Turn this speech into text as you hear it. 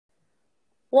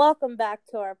Welcome back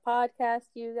to our podcast,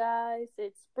 you guys.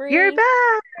 It's You're Bree.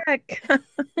 back.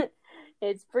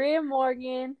 It's Bree and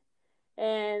Morgan,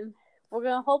 and we're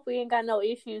gonna hope we ain't got no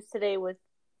issues today with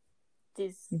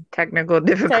these Technical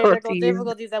technical difficulties.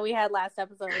 difficulties that we had last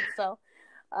episode. So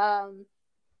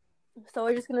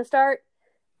we're just gonna start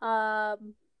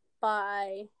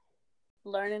by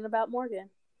learning about Morgan.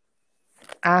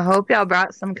 I hope y'all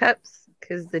brought some cups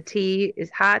because the tea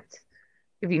is hot.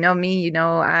 If you know me, you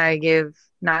know I give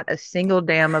not a single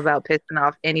damn about pissing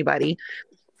off anybody.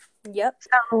 Yep.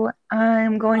 So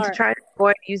I'm going to try to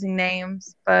avoid using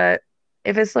names, but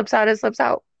if it slips out, it slips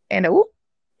out. And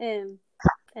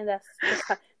that's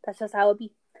just how it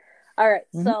be. All right.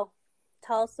 Mm-hmm. So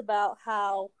tell us about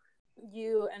how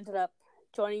you ended up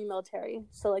joining the military.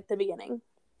 So like the beginning.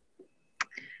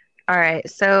 All right.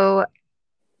 So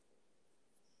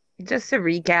just to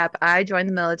recap, I joined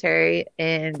the military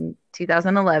in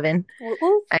 2011.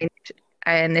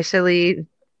 I initially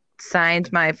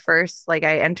signed my first, I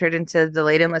entered into the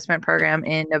late enlistment program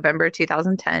in November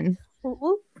 2010.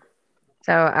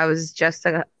 So I was just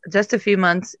a few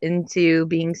months into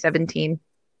being 17.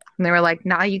 And they were like,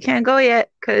 nah, you can't go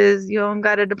yet because you don't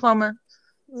got a diploma.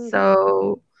 Mm-hmm.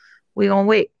 So we gonna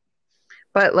wait.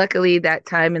 But luckily that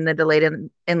time in the delayed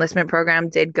enlistment program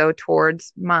did go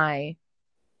towards my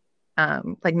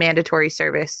mandatory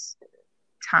service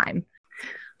time.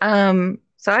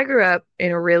 So I grew up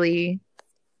in a really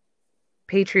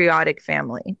patriotic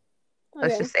family. Okay.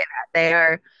 Let's just say that. They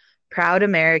are proud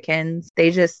Americans.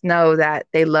 They just know that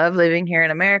they love living here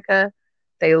in America.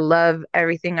 They love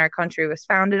everything our country was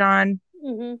founded on.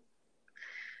 Mm-hmm.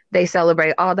 They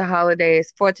celebrate all the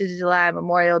holidays, 4th of July,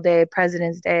 Memorial Day,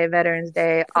 President's Day, Veterans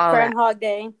Day, all Groundhog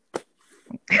Day.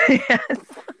 Yes.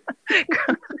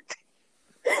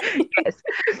 Yes.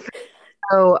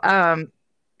 So,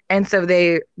 and so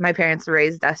my parents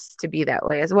raised us to be that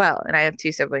way as well. And I have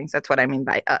 2 siblings. That's what I mean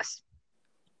by us.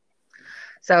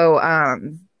 So,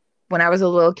 when I was a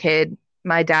little kid,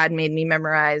 my dad made me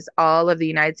memorize all of the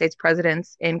United States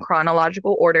presidents in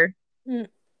chronological order. Mm.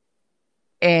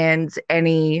 And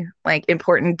any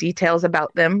important details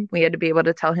about them, we had to be able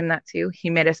to tell him that too. He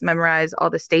made us memorize all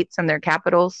the states and their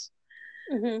capitals.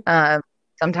 Mm-hmm.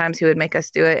 Sometimes he would make us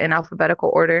do it in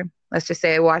alphabetical order. Let's just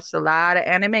say I watched a lot of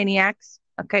Animaniacs.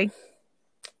 Okay.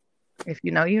 If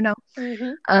you know, you know.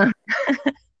 Mm-hmm.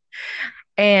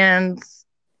 And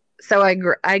so I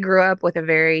grew up with a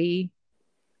very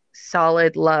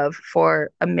solid love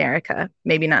for America.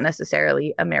 Maybe not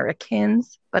necessarily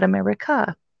Americans, but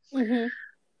America.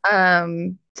 Mm-hmm.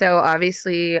 So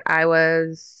obviously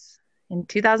in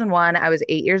 2001, I was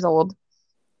 8 years old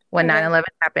when 9/11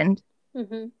 happened.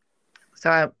 Mm-hmm.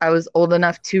 So I was old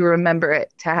enough to remember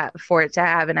it for it to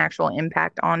have an actual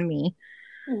impact on me.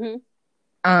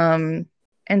 Mm-hmm.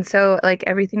 And so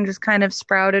everything just kind of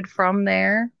sprouted from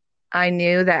there. I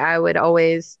knew that I would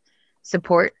always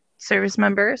support service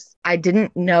members. I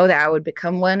didn't know that I would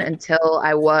become one until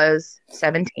I was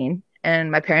 17.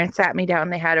 And my parents sat me down.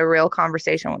 They had a real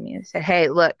conversation with me. They said, hey,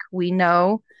 look, we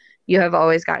know you have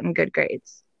always gotten good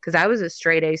grades. Because I was a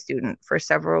straight A student for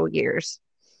several years.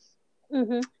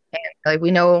 Mm-hmm. And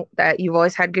we know that you've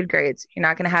always had good grades. You're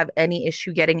not going to have any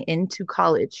issue getting into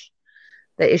college.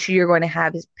 The issue you're going to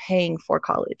have is paying for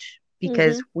college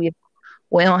because mm-hmm.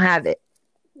 we don't have it.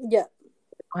 Yeah. We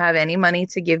don't have any money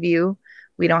to give you.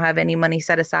 We don't have any money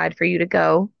set aside for you to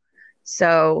go.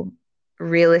 So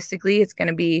realistically, it's going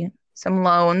to be some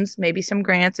loans, maybe some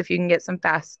grants if you can get some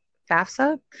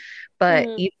FAFSA. But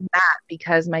mm-hmm. even that,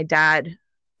 because my dad,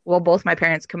 both my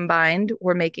parents combined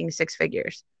were making 6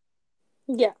 figures.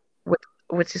 Yeah.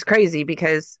 Which is crazy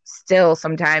because still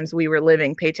sometimes we were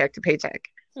living paycheck to paycheck.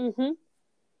 Mm-hmm.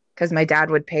 Because my dad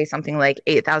would pay something like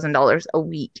 $8,000 a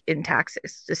week in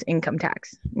taxes, just income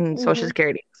tax and mm-hmm. Social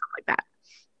Security, stuff like that.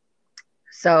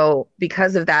 So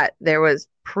because of that, there was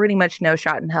pretty much no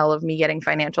shot in hell of me getting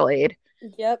financial aid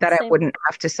that I wouldn't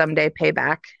have to someday pay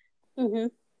back. Mm-hmm.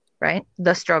 Right?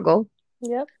 The struggle.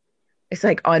 Yep. It's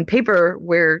on paper,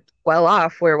 we're well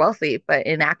off, we're wealthy, but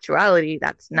in actuality,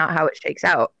 that's not how it shakes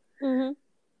out.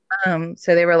 Mm-hmm.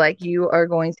 So they were like, you are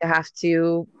going to have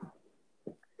to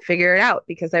figure it out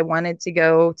because I wanted to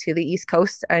go to the East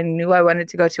Coast. I knew I wanted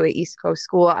to go to an East Coast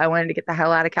school. I wanted to get the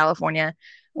hell out of California.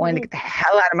 I wanted to get the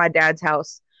hell out of my dad's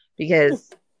house because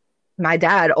my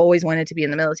dad always wanted to be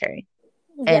in the military.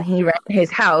 Yeah. And he ran his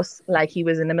house like he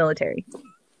was in the military.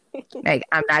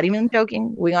 I'm not even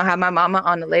joking. We're going to have my mama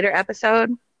on a later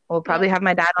episode. We'll probably have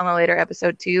my dad on a later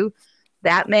episode too.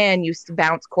 That man used to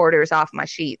bounce quarters off my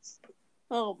sheets.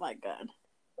 Oh my God.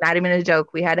 Not even a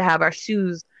joke. We had to have our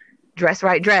shoes dress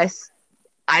right dress.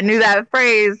 I knew that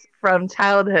phrase from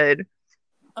childhood.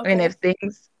 And Okay. if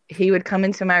things, he would come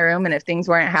into my room, and if things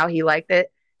weren't how he liked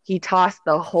it, he tossed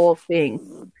the whole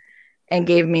thing and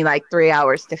gave me like 3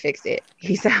 hours to fix it.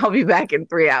 He said, I'll be back in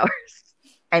 3 hours.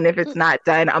 And if it's not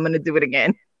done, I'm going to do it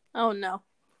again. Oh no.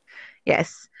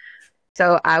 Yes.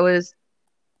 So I was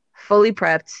fully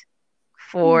prepped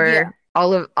Yeah. for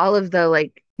all of the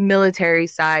like military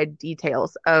side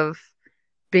details of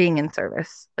being in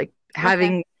service, like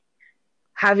Okay.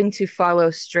 having to follow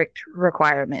strict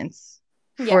requirements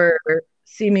Yeah. for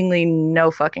seemingly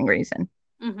no fucking reason.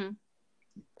 Mhm.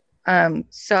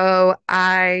 So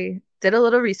I did a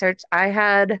little research. I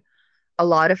had a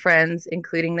lot of friends,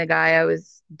 including the guy I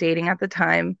was dating at the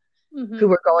time, who Mhm.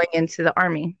 were going into the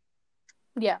army.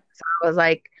 Yeah. So I was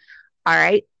like, all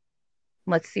right,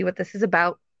 let's see what this is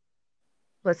about.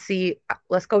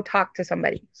 Let's go talk to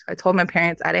somebody. So I told my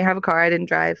parents, I didn't have a car, I didn't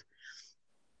drive.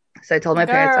 So I told my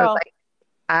parents, I was Girl. like,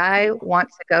 I want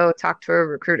to go talk to a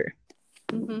recruiter.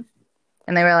 Mhm.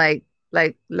 And they were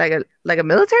like a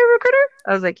military recruiter?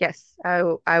 I was like, yes,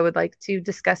 I would like to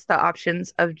discuss the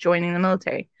options of joining the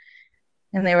military.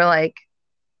 And they were like,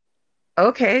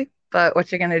 okay, but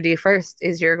what you're going to do first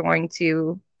is you're going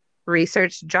to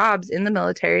research jobs in the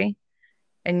military,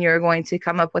 and you're going to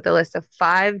come up with a list of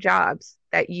 5 jobs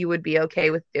that you would be okay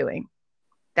with doing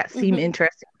that seem Mhm.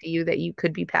 interesting to you, that you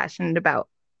could be passionate about.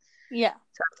 Yeah.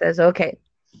 So it says, okay.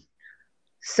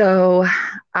 So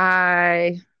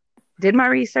I did my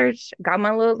research, got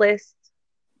my little list.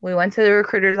 We went to the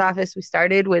recruiter's office. We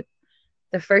started with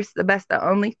the first, the best, the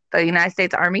only, the United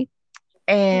States Army.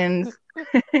 And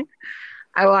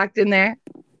I walked in there,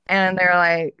 and they're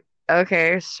like,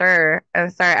 okay, sure.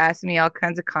 And started asking me all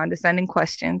kinds of condescending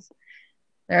questions.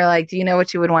 They're like, do you know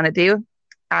what you would want to do?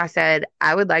 I said,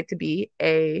 I would like to be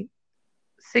a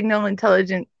signal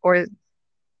intelligent, or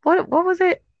what was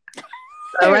it?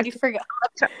 I already Elect- forgot.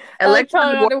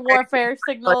 electronic Electronic warfare warfare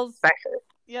signals. specialist.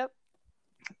 Yep.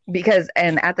 Because,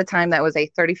 and at the time, that was a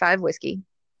 35 whiskey.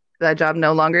 That job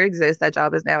no longer exists. That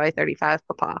job is now a 35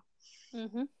 papa.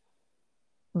 Mhm.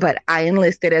 But I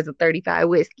enlisted as a 35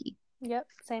 whiskey. Yep.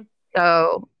 Same.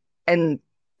 So, and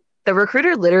the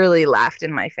recruiter literally laughed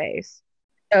in my face.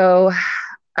 So,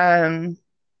 um,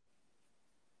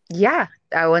 yeah,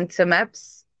 I went to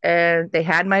MEPS, and they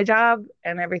had my job,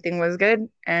 and everything was good,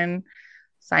 and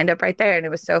signed up right there. And it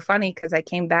was so funny because I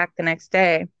came back the next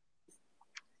day.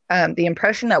 The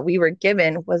impression that we were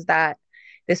given was that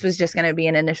this was just going to be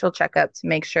an initial checkup to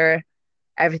make sure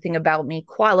everything about me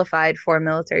qualified for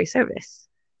military service.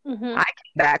 Mhm. I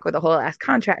came back with a whole ass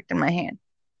contract in my hand.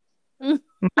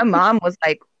 My mom was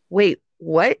like, "Wait,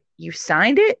 what? You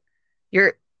signed it?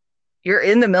 You're you're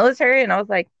in the military?" And I was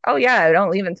like, "Oh yeah, I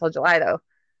don't leave until July though."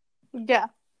 Yeah.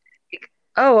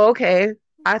 Oh, okay.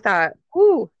 I thought,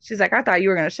 ooh, she's like, I thought you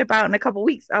were gonna ship out in a couple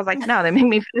weeks. I was like, no, they made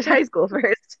me finish high school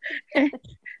first.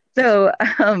 So,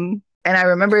 and I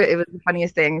remember it was the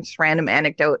funniest thing, just random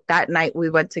anecdote. That night we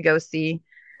went to go see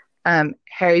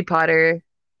Harry Potter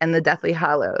and the Deathly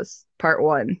Hallows Part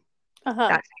One Uh huh.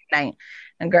 that same night.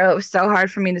 And girl, it was so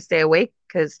hard for me to stay awake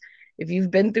because if you've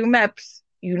been through MEPS,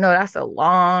 you know that's a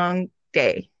long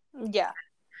day. Yeah.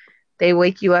 They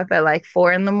wake you up at like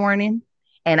 4 in the morning,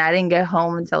 and I didn't get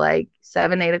home until like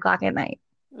 7, 8 o'clock at night.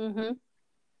 Mhm.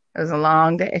 It was a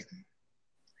long day.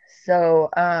 So,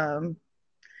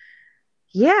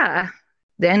 yeah.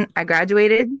 Then I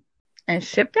graduated and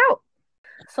shipped out.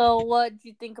 So, what did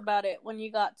you think about it when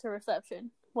you got to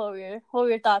reception? What were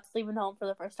your thoughts leaving home for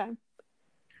the first time?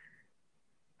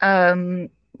 Um,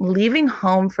 Leaving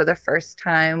home for the first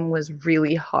time was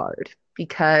really hard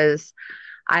because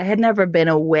I had never been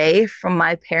away from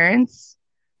my parents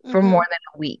for more Mhm. than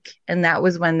a week. And that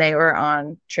was when they were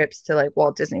on trips to like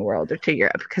Walt Disney World or to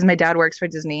Europe because my dad works for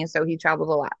Disney, so he traveled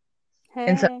a lot.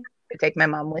 And so Hey. I take my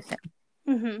mom with him.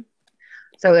 Mhm.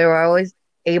 So they were always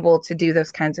able to do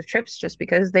those kinds of trips just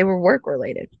because they were work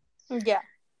related. Yeah.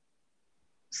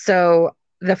 So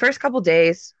the first couple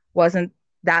days wasn't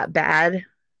that bad.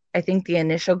 I think the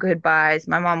initial goodbyes,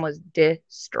 my mom was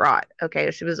distraught.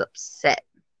 Okay, she was upset,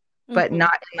 but Mhm.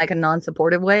 not in like a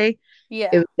non-supportive way. It Yeah.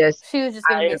 was just, She was just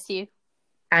gonna miss you.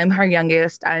 I'm her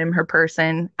youngest. I am her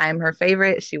person. I'm her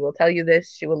favorite. She will tell you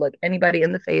this. She will look anybody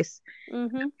in the face.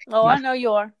 Mhm. Oh, I know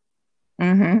you are.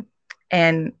 Mm-hmm.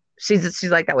 And she's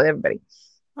like that with everybody.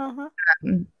 Uh huh.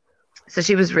 Um, so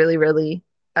she was really, really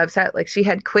upset. Like she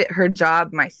had quit her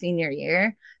job my senior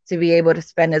year to be able to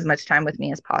spend as much time with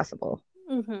me as possible.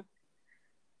 Mhm.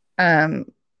 Um,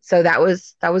 so that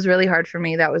was really hard for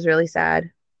me. That was really sad.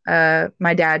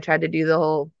 My dad tried to do the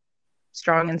whole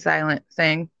strong and silent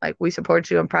thing, like we support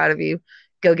you, I'm proud of you,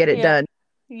 go get it Yeah. done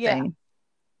Yeah. thing.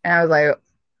 And I was like,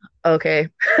 okay.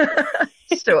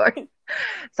 Sure.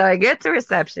 So I get to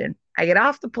reception. I get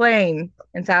off the plane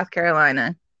in South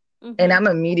Carolina, and Mm-hmm. I'm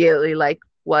immediately like,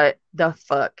 what the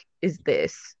fuck is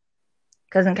this?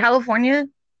 Because in California,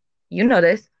 you know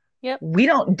this, Yep. we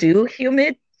don't do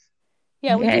humid.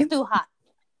 Yeah, we Okay. just do hot.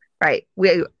 Right.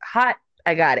 We hot.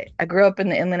 I got it. I grew up in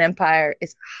the Inland Empire.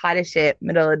 It's hot as shit,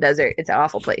 middle of the desert. It's an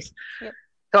awful place. Yep.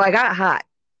 So I got hot,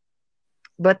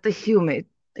 but the humid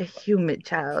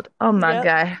child. Oh my Yep.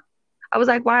 God. I was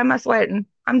like, why am I sweating?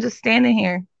 I'm just standing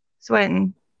here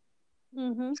sweating.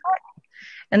 Mm-hmm.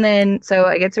 And then so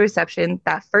I get to reception.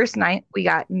 That first night, we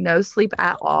got no sleep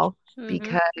at all Mm-hmm.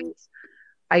 because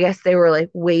I guess they were like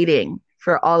waiting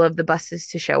for all of the buses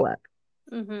to show up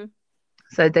Mm-hmm.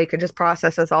 so that they could just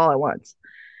process us all at once.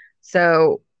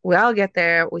 So we all get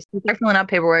there. We start filling out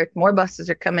paperwork. More buses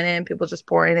are coming in. People just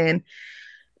pouring in.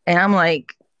 And I'm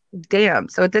like, damn.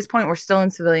 So at this point, we're still in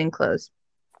civilian clothes.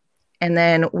 And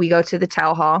then we go to the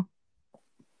chow hall.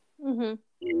 Mm-hmm.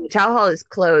 The chow hall is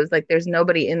closed. Like there's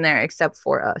nobody in there except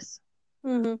for us.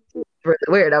 Mm-hmm. Really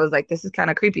weird. I was like, this is kind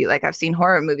of creepy. Like I've seen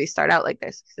horror movies start out like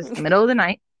this. It's the middle of the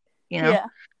night, you know. Yeah.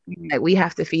 Like, we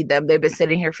have to feed them. They've been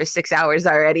sitting here for 6 hours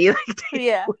already. Like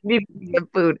Yeah. we need to give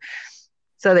food.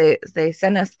 So they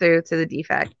send us through to the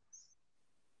defect.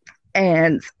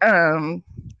 And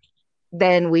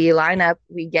then we line up,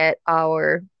 we get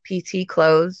our PT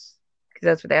clothes because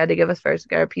that's what they had to give us first,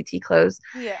 get our PT clothes.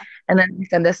 Yeah. And then they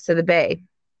send us to the bay.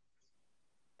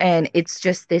 And it's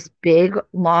just this big,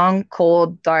 long,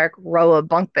 cold, dark row of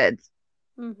bunk beds.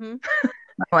 Mm-hmm. I'm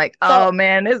like, So oh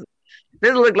man, this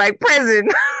looked like prison.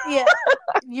 yeah,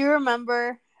 you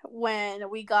remember when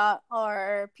we got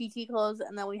our PT clothes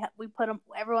and then we put them,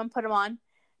 everyone put them on,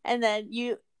 and then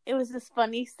it was this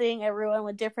funny seeing everyone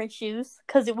with different shoes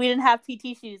because we didn't have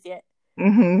PT shoes yet.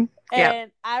 Mm-hmm. Yeah.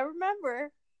 And I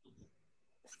remember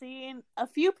seeing a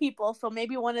few people, so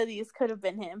maybe one of these could have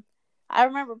been him. I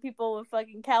remember people with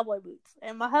fucking cowboy boots,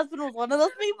 and my husband was one of those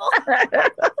people.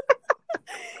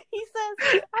 He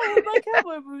says, I wear my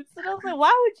cowboy boots. And I was like,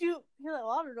 why would you? He's like,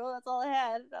 well, I don't know. That's all I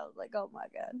had. And I was like, oh my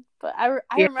God. But I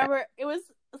Yeah. remember it was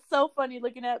so funny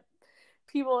looking at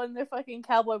people in their fucking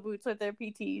cowboy boots with their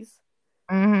PTs.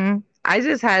 Mm-hmm. I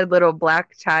just had little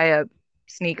black tie-up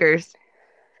sneakers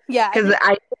Yeah.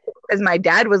 because my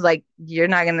dad was like, you're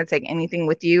not gonna take anything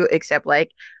with you except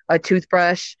like a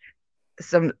toothbrush,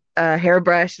 some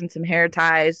hairbrush, and some hair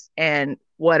ties, and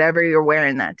whatever you're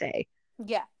wearing that day.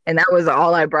 Yeah. And that was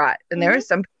all I brought. And there Mhm. were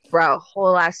some people brought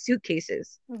whole ass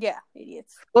suitcases Yeah.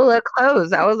 Idiots. full of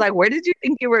clothes. I was like, where did you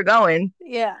think you were going?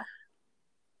 Yeah.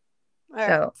 All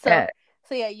right. So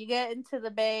So yeah, you get into the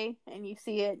bay and you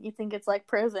see it. You think it's like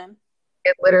prison.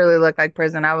 it literally looked like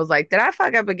prison. I was like, did I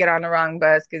fuck up and get on the wrong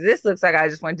bus? Because this looks like I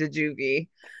just went to juvie.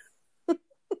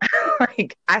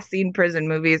 Like I've seen prison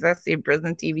movies, I've seen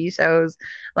prison TV shows.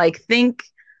 Like think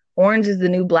Orange is the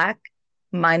New Black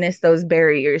minus those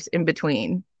barriers in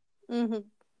between. Mm-hmm.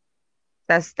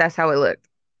 That's how it looked.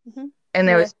 Mm-hmm. And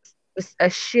there Yeah. was a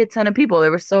shit ton of people.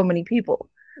 There were so many people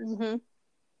Mm-hmm.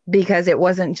 because it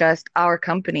wasn't just our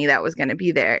company that was going to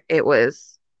be there. It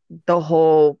was the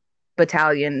whole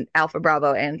battalion, Alpha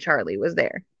Bravo and Charlie was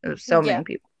there. There was so Yeah. many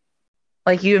people.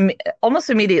 Like almost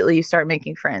immediately you start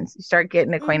making friends. You start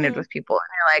getting acquainted Mm-hmm. with people, and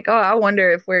you're like, oh, I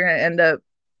wonder if we're gonna end up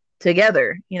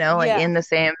together, you know, like Yeah. in the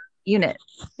same unit.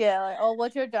 Yeah. Like, oh,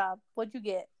 what's your job? What'd you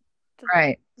get?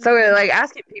 Right. So we're like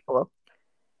asking people,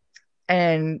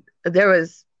 and there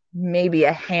was maybe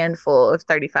a handful of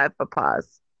 35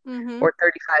 papas Mm-hmm. or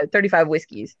 35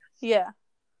 whiskeys. Yeah.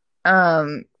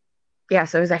 Yeah,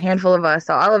 so it was a handful of us.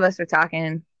 So all of us were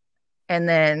talking, and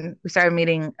then we started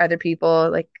meeting other people.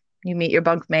 Like you meet your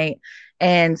bunkmate,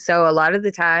 and so a lot of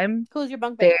the time Who's your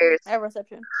bunkmate there's at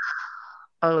reception?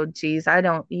 oh geez, I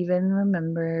don't even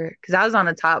remember because I was on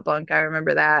a top bunk. I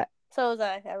remember that. So was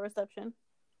I at reception.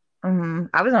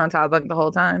 I was on top bunk the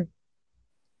whole time.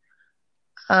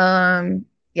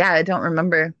 Yeah, I don't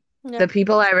remember. Yeah. The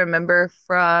people I remember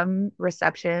from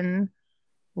reception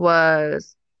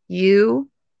was you,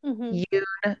 Mm-hmm.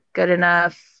 Yoon, Good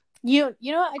Enough. You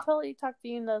know what? I totally talked to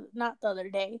you not the other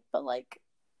day, but like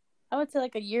I would say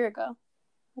like a year ago.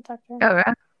 I talked to her. Oh,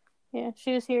 right. Yeah,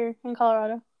 she was here in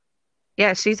Colorado.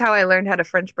 Yeah, she's how I learned how to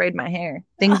French braid my hair.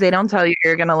 Things they don't tell you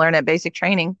you're gonna learn at basic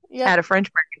training. Yeah. How to French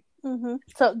braid. Mm-hmm.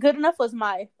 So Good Enough was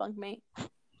my bunkmate.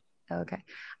 Okay.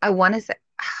 I want to say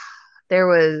there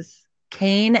was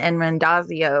Kane and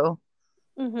Randazio.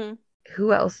 Mm-hmm.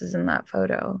 Who else is in that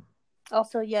photo?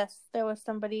 Also, yes, there was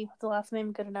somebody with the last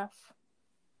name Good Enough.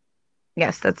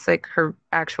 Yes, that's like her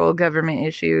actual government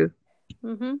issue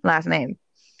Mm-hmm. last name.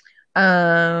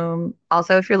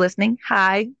 Also, if you're listening,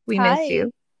 hi, we miss Hi.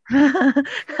 you.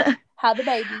 How the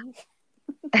baby?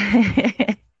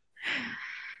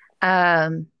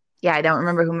 Yeah, I don't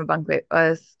remember who my bunkmate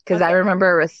was because I Okay.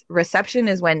 remember reception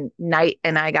is when Knight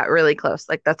and I got really close.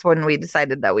 Like that's when we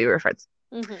decided that we were friends.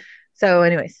 Mhm. So,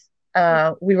 anyways,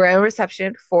 we were at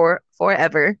reception for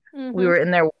forever. We Mhm. were in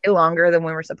there way longer than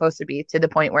we were supposed to be, to the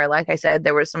point where, like I said,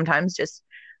 there was sometimes just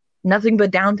nothing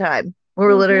but downtime. We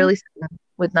were Mhm. literally sitting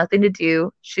with nothing to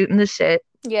do, shooting the shit,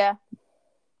 Yeah.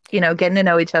 getting to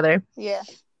know each other. Yeah.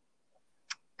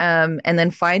 And then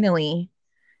finally,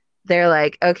 they're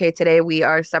like, okay, today we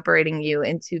are separating you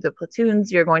into the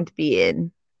platoons you're going to be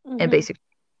in Mhm. basic.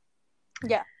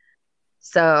 Yeah.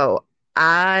 So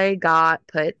I got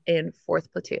put in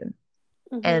fourth platoon.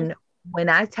 Mhm. And when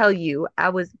I tell you, I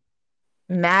was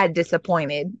mad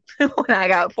disappointed when I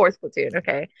got fourth platoon.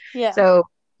 Okay. Yeah. So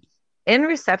in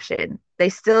reception, they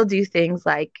still do things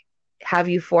like have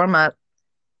you form up,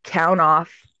 count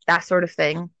off, that sort of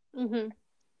thing. Mhm.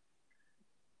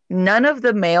 None of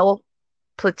the male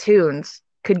platoons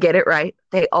could get it right.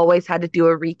 They always had to do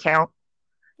a recount.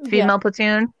 Yeah. Female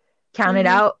platoon, count it Mhm.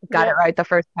 out, got it Yep. right the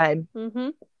first time.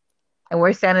 Mhm. And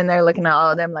we're standing there looking at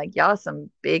all of them like, y'all some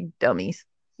big dummies.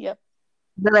 Yep.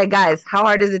 They're like, guys, how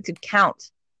hard is it to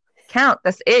count? Count.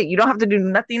 That's it. You don't have to do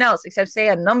nothing else except say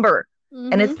a number.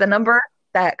 And it's Mhm. the number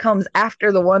that comes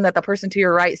after the one that the person to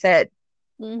your right said.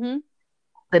 Mhm.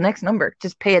 The next number.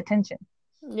 Just pay attention.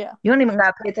 Yeah. You don't even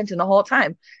gotta pay attention the whole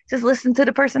time. Just listen to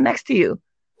the person next to you.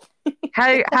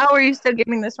 How are you still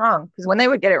getting this wrong? Because when they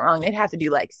would get it wrong, they'd have to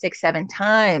do like 6, 7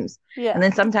 times. And Yeah.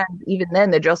 then sometimes even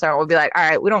then the drill sergeant will be like, all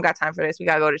right, we don't got time for this. We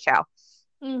gotta go to chow.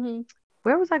 Mhm.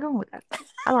 Where was I going with that?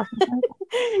 I lost my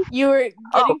train. You were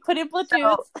Oh, getting put in platoons.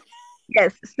 so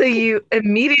yes. So you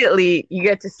immediately you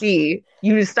get to see,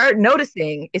 you start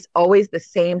noticing it's always the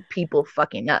same people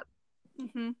fucking up.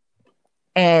 Mhm.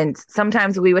 And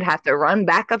sometimes we would have to run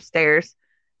back upstairs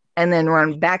and then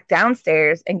run back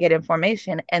downstairs and get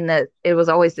information. And it was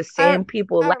always the I same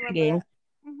people I remember lagging,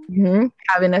 that. Mhm.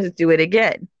 having us do it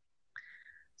again.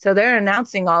 So they're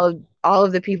announcing all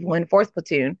of the people in fourth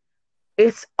platoon.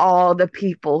 It's all the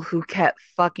people who kept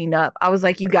fucking up. I was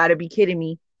like, you got to be kidding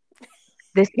me.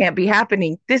 This can't be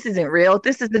happening. This isn't real.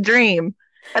 This is the dream.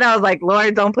 And I was like,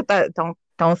 Lord, don't put that,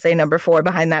 don't say number 4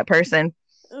 behind that person.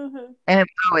 Mhm. And it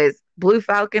was always Blue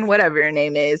Falcon, whatever your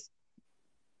name is,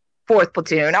 fourth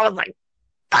platoon. I was like,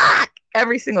 fuck,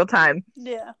 every single time.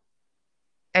 Yeah.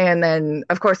 And then,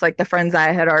 of course, like the friends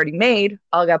I had already made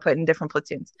all got put in different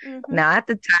platoons. Mhm. Now, at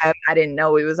the time, I didn't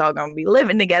know we was all gonna be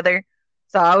living together,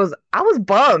 so I was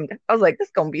bummed. I was like, "This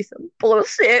is gonna be some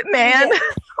bullshit, man." Yeah.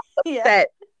 Yeah. That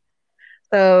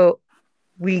so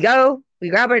we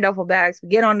grab our duffel bags, we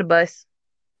get on the bus,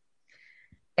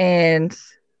 and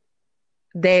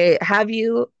they have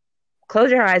you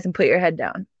close your eyes and put your head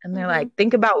down, and they're like, Mhm.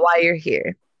 "Think about why you're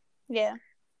here. Yeah.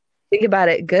 Think about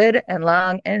it good and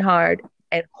long and hard,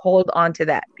 and hold on to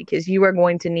that because you are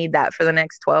going to need that for the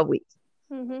next 12 weeks."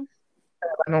 Mhm.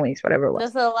 11 weeks, whatever it This was.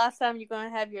 is the last time you're gonna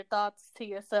have your thoughts to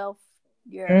yourself,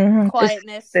 your Mm-hmm.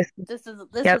 quietness. This, This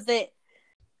yep. was it.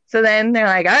 So then they're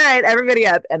like, all right, everybody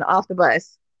up and off the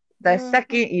bus. The Mhm.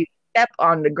 second you step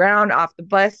on the ground off the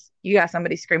bus, you got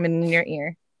somebody screaming in your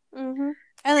ear, Mhm.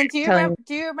 And then telling,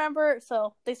 Do you remember?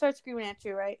 So they start screaming at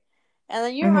you, right? And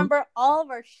then you mm-hmm, remember all of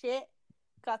our shit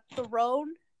got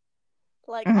thrown,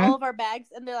 like mm-hmm, all of our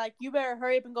bags, and they're like, "You better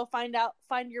hurry up and go find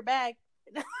your bag."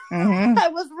 mm-hmm. I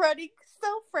was running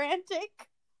so frantic.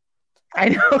 I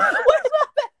know. Where's my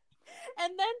bag?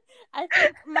 And then I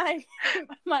think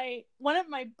my one of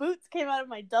my boots came out of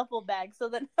my duffel bag. So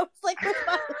then I was like, where's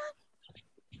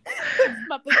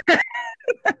my boot?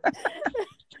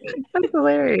 That's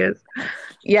hilarious.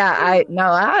 Yeah, I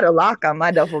had a lock on my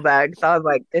duffel bag, so I was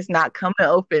like, it's not coming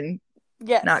open.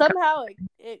 Yeah, Not coming. somehow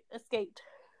it escaped.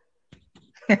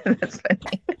 That's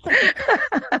funny.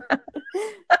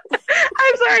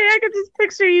 I'm sorry, I could just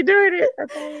picture you doing it.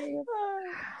 That's hilarious.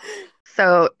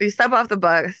 So you step off the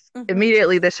bus,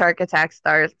 immediately the shark attack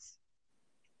starts,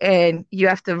 and you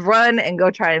have to run and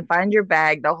go try and find your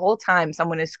bag the whole time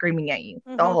someone is screaming at you.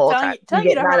 The whole time. You Telling you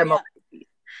get to mad at hurry them. up.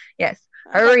 Yes.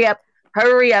 Hurry up,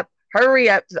 hurry up, hurry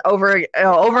up, just over and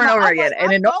over I'm again. like,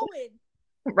 And I'm going.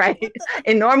 right?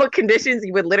 In normal conditions,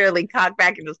 you would literally cock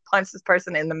back and just punch this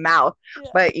person in the mouth. Yeah.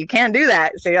 But you can't do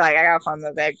that. So you're like, I gotta find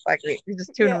the bag. Like, you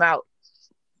just tune them out.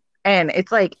 And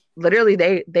it's like literally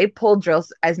they pull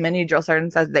drills, as many drill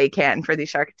sergeants as they can for these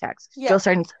shark attacks. Yeah. Drill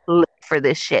sergeants live for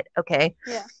this shit, okay?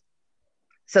 Yeah.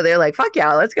 So they're like, fuck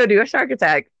y'all, let's go do a shark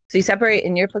attack. So you separate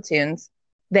in your platoons.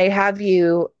 They have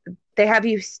you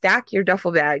stack your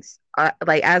duffel bags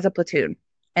like as a platoon,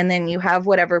 and then you have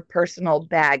whatever personal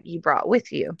bag you brought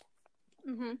with you.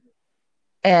 Mm-hmm.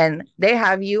 and they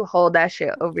have you hold that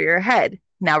shit over your head.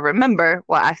 Now, remember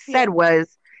what I said Yeah.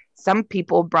 was some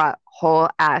people brought whole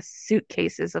ass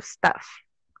suitcases of stuff.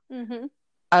 Mm-hmm.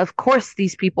 Of course,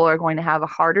 these people are going to have a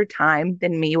harder time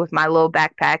than me with my little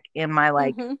backpack and my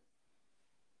like Mm-hmm.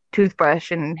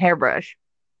 toothbrush and hairbrush.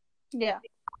 Yeah.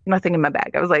 Nothing in my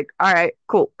bag. I was like, all right,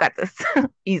 cool, got this.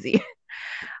 Easy.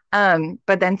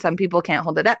 But then some people can't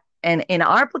hold it up. And in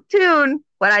our platoon,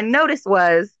 what I noticed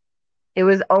was it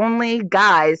was only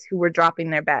guys who were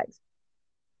dropping their bags.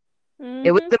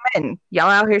 It was Mm-hmm. the men. Y'all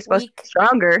out here supposed to be Weak.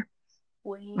 stronger.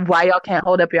 Weak. Why y'all can't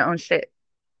hold up your own shit?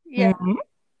 Yeah. Mm-hmm.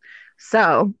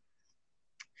 So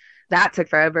that took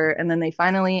forever. And then they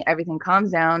finally, everything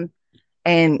calms down.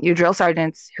 And your drill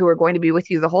sergeants who are going to be with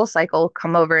you the whole cycle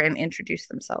come over and introduce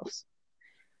themselves.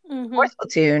 Mm-hmm. Fourth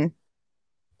platoon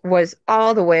was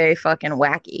all the way fucking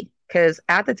wacky because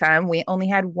at the time we only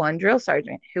had one drill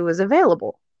sergeant who was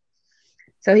available.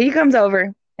 So he comes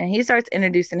over and he starts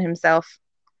introducing himself.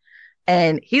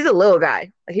 And he's a little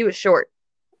guy, like he was short.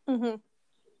 Mm-hmm.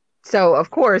 So,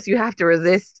 of course, you have to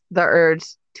resist the urge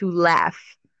to laugh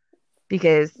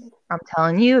because I'm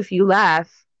telling you, if you laugh,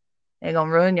 they're going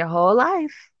to ruin your whole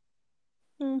life.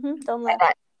 Mm-hmm. Don't And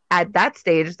laugh. at that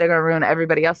stage, they're going to ruin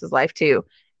everybody else's life too.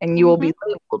 And you will Mm-hmm. be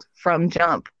labeled from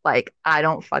jump like, I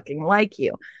don't fucking like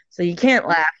you. So you can't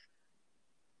Mm-hmm. laugh,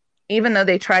 even though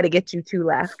they try to get you to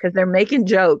laugh because they're making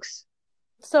jokes.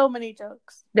 So many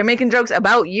jokes. They're making jokes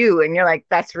about you. And you're like,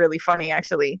 that's really funny,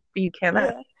 actually. But you can't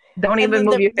laugh. Yeah. Don't And even then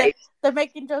move your face. they're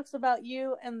making jokes about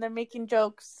you, and they're making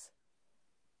jokes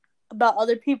about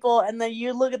other people, and then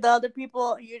you look at the other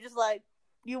people, and you're just like,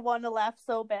 you want to laugh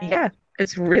so bad. Yeah,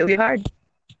 it's really hard.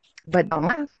 But don't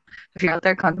laugh. If you're out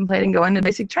there contemplating going to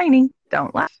basic training,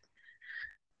 don't laugh.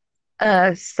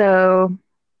 So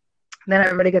then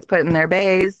everybody gets put in their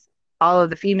bays. All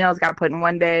of the females got put in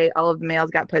one bay. All of the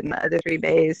males got put in the other three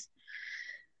bays.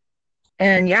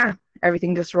 And yeah,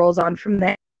 everything just rolls on from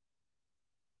there.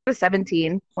 I was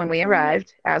 17 when we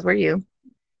arrived, as were you.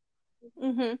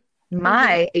 Mm-hmm.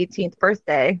 My 18th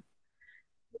birthday,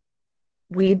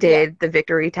 we did the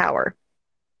Victory Tower.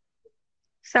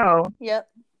 So, Yep.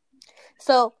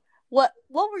 So, what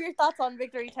were your thoughts on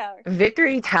Victory Tower?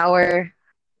 Victory Tower,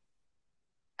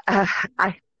 I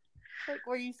Like,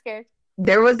 were you scared?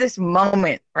 there was this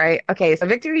moment, right? Okay, so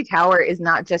Victory Tower is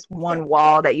not just one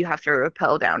wall that you have to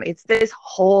rappel down. It's this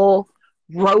whole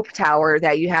rope tower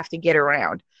that you have to get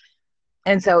around.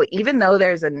 And so even though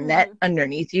there's a net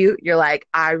underneath you, you're like,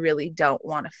 I really don't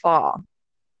want to fall.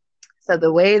 So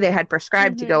the way they had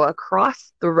prescribed to go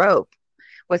across the rope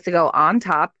was to go on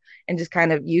top and just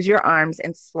kind of use your arms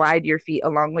and slide your feet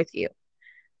along with you.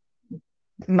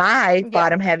 My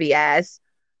bottom heavy ass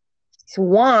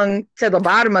swung to the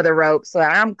bottom of the rope, so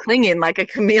I'm clinging like a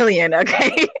chameleon,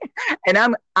 okay? And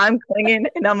I'm clinging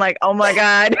and I'm like, oh my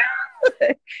God.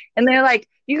 And they're like,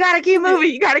 you gotta keep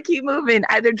moving, you gotta keep moving.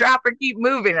 Either drop or keep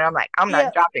moving. And I'm like, I'm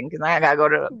not dropping because I gotta go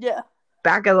to the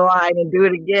back of the line and do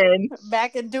it again.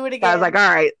 Back and do it again. So I was like, all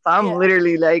right. So I'm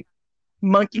literally like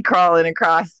monkey crawling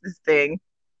across this thing.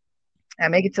 I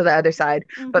make it to the other side.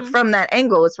 But from that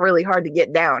angle, it's really hard to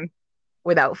get down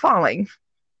without falling.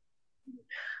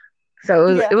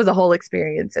 So it was a whole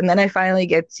experience. And then I finally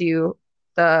get to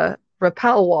the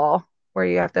rappel wall where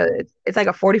you have to, it's like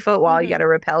a 40-foot wall. You got to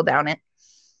rappel down it.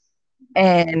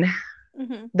 And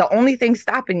the only thing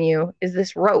stopping you is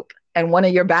this rope and one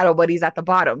of your battle buddies at the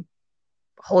bottom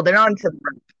holding on to the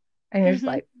rope. And you're just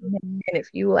like, man, if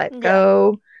you let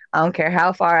go, I don't care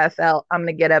how far I fell, I'm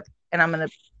going to get up and I'm going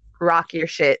to rock your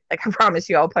shit. Like, I promise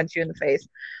you, I'll punch you in the face.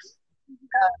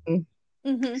 So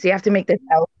you have to make this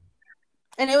out.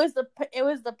 And it was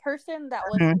the person that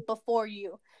was before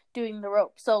you doing the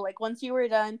rope. So like once you were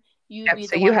done,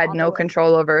 so you had no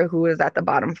control over who was at the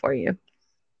bottom for you.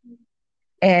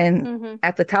 And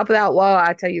at the top of that wall,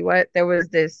 I tell you what, there was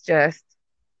this just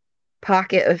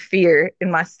pocket of fear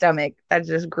in my stomach that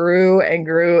just grew and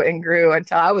grew and grew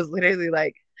until I was literally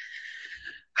like,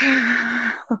 they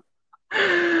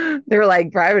were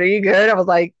like, Private, are you good? I was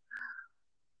like,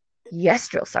 yes,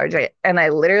 drill sergeant. And I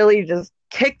literally just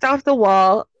kicked off the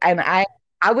wall and I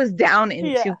was down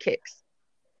in 2 kicks.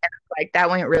 And like,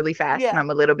 that went really fast and I'm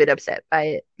a little bit upset by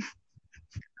it. I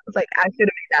was like, I should have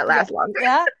made that last longer.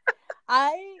 Yeah.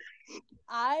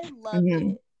 I loved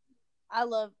it. I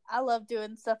love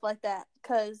doing stuff like that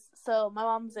because so my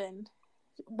mom's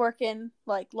working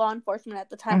like law enforcement at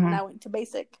the time when I went to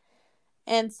basic,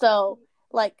 and so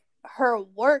like her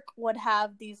work would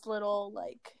have these little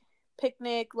like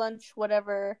picnic, lunch,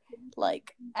 whatever,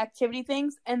 like activity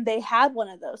things, and they had one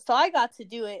of those, so I got to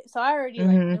do it. So I already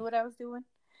like knew what I was doing,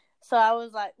 So I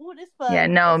was like, "Ooh, this Yeah,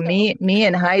 fun. no, Let's go." me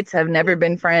and Heights have never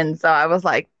been friends. So I was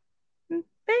like, man,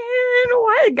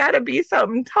 why it gotta be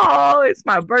something tall? It's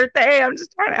my birthday. I'm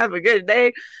just trying to have a good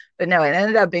day. But no, it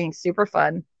ended up being super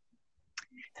fun.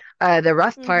 The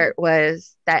rough Mhm. part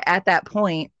was that at that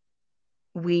point,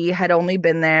 we had only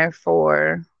been there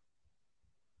for,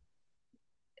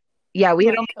 yeah, we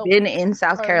had only Like a been week in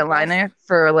South or less. Carolina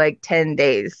for like 10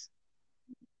 days.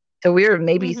 So we were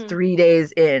maybe Mhm. 3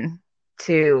 days in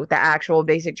to the actual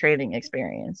basic training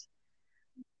experience.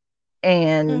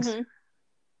 And Mhm.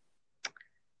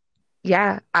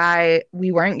 yeah,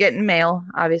 we weren't getting mail,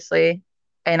 obviously.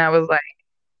 And I was like,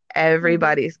 Mhm.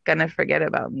 everybody's gonna forget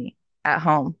about me at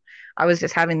home. I was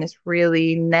just having this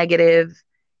really negative,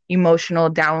 emotional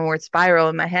downward spiral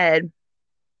in my head.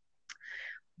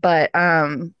 But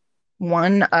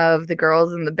one of the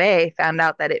girls in the bay found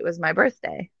out that it was my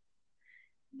birthday.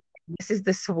 This is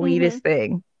the Mhm. sweetest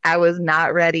thing. I was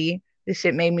not ready. This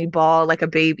shit made me bawl like a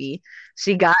baby.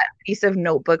 She got a piece of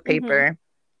notebook Mhm. paper,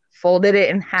 folded it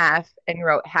in half, and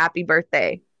wrote "Happy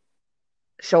Birthday,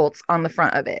 Schultz" on the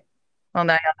front of it. Well,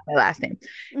 no, that's my last name.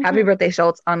 "Happy Mhm. Birthday,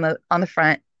 Schultz" on the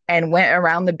front, and went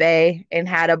around the bay and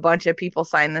had a bunch of people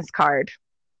sign this card.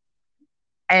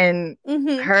 And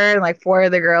Mhm. her and like four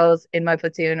of the girls in my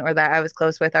platoon or that I was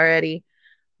close with already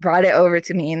brought it over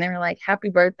to me and they were like, "Happy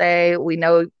birthday. We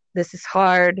know this is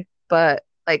hard, but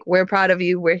like we're proud of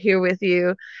you. We're here with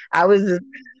you." I was just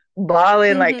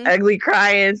bawling, like Mhm. ugly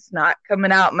crying, snot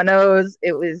coming out my nose.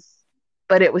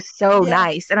 But it was so Yeah.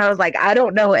 nice. And I was like, I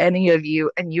don't know any of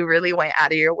you, and you really went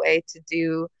out of your way to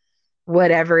do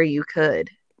whatever you could,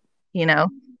 you know?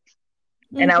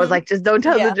 And I was Mhm. like, just don't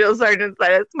tell the Yeah. drill sergeants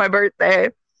that it's my birthday.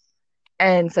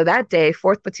 And so that day,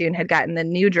 4th Platoon had gotten the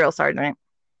new drill sergeant.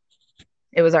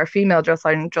 It was our female Drill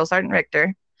Sergeant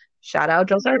Richter. Shout out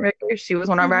Drill Sergeant Richter. She was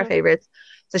one of our Mhm. favorites.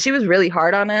 So she was really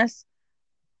hard on us.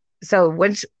 So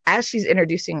as she's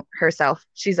introducing herself,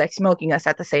 she's like smoking us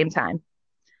at the same time.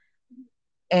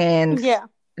 And Yeah.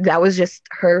 that was just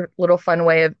her little fun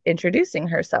way of introducing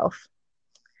herself.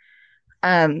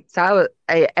 So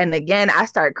and again, I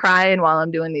started crying while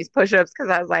I'm doing these push-ups because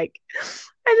I was like,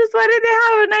 I just wanted to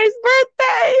have a nice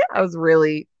birthday. I was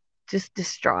really just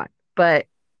distraught. But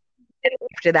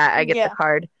after that, I get the Yeah.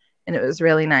 card, and it was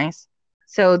really nice.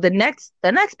 So the next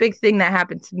big thing that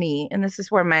happened to me, and this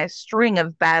is where my string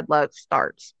of bad luck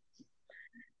starts.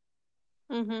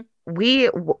 Mhm.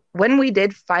 When we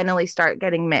did finally start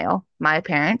getting mail, my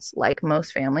parents, like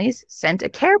most families, sent a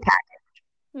care pack.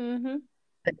 Mhm.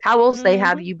 The towels they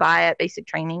have Mhm. you buy at basic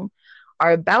training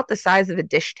are about the size of a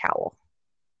dish towel.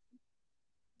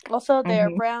 Also, they're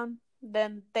Mm-hmm. brown.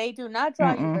 Then they do not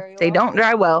dry you Mm-mm. very They well. don't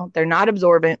dry well. They're not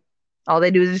absorbent. All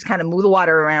they do is just kind of move the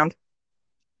water around.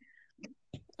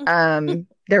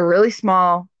 They're really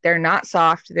small. They're not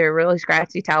soft. They're really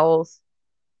scratchy towels.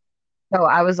 So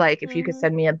I was like, if you could Mhm.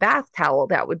 send me a bath towel,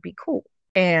 that would be cool.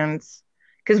 And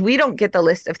because we don't get the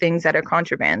list of things that are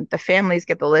contraband, the families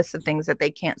get the list of things that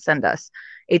they can't send us.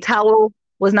 A towel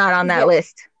was not on that Yeah.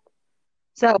 list.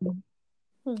 So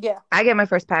Yeah. I get my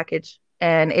first package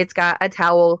and it's got a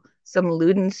towel, some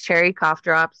Luden's cherry cough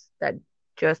drops that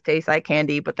just taste like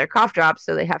candy, but they're cough drops,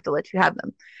 so they have to let you have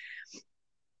them.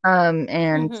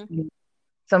 And Mhm.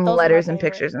 some Those are my letters and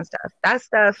favorite. pictures and stuff. That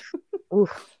stuff,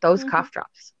 oof, those Mhm. cough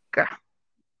drops, girl.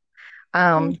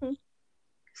 Um, Mhm.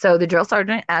 so the drill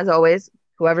sergeant, as always,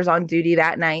 whoever's on duty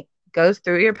that night, goes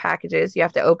through your packages. You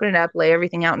have to open it up, lay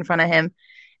everything out in front of him,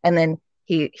 and then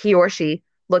he or she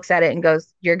looks at it and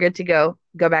goes, "You're good to go.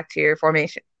 Go back to your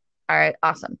formation." All right,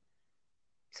 awesome.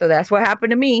 So that's what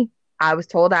happened to me. I was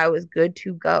told I was good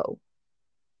to go.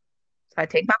 So I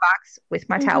take my box with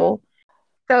my Mhm. towel.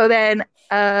 So then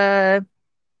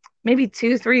maybe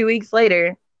 2, 3 weeks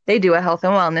later, they do a health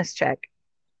and wellness check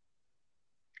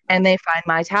and they find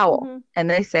my towel Mhm. and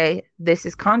they say, "This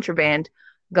is contraband.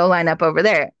 Go line up over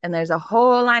there." And there's a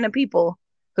whole line of people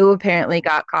who apparently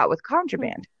got caught with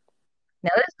contraband.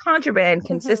 Now, this contraband Mhm.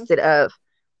 consisted of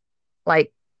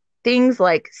like things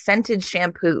like scented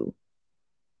shampoo,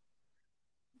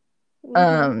 Mhm.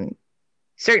 um,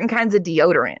 certain kinds of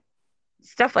deodorant,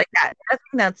 stuff like that. Nothing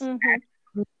that's, Mhm.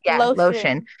 yeah, lotion.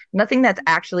 Lotion. Nothing that's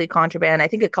actually contraband. I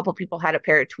think a couple people had a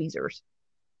pair of tweezers.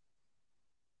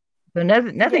 So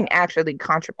nothing Yeah. actually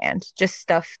contraband, just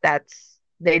stuff that's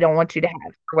they don't want you to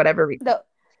have for whatever reason. No.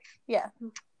 Yeah.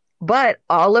 But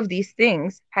all of these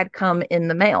things had come in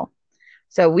the mail.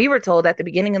 So we were told at the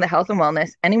beginning of the health and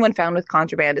wellness, anyone found with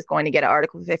contraband is going to get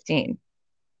Article 15.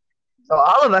 So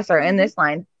all of us are in Mhm. this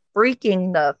line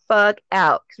freaking the fuck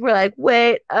out because we're like,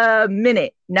 wait a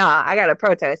minute. Nah, I got to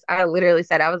protest. I literally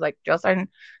said, I was like, Drill Sergeant,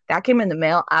 that came in the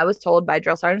mail. I was told by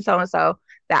Drill Sergeant so and so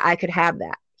that I could have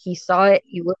that. He saw it,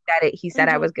 he looked at it, he said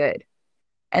I Mm-hmm. was good.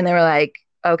 And they were like,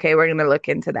 okay, we're going to look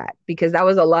into that because that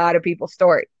was a lot of people's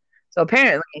story. So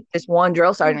apparently, this one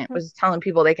drill sergeant Mm-hmm. was telling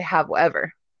people they could have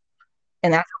whatever.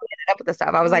 And that's how we ended up with the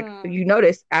stuff. I was like, Mm. you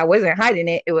notice I wasn't hiding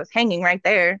it. It was hanging right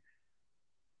there.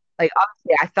 Like,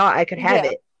 obviously, I thought I could have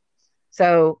Yeah. it.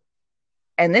 So,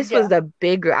 and this was Yeah. the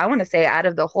big group. I want to say out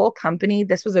of the whole company,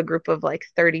 this was a group of like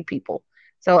 30 people.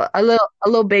 So a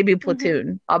little baby Mm-hmm.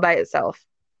 platoon all by itself.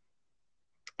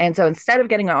 And so instead of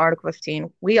getting an Article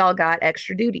 15, we all got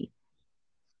extra duty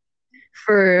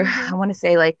for, Mm-hmm. I want to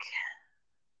say like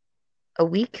a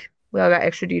week. We all got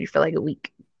extra duty for like a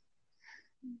week.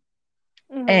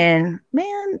 Mm-hmm. And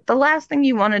man, the last thing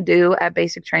you want to do at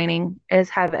basic training is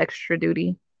have extra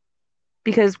duty.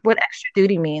 Because what extra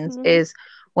duty means Mm-hmm. is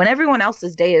when everyone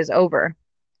else's day is over,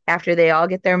 after they all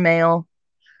get their mail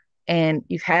and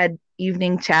you've had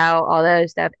evening chow, all that other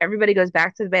stuff, everybody goes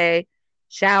back to the bay,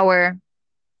 shower,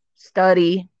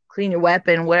 study, clean your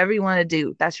weapon, whatever you want to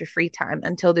do. That's your free time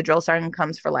until the drill sergeant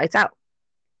comes for lights out.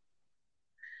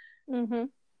 Mm-hmm.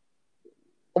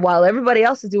 While everybody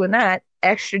else is doing that,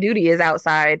 extra duty is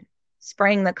outside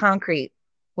spraying the concrete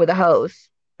with a hose,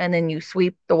 and then you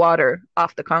sweep the water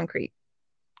off the concrete,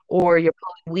 or you're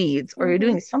pulling weeds, or you're Mm-hmm.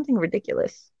 doing something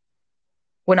ridiculous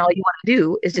when all you want to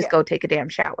do is just Yeah. go take a damn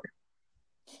shower.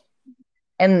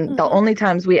 And the Mm-hmm. only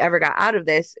times we ever got out of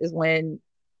this is when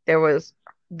there was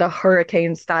the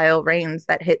hurricane style rains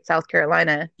that hit South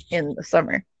Carolina in the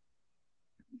summer.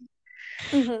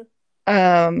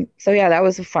 Mm-hmm. So yeah, that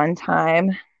was a fun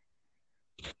time.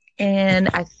 And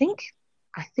I think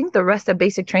the rest of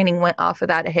basic training went off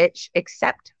without a hitch,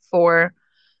 except for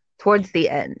towards the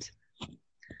end.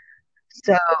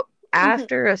 So Mm-hmm.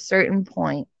 after a certain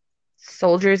point,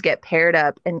 soldiers get paired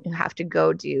up and you have to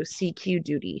go do CQ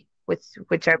duty with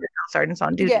whichever sergeant's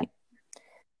on Yeah. duty.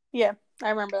 Yeah. I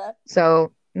remember that.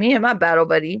 So me and my battle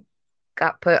buddy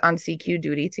got put on CQ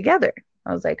duty together.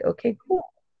 I was like, okay, cool.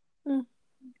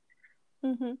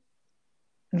 Mm-hmm.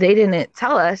 They didn't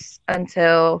tell us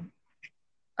until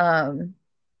um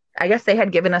I guess they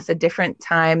had given us a different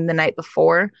time the night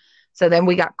before. So then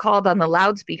we got called on the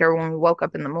loudspeaker when we woke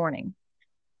up in the morning.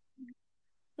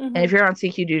 And Mm-hmm. if you're on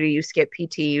CQ duty, you skip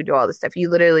PT, you do all this stuff. You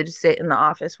literally just sit in the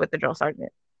office with the drill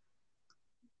sergeant.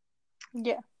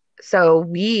 Yeah. So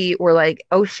we were like,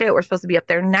 oh shit, we're supposed to be up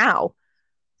there now.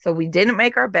 So we didn't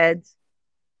make our beds.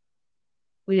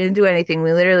 We didn't do anything.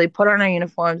 We literally put on our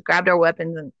uniforms, grabbed our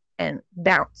weapons, and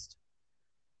bounced.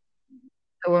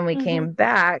 So when we Mm-hmm. came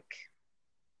back,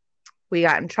 we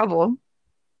got in trouble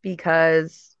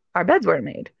because our beds weren't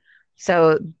made.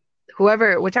 So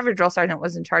whichever drill sergeant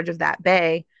was in charge of that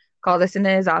bay, called us into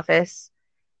his office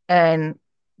and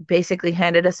basically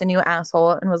handed us a new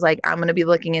asshole and was like, I'm going to be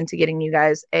looking into getting you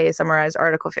guys a summarized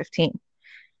Article 15.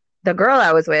 The girl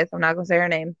I was with, I'm not going to say her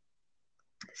name,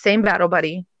 same battle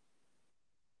buddy,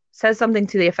 says something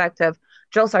to the effect of,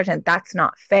 drill sergeant, that's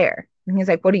not fair. And he's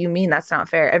like, what do you mean that's not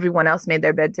fair? Everyone else made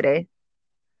their bed today.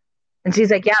 And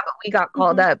she's like, yeah, but we got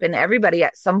called Mm-hmm. up and everybody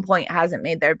at some point hasn't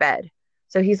made their bed.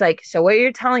 So he's like, so what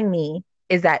you're telling me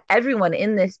is that everyone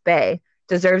in this bay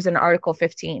deserves an Article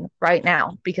 15 right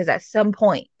now because at some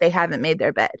point they haven't made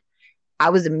their bed. I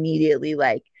was immediately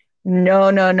like, no,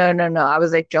 no, no, no, no. I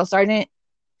was like, drill sergeant,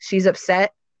 she's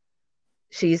upset.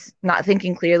 She's not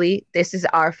thinking clearly. This is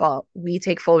our fault. We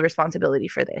take full responsibility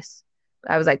for this.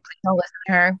 I was like, please don't listen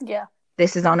to her. Yeah.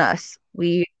 This is on us.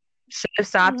 We should have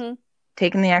stopped Mm-hmm.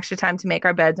 taking the extra time to make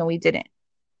our beds and we didn't.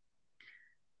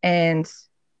 And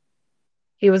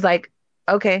he was like,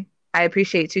 okay, I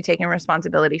appreciate you taking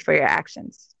responsibility for your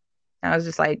actions. And I was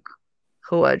just like,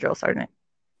 who a drill sergeant?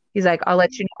 He's like, I'll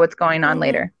let you know what's going on Mm-hmm.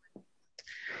 later.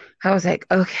 I was like,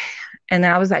 okay. And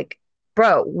then I was like,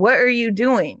 bro, what are you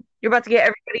doing? You're about to get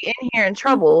everybody in here in Mm-hmm.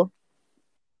 trouble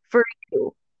for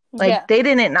you. Like, Yeah. they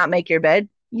didn't not make your bed.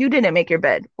 You didn't make your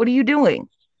bed. What are you doing?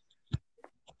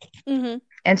 Mm-hmm.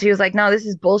 And she was like, no, this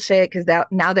is bullshit because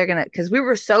now they're going to, because we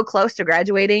were so close to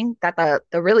graduating that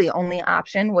the really only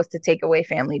option was to take away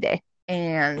family day.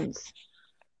 And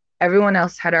everyone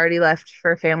else had already left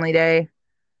for family day.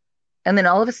 And then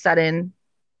all of a sudden,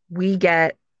 we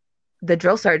get the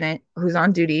drill sergeant who's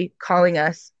on duty calling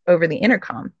us over the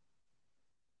intercom.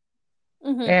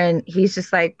 Mm-hmm. And he's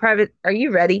just like, Private, are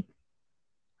you ready?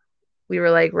 We were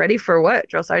like, ready for what,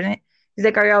 drill sergeant? He's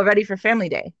like, are y'all ready for family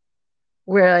day?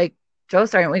 We're like, drill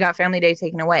sergeant, we got family day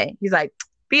taken away. He's like,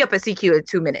 be up at CQ in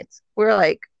 2 minutes. We're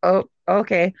like, oh,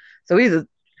 okay. So we just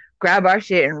grab our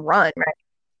shit and run, right?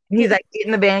 And he's like, get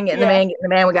in the van, get in the Yeah. van, get in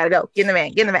the van. We got to go. Get in the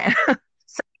van, get in the van.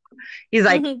 So he's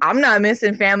like, Mm-hmm. I'm not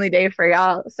missing family day for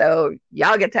y'all. So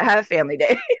y'all get to have family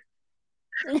day.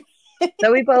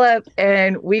 So we pull up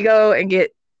and we go and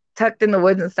get tucked in the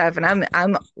woods and stuff. And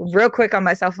I'm real quick on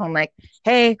my cell phone, like,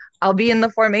 hey, I'll be in the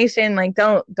formation. Like,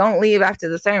 don't leave after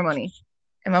the ceremony.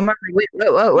 And my mom's like,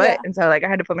 wait, what? Yeah. And so like I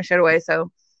had to put my shit away.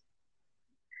 So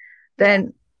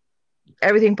then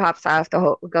everything pops off,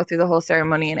 go through the whole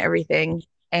ceremony and everything.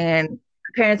 And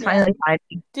my parents finally find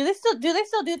me. Do they still do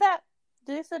that?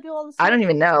 Do they still do all this I stuff? don't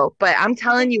even know, but I'm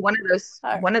telling you, one of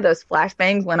those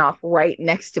flashbangs went off right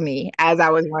next to me as I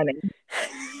was running.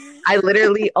 I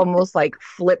literally almost like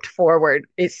flipped forward.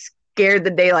 It scared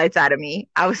the daylights out of me.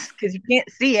 Because you can't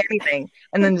see anything,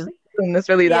 and then just doing this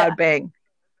really loud bang.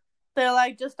 They're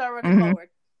like, just start running forward.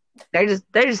 They're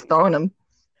just throwing them.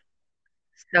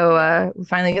 So we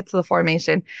finally get to the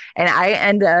formation, and I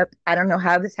end up, I don't know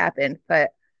how this happened, but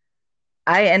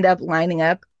I end up lining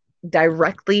up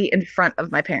directly in front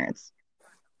of my parents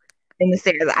in the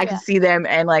stairs. I can see them,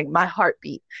 and like my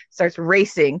heartbeat starts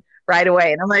racing right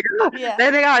away. And I'm like, oh,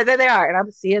 there they are. And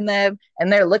I'm seeing them,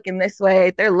 and they're looking this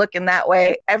way, they're looking that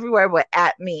way, everywhere but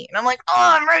at me. And I'm like, oh,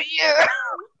 I'm right here.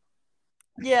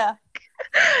 Yeah.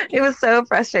 It was so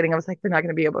frustrating. I was like, they're not going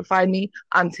to be able to find me.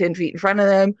 I'm 10 feet in front of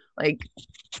them. Like,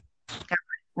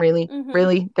 really?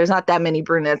 Really? There's not that many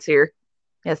brunettes here.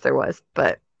 Yes, there was.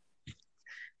 But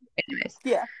anyways.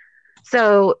 Yeah.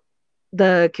 So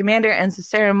the commander ends the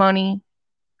ceremony.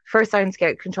 First sergeants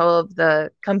get control of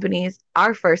the companies.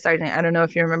 Our first sergeant, I don't know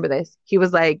if you remember this, he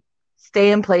was like,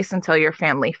 stay in place until your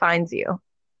family finds you.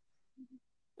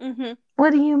 What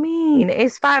do you mean?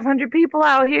 It's 500 people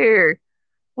out here.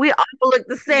 We all look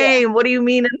the same. Yeah. What do you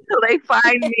mean until they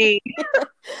find me?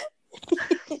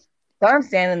 So I'm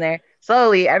standing there.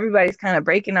 Slowly, everybody's kind of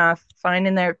breaking off,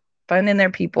 finding their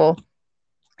people.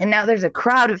 And now there's a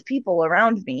crowd of people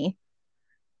around me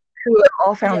who have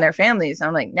all found their families.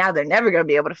 I'm like, now they're never going to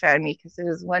be able to find me because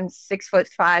there's one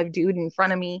 6'5" dude in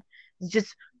front of me. It's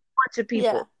just a bunch of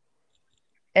people. Yeah.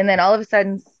 And then all of a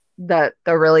sudden, the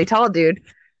really tall dude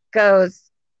goes,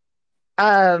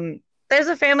 there's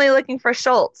a family looking for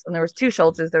Schultz. And there was two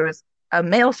Schultzes. There was a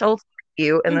male Schultz,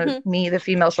 you, and there's me, the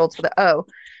female Schultz with the O.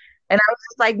 And I was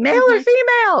just like, male or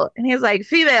female? And he was like,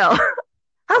 female.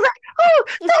 I was like, oh,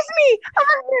 that's me. I'm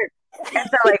right here. And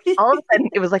so like all of a sudden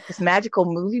it was like this magical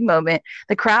movie moment.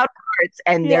 The crowd parts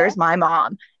and there's my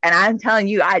mom. And I'm telling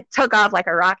you, I took off like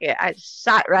a rocket. I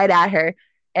shot right at her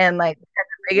and like the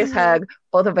biggest hug.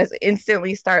 Both of us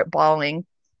instantly start bawling.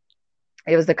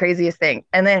 It was the craziest thing.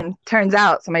 And then turns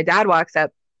out, so my dad walks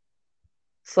up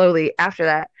slowly after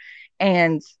that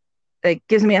and like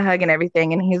gives me a hug and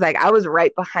everything. And he's like, I was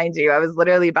right behind you. I was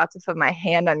literally about to put my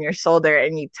hand on your shoulder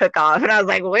and you took off. And I was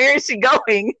like, where is she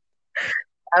going?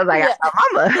 I was like, I saw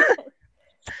mama.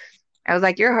 I was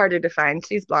like, you're harder to find.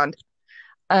 She's blonde.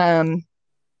 So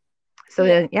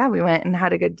then, we went and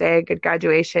had a good day, good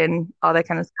graduation, all that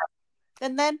kind of stuff.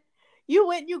 And then you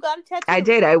got a tattoo. I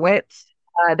did. I went.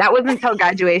 That wasn't until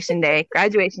graduation day.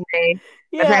 Graduation day,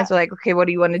 my parents were like, okay, what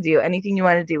do you want to do? Anything you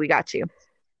want to do, we got you. And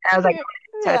I was like,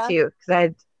 tattoo.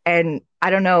 Because I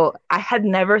don't know, I had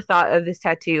never thought of this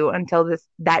tattoo until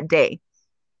that day.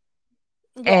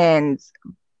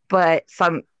 But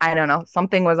I don't know,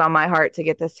 something was on my heart to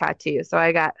get this tattoo. So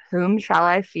I got "Whom Shall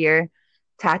I Fear"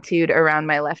 tattooed around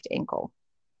my left ankle.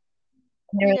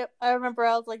 Yep, I remember.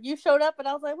 I was like, you showed up, and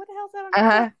I was like, what the hell's that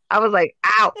on? I was like,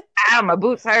 ow, my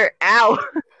boots hurt, ow.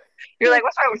 You're like,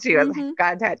 what's wrong with you? I was like,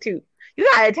 got a tattoo. You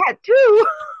got a tattoo.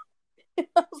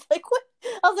 I was like, what?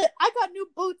 I was like, I got new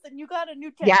boots, and you got a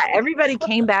new tattoo. Yeah, everybody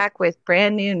came back with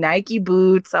brand new Nike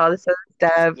boots, all this other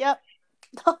stuff. Yep.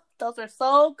 Those are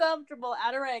so comfortable,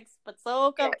 out of rags, but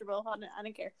so comfortable. I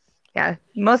didn't care. Yeah,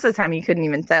 most of the time you couldn't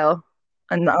even tell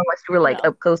unless you were like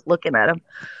up close looking at them.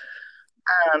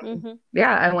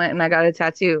 Yeah, I went and I got a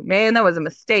tattoo. Man, that was a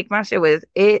mistake. My shit was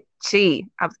itchy.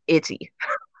 I was itchy.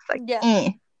 I was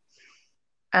like,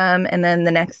 and then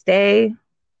the next day,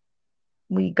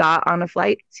 we got on a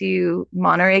flight to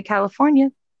Monterey,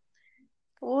 California.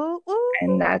 Ooh.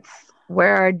 And that's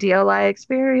where our DLI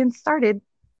experience started.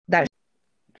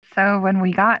 So when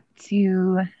we got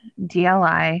to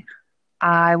DLI,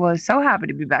 I was so happy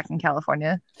to be back in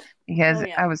California because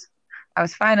I was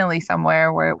finally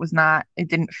somewhere where it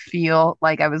didn't feel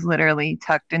like I was literally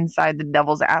tucked inside the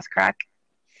devil's ass crack,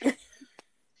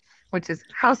 which is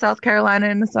how South Carolina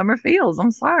in the summer feels.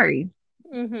 I'm sorry.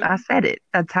 I said it.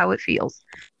 That's how it feels.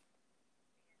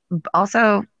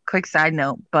 Also, quick side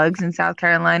note, bugs in South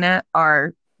Carolina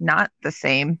are not the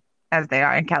same as they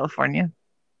are in California.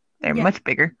 They're much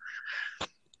bigger.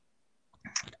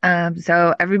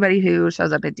 So everybody who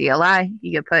shows up at DLI,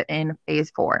 you get put in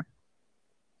phase 4.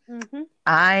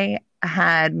 I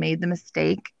had made the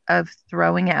mistake of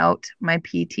throwing out my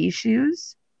PT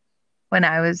shoes when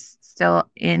I was still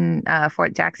in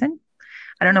Fort Jackson.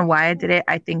 I don't know why I did it.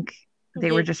 I think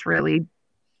they were Did just really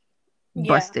yeah?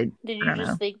 busted. Did I you don't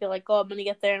just know. think that like, oh, I'm gonna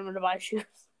get there and I'm gonna buy shoes?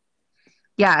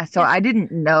 Yeah, so I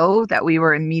didn't know that we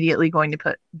were immediately going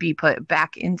to be put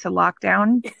back into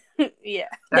lockdown. Yeah,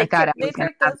 So I thought I they was going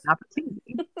to tricked have us. an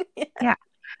opportunity. Yeah,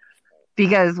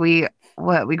 because we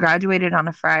graduated on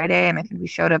a Friday and I think we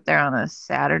showed up there on a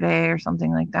Saturday or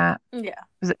something like that. Yeah,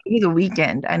 It was a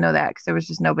weekend. I know that because there was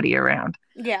just nobody around.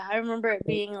 yeah. I remember it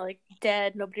being like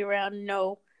dead, nobody around,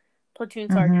 no platoon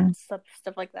Hmm. sergeants,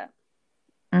 stuff like that.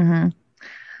 Hmm.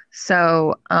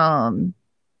 So,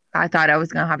 I thought I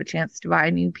was gonna have a chance to buy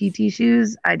new PT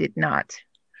shoes. I did not.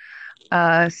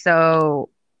 So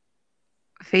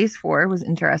phase four was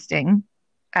interesting.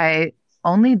 I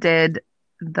only did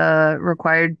the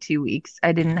required 2 weeks.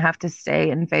 I didn't have to stay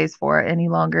in phase four any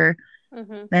longer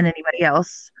Mhm. than anybody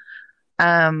else.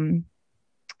 Um,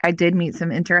 I did meet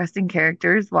some interesting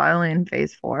characters while in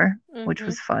phase four, which Mhm.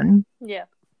 was fun. Yeah.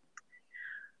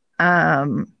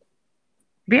 Um,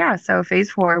 but yeah, so phase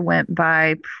four went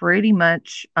by pretty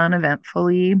much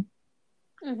uneventfully.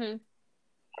 Mhm.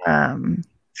 Um,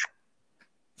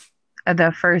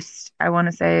 the first, I want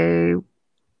to say,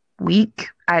 week,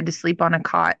 I had to sleep on a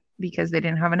cot because they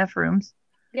didn't have enough rooms.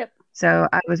 Yep. So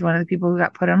I was one of the people who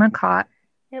got put on a cot.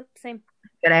 Yep. Same.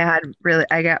 But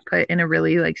I got put in a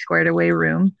really like squared away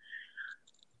room,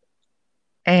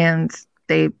 and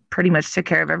they pretty much took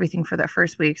care of everything for that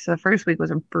first week. So the first week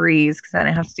was a breeze because I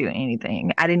didn't have to do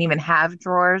anything. I didn't even have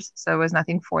drawers, so there was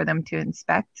nothing for them to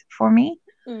inspect for me.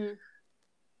 Mhm.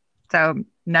 So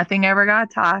nothing ever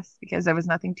got tossed because there was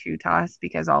nothing to toss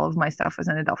because all of my stuff was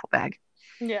in a duffel bag.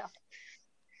 Yeah.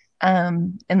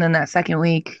 And then that second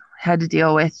week had to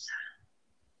deal with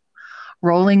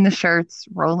rolling the shirts,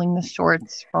 rolling the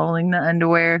shorts, rolling the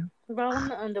underwear. Rolling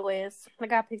the underwears. I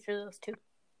got pictures of those too.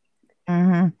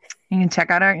 Hmm. You can check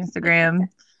out our Instagram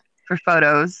for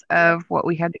photos Yep. of what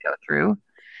we had to go through.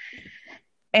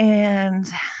 And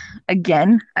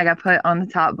again, I got put on the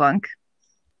top bunk.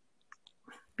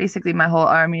 Basically, my whole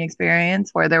army experience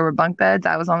where there were bunk beds,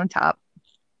 I was on the top.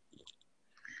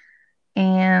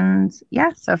 And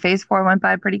yeah, so phase four went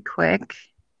by pretty quick.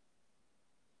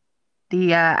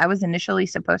 I was initially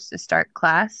supposed to start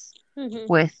class Mhm.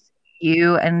 with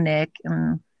you and Nick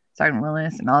and Sergeant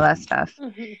Willis and all that stuff.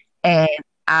 Mhm. And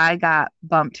I got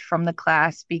bumped from the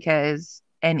class because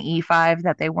an E5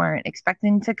 that they weren't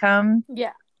expecting to come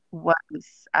Yeah.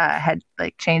 was had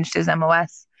like changed his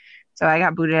MOS. So I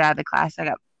got booted out of the class. I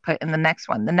got put in the next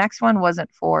one. The next one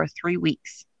wasn't for 3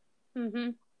 weeks.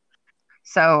 Mhm.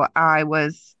 So I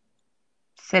was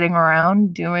sitting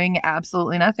around doing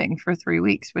absolutely nothing for 3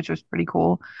 weeks, which was pretty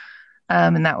cool.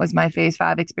 And that was my phase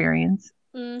five experience.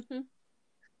 Mhm.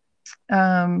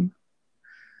 Um,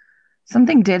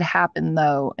 Something did happen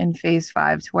though in phase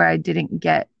five to where I didn't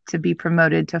get to be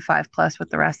promoted to 5+ with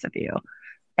the rest of you.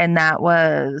 And that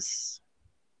was,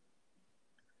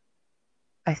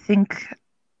 I think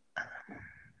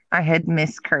I had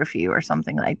missed curfew or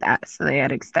something like that. So they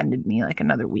had extended me like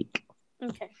another week.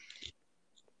 Okay.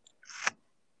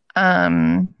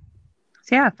 Um,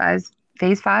 so yeah,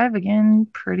 phase five again,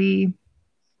 pretty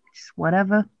just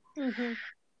whatever. Mhm.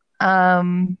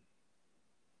 Um,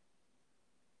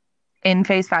 in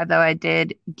phase five though, I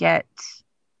did get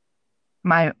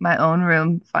my own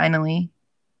room finally,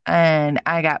 and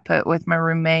I got put with my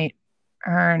roommate.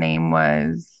 Her name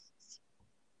was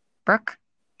Brooke,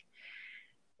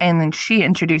 and then she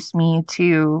introduced me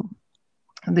to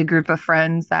the group of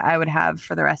friends that I would have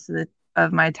for the rest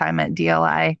of my time at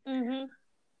DLI, Mhm.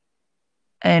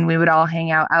 and we would all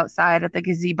hang out outside at the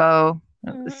gazebo.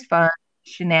 It was Mhm. fun,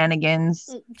 shenanigans.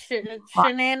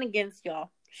 Shenanigans,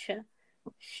 y'all.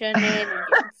 Shenanigans.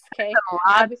 Okay.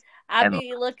 I be Lots I and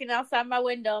be looking outside my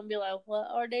window and be like, "What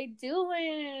are they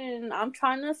doing? I'm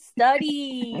trying to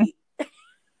study."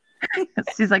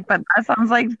 she's like, but that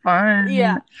sounds like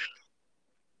Yeah. fun.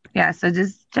 Yeah, so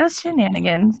just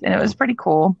shenanigans, and it was pretty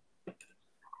cool.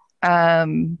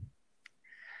 Um,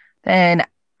 then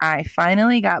I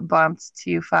finally got bumped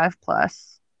to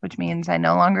 5+, which means I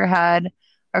no longer had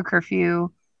a curfew.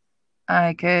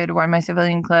 I could wear my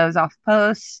civilian clothes off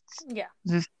post. Yeah.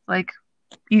 Just like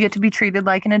you get to be treated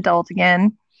like an adult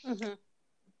again. Mhm.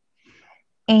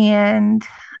 And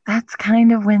that's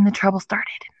kind of when the trouble started.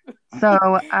 So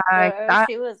I thought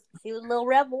She was a little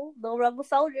rebel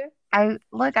soldier. I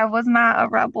was not a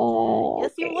rebel.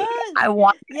 Yes, you Okay.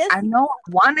 was. Yes. I know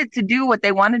I wanted to do what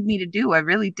they wanted me to do. I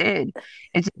really did.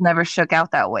 It just never shook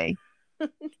out that way.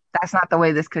 That's not the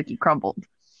way this cookie crumbled.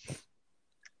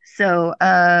 So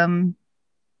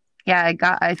yeah,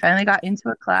 I finally got into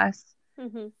a class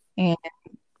Mhm. and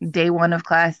day one of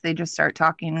class, they just start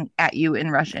talking at you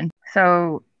in Russian.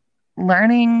 So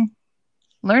learning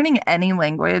any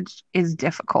language is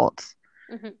difficult.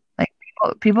 Hmm. Like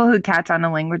people who catch on to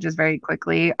languages very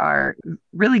quickly are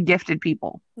really gifted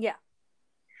people. Yeah.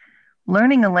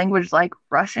 Learning a language like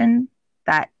Russian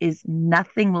that is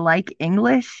nothing like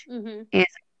English Hmm. is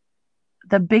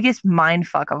the biggest mind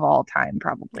fuck of all time, Yeah.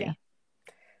 probably.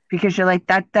 Because you're like,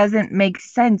 that doesn't make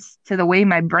sense to the way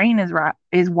my brain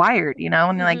is wired, you know?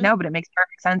 And you're like, Hmm. no, but it makes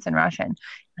perfect sense in Russian.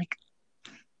 Like,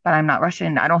 but I'm not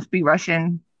Russian. I don't speak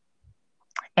Russian.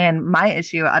 And my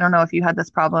issue, I don't know if you had this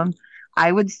problem,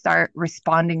 I would start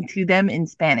responding to them in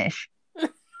Spanish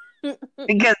because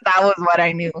that was what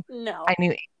I knew. No. I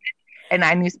knew, and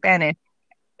I knew Spanish.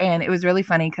 And it was really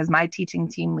funny because my teaching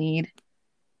team lead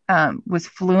was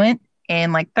fluent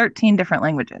in like 13 different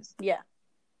languages. Yeah.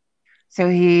 So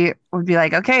he would be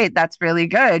like, okay, that's really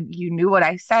good. You knew what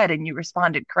I said and you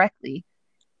responded correctly.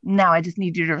 Now I just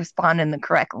need you to respond in the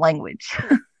correct language.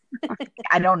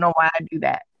 I don't know why I do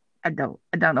that. I don't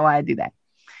know why I do that.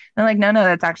 And like, no,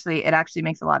 it actually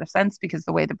makes a lot of sense because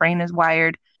the way the brain is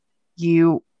wired,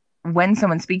 when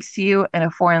someone speaks to you in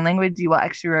a foreign language, you will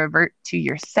actually revert to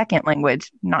your second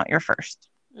language, not your first.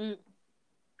 Mm.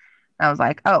 I was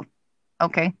like, oh,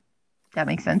 okay, that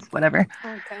makes sense. Whatever.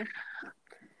 Okay.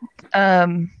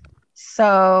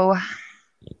 So,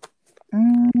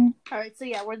 All right. So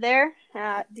yeah, we're there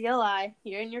at DLI.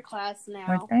 You're in your class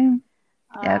now.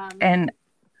 Yep. And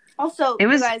Also, it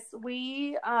was, you guys,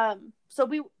 we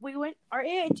went. Our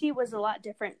AIT was a lot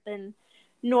different than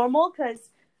normal because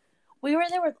we were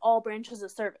there with all branches of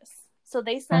service. So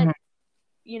they said,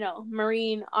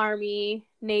 Marine, Army,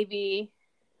 Navy,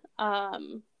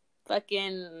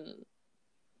 fucking,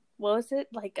 what was it?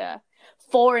 Like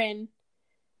foreign,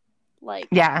 like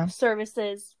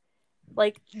services.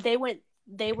 Like they went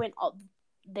all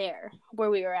there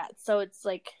where we were at. So it's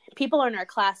like people in our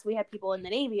class. We had people in the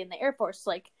Navy and the Air Force,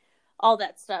 like all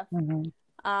that stuff.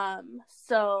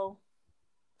 So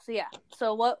yeah.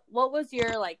 So what was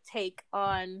your like take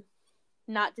on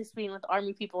not just being with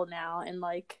Army people now and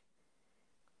like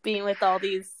being with all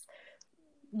these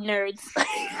nerds?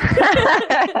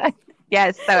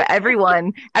 Yes, so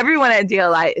everyone at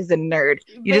DLI is a nerd.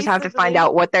 You just have to find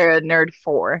out what they're a nerd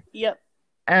for. Yep.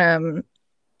 And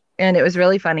it was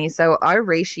really funny. So our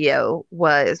ratio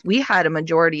was, we had a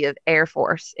majority of Air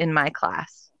Force in my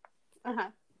class.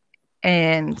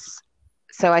 And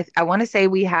so I want to say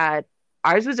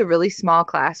ours was a really small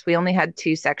class. We only had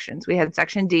 2 sections. We had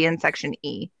section D and section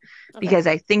E because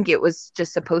I think it was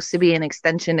just supposed to be an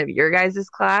extension of your guys'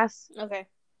 class. Okay.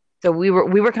 So we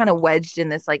were kind of wedged in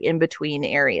this like in between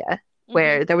area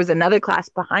where there was another class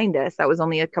behind us that was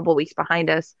only a couple weeks behind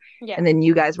us. Yeah. And then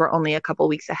you guys were only a couple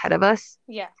weeks ahead of us.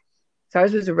 Yeah. So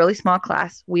ours was a really small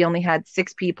class. We only had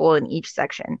 6 people in each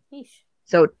section. Eesh.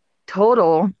 So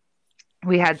total,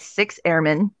 we had 6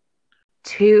 airmen,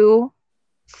 2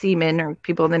 seamen or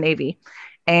people in the Navy,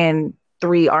 and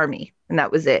 3 Army. And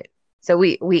that was it. So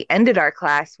we ended our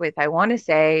class with, I want to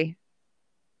say,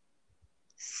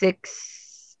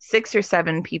 6 or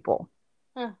 7 people.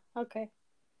 Okay.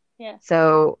 Yeah.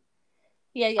 So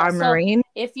yeah. Our Marine,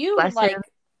 if you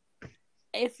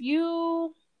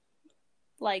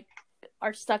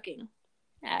are stucking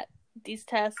at these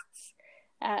tests,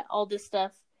 at all this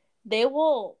stuff, they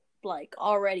will like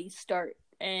already start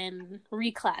and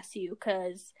reclass you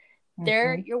because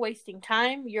you're wasting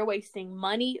time, you're wasting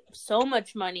money, so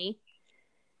much money.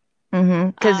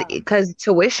 Because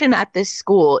tuition at this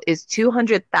school is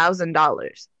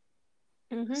 $200,000.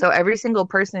 So every single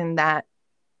person that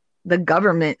the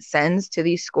government sends to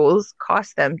these schools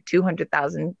costs them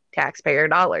 $200,000 taxpayer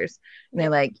dollars. And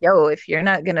they're like, yo, if you're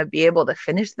not going to be able to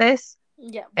finish this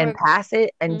and pass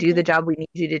it and do the job we need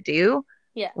you to do,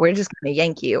 we're just going to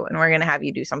yank you and we're going to have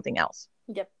you do something else.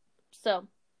 Yep. So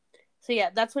yeah,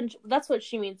 that's what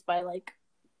she means by like,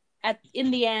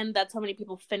 in the end, that's how many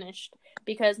people finished,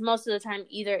 because most of the time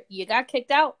either you got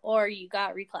kicked out or you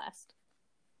got reclassed.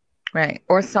 Right.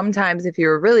 Or sometimes if you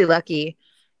were really lucky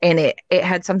and it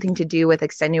had something to do with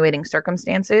extenuating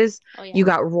circumstances, you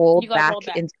got rolled back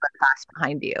into a class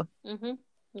behind you.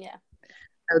 Yeah.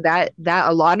 So that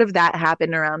a lot of that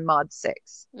happened around Mod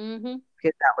 6. Because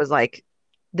that was like,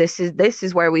 this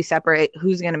is where we separate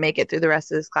who's going to make it through the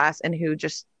rest of this class and who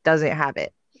just doesn't have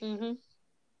it.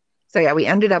 So yeah, we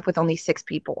ended up with only 6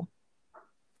 people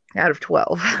out of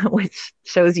 12, which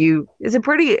shows you is a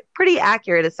pretty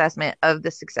accurate assessment of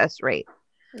the success rate.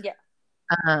 Yeah.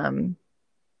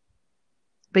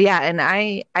 But yeah, and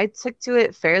I took to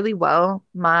it fairly well.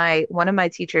 One of my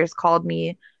teachers called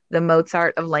me the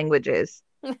Mozart of languages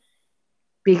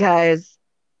because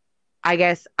I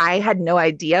guess I had no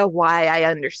idea why I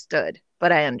understood,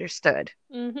 but I understood.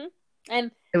 Mm-hmm.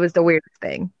 And It was the weirdest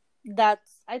thing.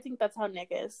 I think that's how Nick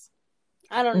is.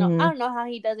 I don't know. I Hmm. don't know how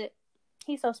he does it.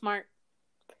 He's so smart.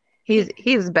 He's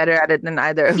He he's better at it than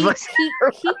either of he us.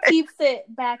 he keeps it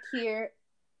back here.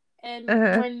 And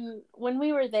uh, when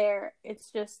we were there,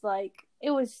 it's just like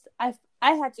it was.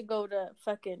 I had to go to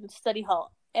fucking study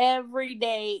hall every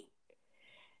day,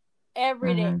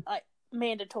 hmm like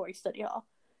mandatory study hall.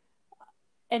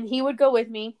 And he would go with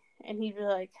me, and he'd be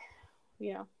like,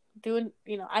 you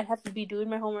know, I'd have to be doing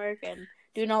my homework and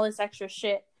doing all this extra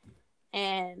shit.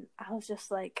 And I was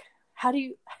just like, how do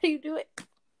you do it?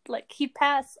 Like, he'd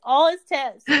pass all his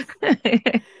tests.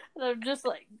 And I'm just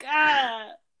like,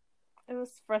 God. It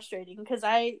was frustrating because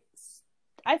I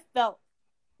felt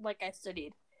like I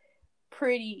studied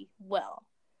pretty well,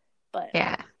 but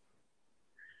Yeah.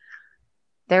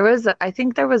 I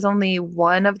think there was only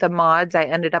one of the mods I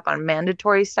ended up on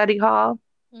mandatory study hall.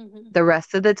 mm-hmm. The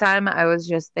rest of the time I was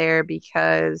just there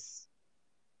because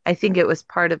I think it was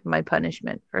part of my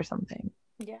punishment for something.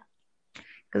 Yeah.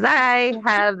 Because I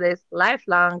have this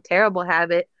lifelong terrible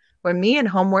habit where me and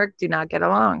homework do not get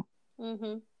along.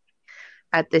 Mm-hmm.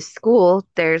 At this school,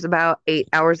 there's about 8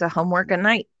 hours of homework a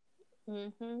night.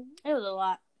 Mm-hmm. It was a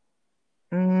lot.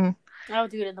 Mm, I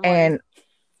would do it in the morning.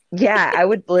 and yeah, I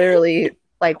would literally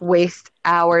like waste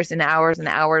hours and hours and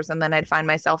hours, and then I'd find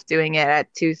myself doing it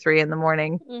at 2, 3 in the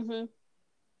morning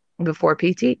Mm-hmm. before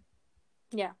PT.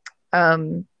 Yeah.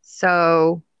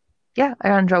 So yeah, I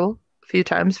got in trouble a few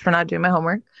times for not doing my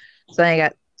homework. So then I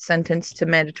got sentenced to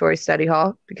mandatory study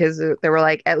hall because they were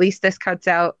like, at least this cuts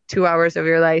out 2 hours of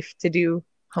your life to do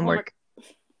homework.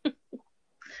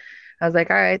 I was like,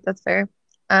 all right, that's fair.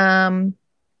 Um,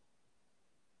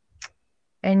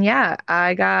 and yeah,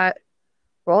 I got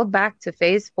rolled back to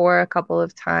phase 4 a couple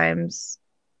of times.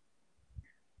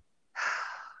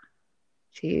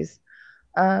 Jeez.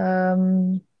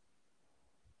 Um,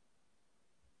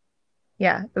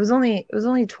 yeah, it was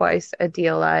only twice at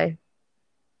DLI.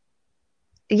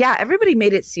 Yeah, everybody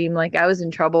made it seem like I was in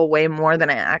trouble way more than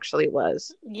I actually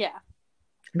was. Yeah.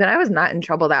 But I was not in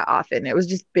trouble that often. It was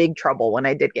just big trouble when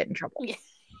I did get in trouble. Yeah.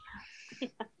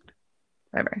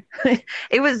 Whatever.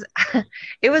 It was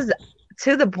it was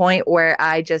to the point where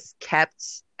I just kept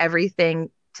everything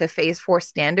to phase 4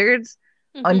 standards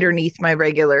Mm-hmm. underneath my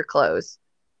regular clothes.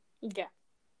 Yeah.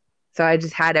 So I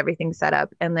just had everything set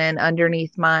up, and then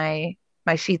underneath my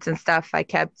sheets and stuff, I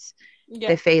kept Yeah.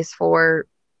 the phase 4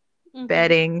 Mm-hmm.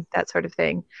 bedding, that sort of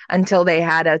thing, until they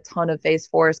had a ton of phase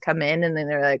 4s come in, and then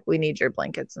they're like, "We need your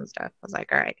blankets and stuff." I was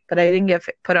like, "All right," but I didn't get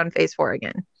put on phase 4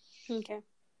 again. Okay.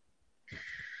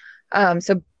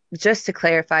 So just to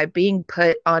clarify, being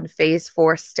put on phase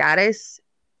 4 status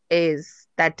is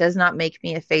that does not make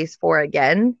me a phase 4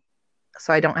 again,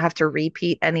 so I don't have to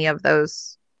repeat any of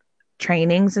those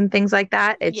trainings and things like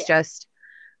that. It's Yeah. just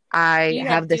I You had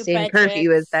have the to do same bed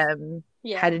curfew as checks. them,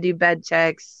 Yeah. had to do bed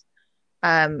checks.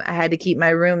 I had to keep my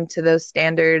room to those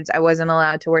standards. I wasn't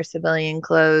allowed to wear civilian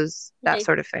clothes, that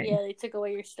sort of thing. They took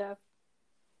away your stuff.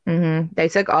 They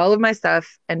took all of my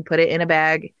stuff and put it in a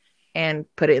bag and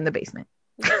put it in the basement.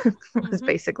 Yeah. Was Mm-hmm.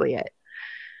 basically it.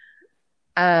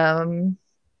 Um,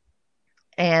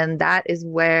 and that is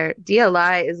where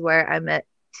DLI is where I met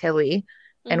Tilly,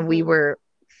 and we Mm-hmm. were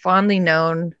fondly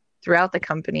known throughout the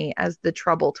company as the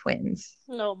Trouble Twins.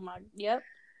 Oh my. Yep.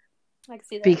 I can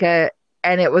see that. Because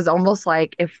and it was almost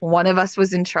like if one of us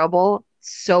was in trouble,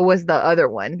 so was the other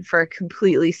one for a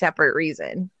completely separate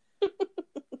reason.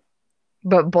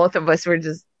 But both of us were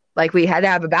just like we had to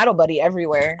have a battle buddy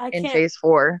everywhere I in can't. phase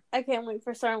 4. I can't wait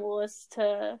for Sergeant Willis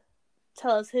to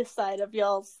tell us his side of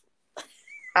y'all's.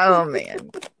 Oh man.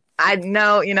 I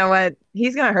know, you know what?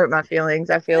 He's gonna hurt my feelings,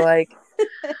 I feel like.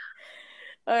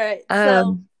 All right.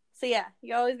 Um, So yeah,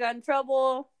 you always got in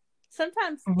trouble.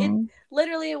 Sometimes mhm.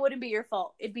 it wouldn't be your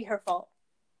fault. It'd be her fault.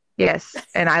 Yes.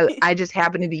 And I just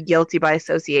happen to be guilty by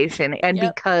association and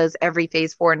Yep. because every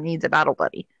phase 4 needs a battle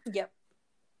buddy. Yep.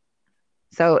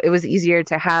 So it was easier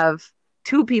to have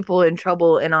two people in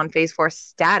trouble and on phase 4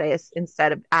 status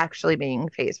instead of actually being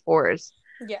phase 4s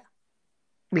Yeah.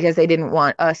 because they didn't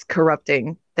want us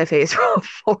corrupting the phase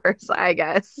 4s, I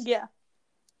guess. Yeah.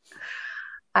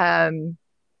 And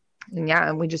yeah,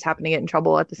 and we just happened to get in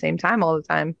trouble at the same time all the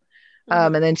time.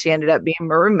 Mm-hmm. And then she ended up being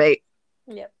my roommate.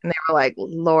 Yep. And they were like,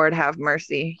 Lord have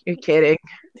mercy. You're kidding.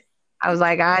 I was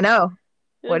like, I know.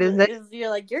 What is this? You're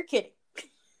like, you're kidding.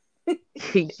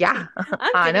 Yeah, I'm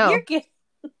I kidding. know. You're kidding.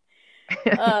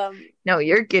 No,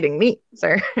 you're kidding me,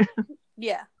 sir.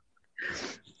 Yeah.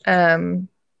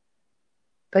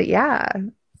 But yeah.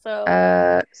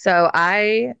 So So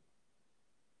I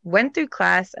went through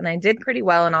class and I did pretty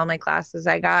well in all my classes.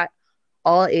 I got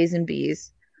all A's and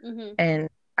B's, Mm-hmm. and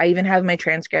I even have my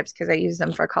transcripts because I use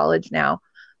them for college now.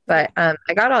 Yeah. But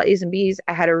I got all A's and B's.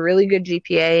 I had a really good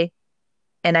GPA,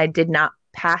 and I did not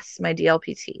pass my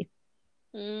DLPT.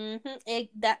 Mm-hmm.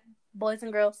 That, boys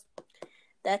and girls,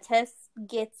 that test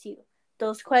gets you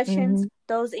those questions,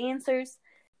 those answers.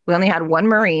 We only had one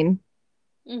Marine.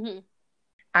 Mm-hmm.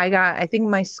 I think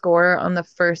my score on the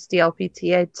first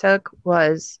DLPT I took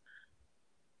was,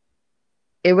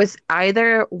 it was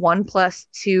either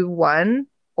 1+2 1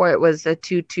 or it was a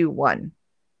 2-2-1,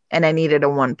 and I needed a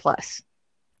 1+.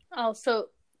 Oh, so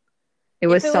it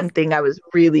was something I was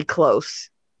really close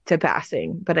to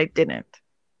passing, but I didn't.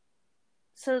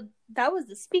 So that was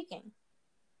the speaking.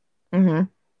 Mm-hmm.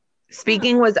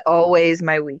 Speaking was always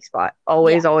my weak spot.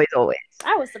 Always. I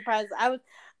was surprised.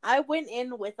 I went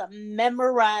in with a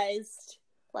memorized,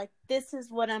 like, this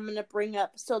is what I'm going to bring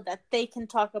up so that they can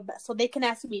talk about, so they can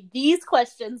ask me these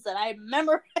questions that I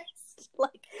memorized.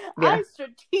 Like, I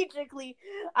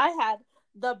had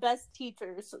the best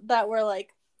teachers that were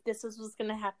like, this is what's going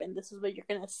to happen. This is what you're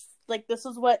going to, like, this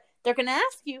is what they're going to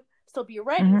ask you. So be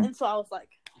ready. Mm-hmm. And so I was like,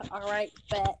 all right,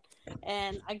 bet.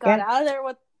 And I got out of there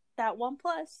with that 1+,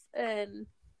 and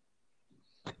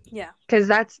yeah, because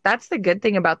that's the good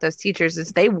thing about those teachers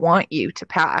is they want you to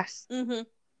pass. Mm-hmm.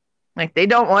 Like, they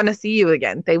don't want to see you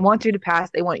again. They want you to pass.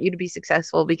 They want you to be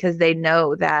successful because they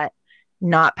know that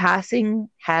not passing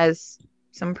has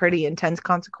some pretty intense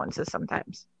consequences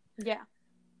sometimes. Yeah.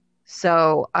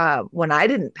 So when I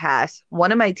didn't pass,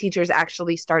 one of my teachers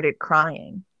actually started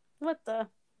crying. What the?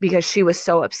 Because she was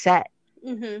so upset.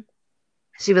 Mm-hmm.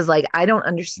 She was like, I don't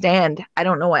understand. I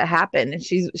don't know what happened. And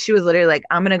she was literally like,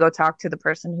 I'm going to go talk to the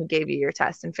person who gave you your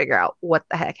test and figure out what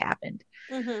the heck happened.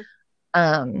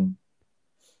 Mm-hmm.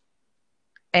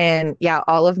 And yeah,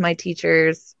 all of my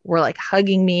teachers were like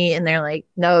hugging me, and they're like,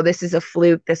 no, this is a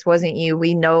fluke. This wasn't you.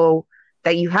 We know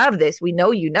that you have this. We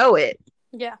know you know it.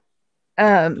 Yeah.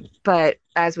 But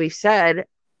as we've said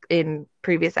in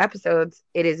previous episodes,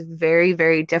 it is very,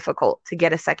 very difficult to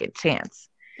get a second chance.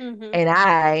 Mm-hmm. And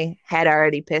I had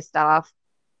already pissed off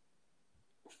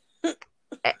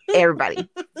everybody.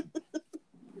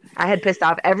 I had pissed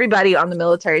off everybody on the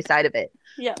military side of it.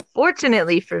 Yeah.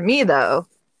 Fortunately for me, though,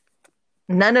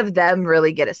 none of them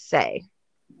really get a say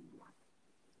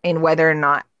in whether or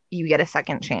not you get a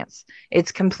second chance.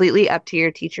 It's completely up to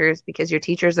your teachers, because your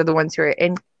teachers are the ones who are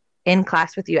in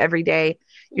class with you every day.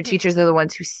 Your teachers are the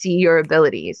ones who see your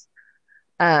abilities.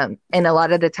 And a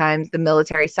lot of the times the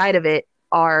military side of it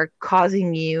are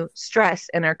causing you stress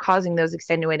and are causing those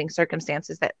extenuating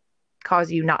circumstances that cause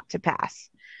you not to pass.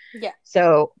 Yeah.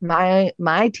 So my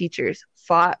teachers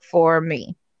fought for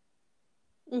me.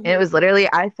 Mm-hmm. And it was literally,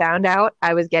 I found out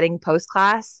I was getting post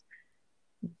class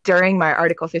during my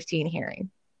Article 15 hearing.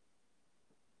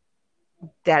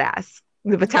 Deadass.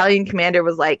 The battalion commander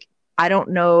was like, I don't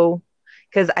know,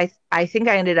 because I think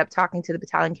I ended up talking to the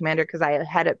battalion commander because I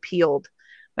had appealed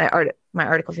my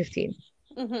Article 15.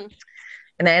 Mm-hmm.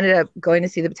 And I ended up going to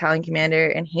see the battalion commander,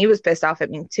 and he was pissed off at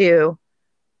me too.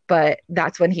 But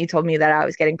that's when he told me that I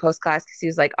was getting post-class, because he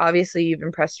was like, obviously you've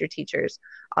impressed your teachers.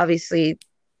 Obviously,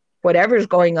 whatever's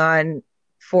going on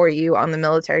for you on the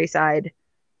military side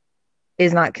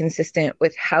is not consistent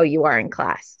with how you are in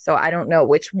class. So I don't know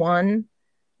which one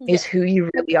is who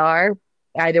you really are.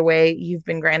 Either way, you've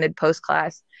been granted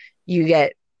post-class. You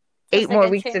get 8 more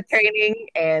weeks of training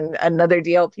and another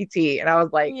DLPT. And I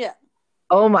was like,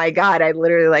 oh my God, I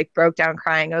literally like broke down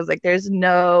crying. I was like, there's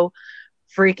no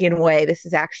freaking way this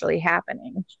is actually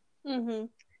happening. Mm-hmm.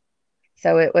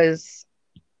 So it was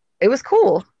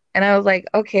cool. And I was like,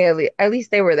 okay, at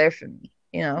least they were there for me,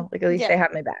 you know, like at least they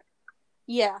had my back.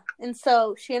 Yeah. And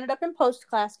so she ended up in post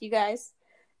class, you guys.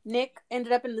 Nick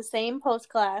ended up in the same post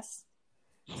class.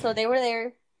 So they were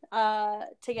there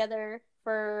together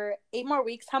for 8 more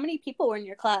weeks. How many people were in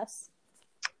your class?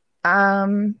 I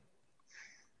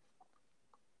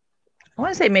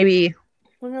want to say maybe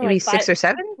like 6 or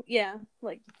 7. Yeah,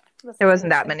 like there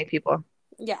wasn't that many people.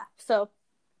 Yeah, so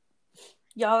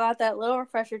y'all got that little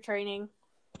refresher training,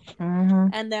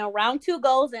 and then round 2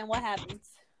 goes, and what happens?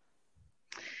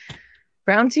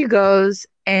 Round 2 goes,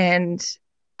 and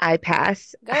I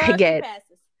pass. Girl,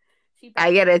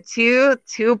 I get a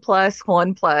 2 plus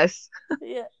 1 plus.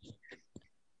 Yeah.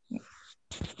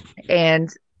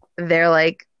 And they're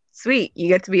like, sweet, you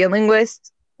get to be a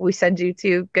linguist. We send you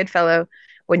to Goodfellow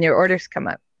when your orders come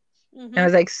up. And I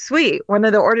was like, sweet, when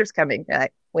are the orders coming? They're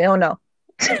like, we don't know.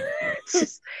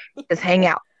 just hang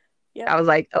out. Yeah. I was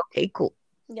like, okay, cool.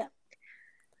 Yeah.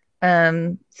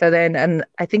 So then, and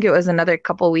I think it was another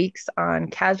couple weeks on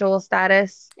casual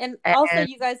status. And also, And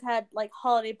you guys had like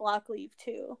holiday block leave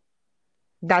too.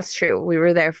 that's true. We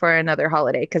were there for another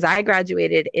holiday because I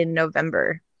graduated in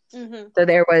November. Mm-hmm. So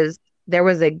there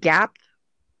was a gap.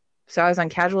 So I was on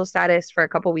casual status for a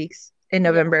couple weeks in Yeah.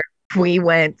 November. We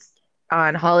went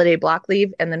on holiday block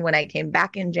leave, and then when I came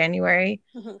back in January,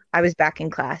 Mm-hmm. I was back in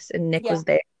class and Nick Yeah. was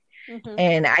there. Mm-hmm.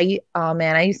 And oh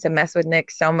man, I used to mess with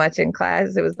Nick so much in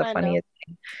class. It was the I know. funniest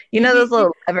thing. You know those You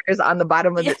little levers on the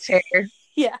bottom of yeah. the chair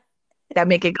Yeah. that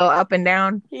make it go up and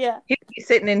down? Yeah. He'd be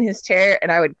sitting in his chair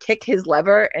and I would kick his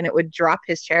lever and it would drop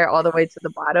his chair all the way to the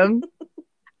bottom.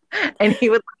 And he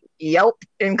would yelp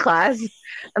in class.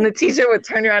 And the teacher would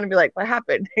turn around and be like, "What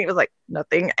happened?" He was like,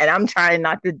 "Nothing." And I'm trying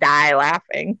not to die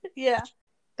laughing. Yeah.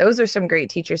 Those are some great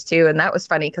teachers too. And that was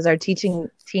funny because our teaching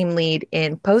team lead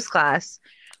in post class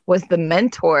was the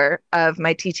mentor of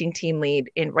my teaching team lead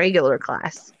in regular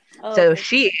class. Oh, So okay.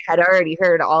 she had already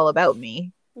heard all about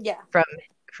me Yeah.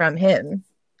 from him.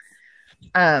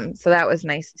 So that was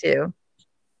nice too.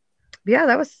 But yeah,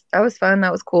 that was fun.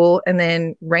 That was cool. And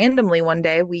then randomly one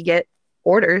day we get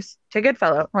orders to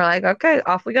Goodfellow. We're like, okay,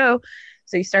 off we go.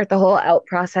 So you start the whole out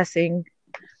processing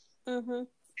Mm-hmm.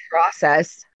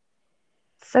 process.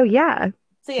 So yeah.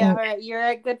 So yeah, all right. You're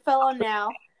at Goodfellow now,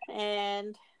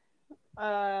 and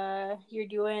you're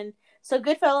doing so.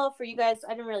 Goodfellow for you guys.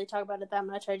 I didn't really talk about it that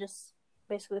much. I just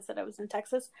basically said I was in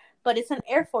Texas, but it's an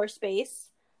Air Force base.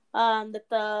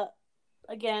 That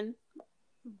again,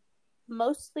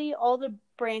 mostly all the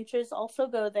branches also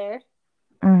go there.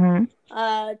 Mm-hmm.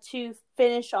 To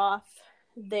finish off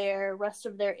their rest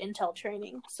of their intel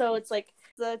training. So it's like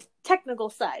the technical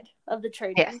side of the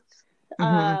training. Yes.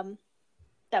 Mm-hmm.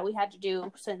 That we had to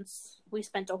do since we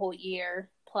spent a whole year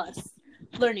plus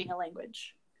learning a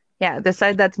language. Yeah, the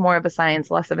side that's more of a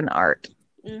science, less of an art,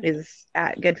 is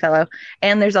at Goodfellow.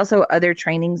 And there's also other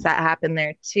trainings that happen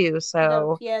there too.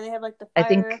 So yeah, they have like the I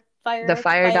think the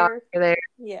fire dogs are there.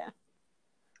 Yeah.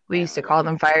 We used to call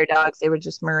them fire dogs. They were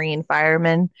just Marine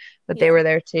firemen, but they Yeah. were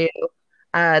there too.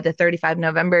 The 35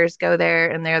 Novembers go there,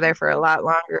 and they're there for a lot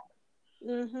longer.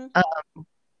 Mm-hmm.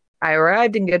 I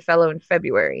arrived in Goodfellow in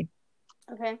February.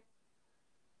 Okay.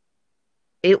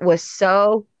 It was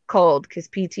so cold because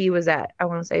PT was at, I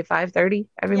want to say 5:30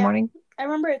 every Yeah. morning. I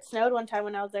remember it snowed one time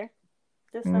when I was there.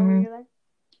 Did it snow Mhm. when you were there?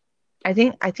 I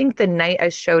think the night I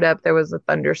showed up, there was a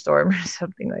thunderstorm or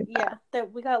something like that. Yeah,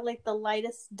 that we got like the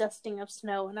lightest dusting of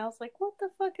snow, and I was like, "What the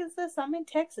fuck is this? I'm in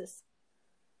Texas."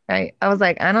 Right? I was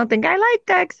like, I don't think I like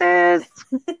Texas.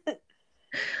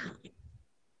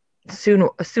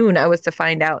 Soon I was to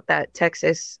find out that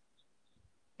Texas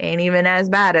ain't even as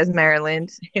bad as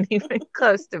Maryland, ain't even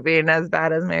close to being as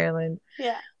bad as Maryland.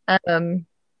 Yeah.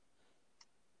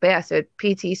 But yeah, so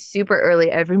PT super early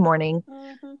every morning.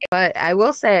 Mm-hmm. But I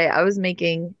will say I was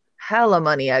making hella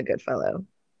money at Goodfellow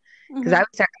because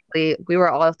we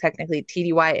were all technically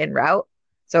TDY en route,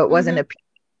 so it wasn't a.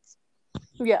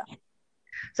 Yeah.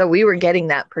 So we were getting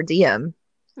that per diem.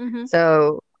 Mm-hmm.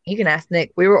 So you can ask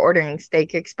Nick. We were ordering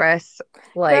Steak Express,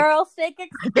 like Girl, Steak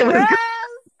Express. it was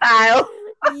style.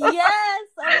 Yes.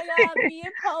 Oh my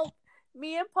god.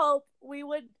 Me and Pope, we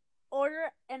would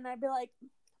order, and I'd be like,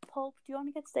 Pope, do you want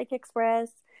to get Steak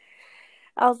Express?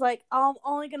 I was like, I'm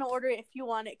only gonna order it if you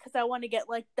want it because I want to get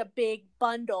like the big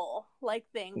bundle like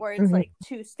thing where it's like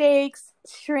 2 steaks,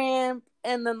 shrimp,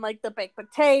 and then like the baked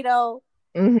potato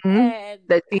and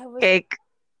the cheesecake.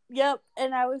 Yep,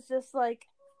 and I was like,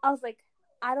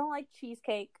 I don't like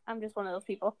cheesecake. I'm just one of those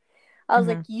people. I was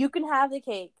like, you can have the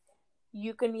cake.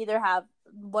 You can either have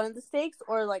one of the steaks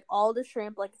or like all the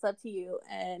shrimp. Like it's up to you.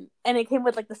 And it came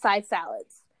with like the side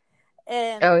salads.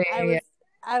 And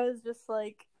I was just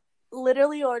like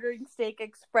literally ordering Steak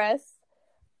Express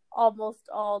almost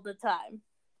all the time.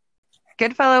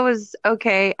 Goodfellow was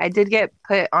okay. I did get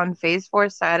put on phase 4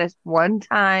 status one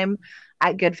time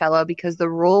at Goodfellow because the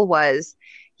rule was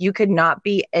you could not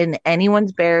be in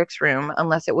anyone's barracks room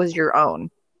unless it was your own.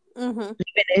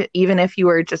 Even if you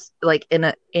were just like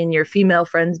in your female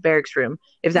friend's barracks room,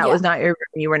 if that was not your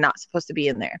room, you were not supposed to be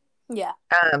in there. Yeah.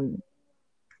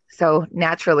 So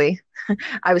naturally,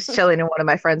 I was chilling in one of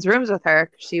my friend's rooms with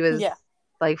her. She was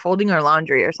like folding her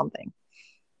laundry or something,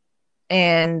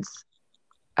 and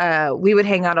we would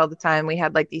hang out all the time. We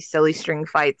had like these silly string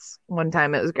fights. One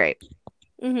time, it was great,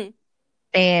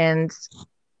 and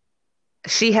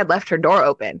she had left her door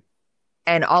open,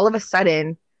 and all of a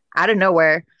sudden, out of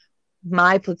nowhere,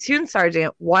 my platoon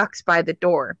sergeant walks by the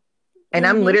door, and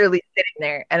I'm literally sitting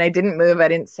there, and I didn't move. I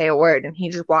didn't say a word, and he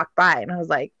just walked by, and I was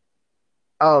like,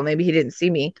 oh, maybe he didn't see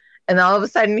me. And all of a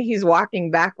sudden, he's walking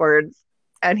backwards,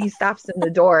 and he stops in the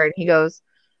door, and he goes,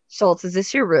 Schultz, is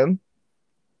this your room?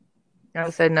 And I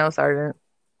said, no, Sergeant.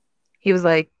 He was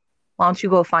like, why don't you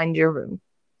go find your room?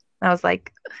 And I was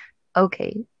like,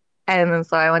 okay. And then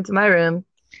so I went to my room.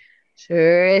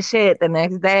 Sure as shit, the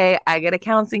next day I get a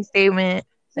counseling statement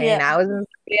saying Yeah. I was in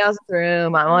somebody else's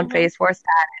room. I'm on phase 4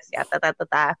 status. Yeah,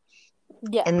 da.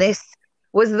 Yeah. And this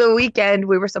was the weekend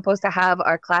we were supposed to have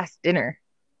our class dinner.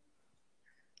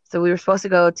 So we were supposed to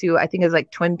go to, I think it was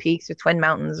like Twin Peaks or Twin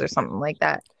Mountains or something like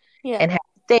that, Yeah. and have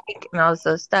steak and all this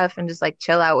other stuff and just like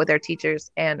chill out with our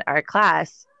teachers and our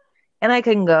class. And I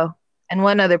couldn't go. And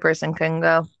one other person couldn't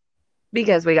go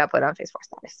because we got put on phase 4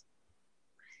 status.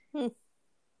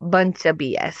 Hmm. Bunch of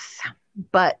BS.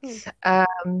 But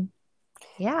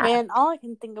yeah. Man, all I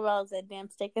can think about is that damn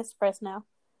Steak Express now.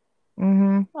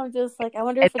 Mm-hmm. I'm just like, I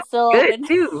wonder And if it's still good open.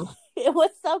 too. It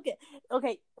was so good.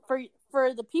 Okay,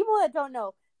 for the people that don't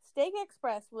know, Steak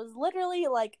Express was literally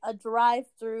like a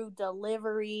drive-through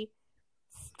delivery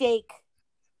steak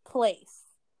place.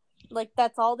 Like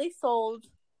that's all they sold.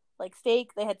 Like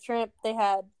steak, they had shrimp, they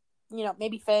had,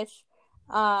 maybe fish.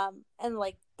 And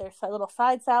like there's little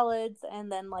side salads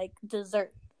and then like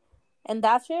dessert. And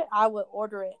that shit, I would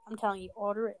order it. I'm telling you,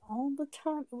 order it all the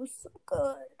time. It was so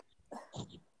good.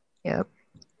 Yep.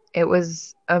 It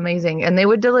was amazing. And they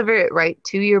would deliver it right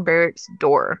to your barracks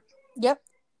door. Yep.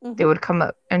 They would come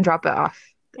up and drop it off.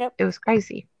 Yep. It was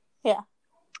crazy. Yeah.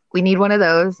 We need one of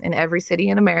those in every city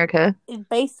in America. It's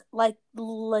based like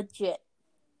legit.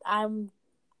 I'm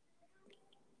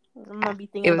gonna be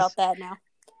thinking about that now.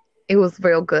 It was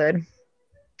real good.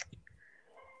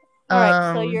 All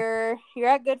right, so you're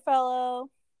at Goodfellow.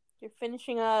 You're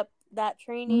finishing up that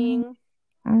training.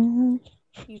 Mm-hmm.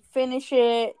 You finish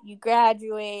it. You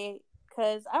graduate.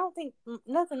 Because I don't think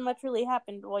nothing much really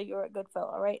happened while you were at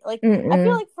Goodfellow, right? Like I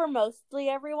feel like for mostly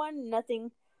everyone,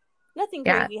 nothing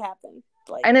crazy happened.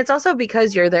 Like, and it's also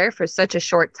because you're there for such a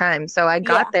short time. So I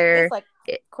got there. It's like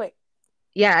quick.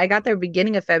 Yeah, I got there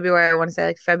beginning of February. I want to say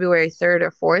like February 3rd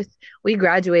or 4th. We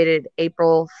graduated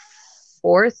April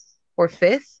 4th or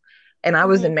 5th. And I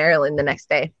was in Maryland the next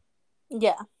day.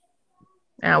 Yeah.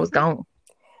 And I was gone.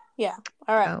 Yeah.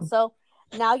 All right. So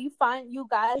now you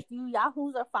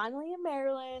Yahoos are finally in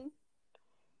Maryland.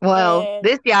 Well,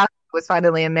 this Yahoo was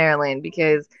finally in Maryland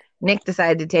because Nick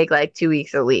decided to take like 2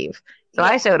 weeks of leave. So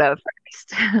I showed up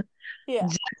first.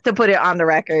 Just to put it on the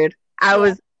record. I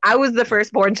was the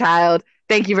firstborn child.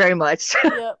 Thank you very much.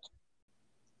 Yep.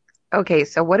 Okay,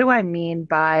 so what do I mean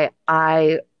by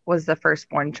I was the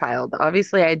firstborn child?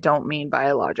 Obviously, I don't mean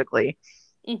biologically.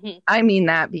 Mm-hmm. I mean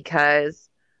that because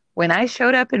when I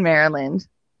showed up in Maryland,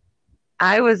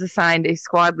 I was assigned a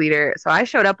squad leader. So I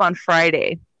showed up on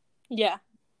Friday. Yeah.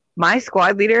 My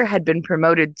squad leader had been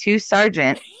promoted to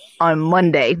sergeant on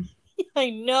Monday. I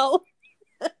know.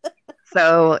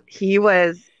 So he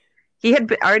had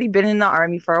already been in the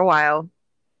Army for a while.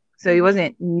 So he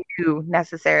wasn't new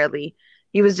necessarily.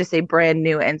 He was just a brand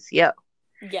new NCO.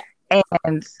 Yeah.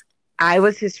 And I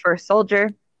was his first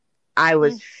soldier. I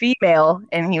was female.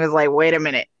 And he was like, wait a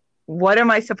minute. What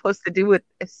am I supposed to do with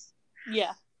this?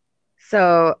 Yeah.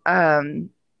 So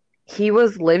he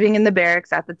was living in the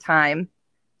barracks at the time.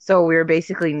 So we were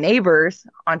basically neighbors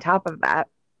on top of that.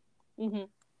 Mm-hmm.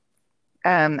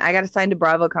 I got assigned to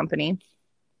Bravo Company,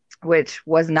 which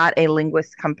was not a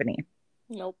linguist company.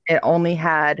 Nope. It only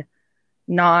had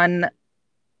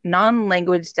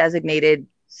non-language designated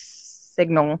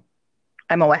signal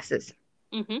MOSs.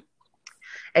 Mm-hmm.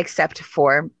 Except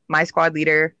for my squad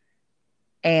leader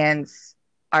and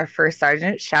our first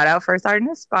sergeant. Shout out First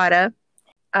Sergeant Espada.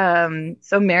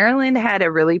 So Maryland had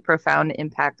a really profound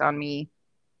impact on me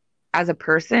as a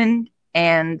person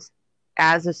and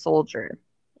as a soldier.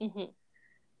 Mm-hmm.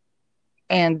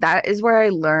 And that is where I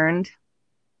learned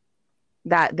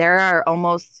that there are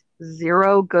almost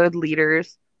zero good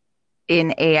leaders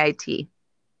in AIT.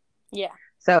 Yeah.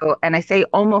 So, and I say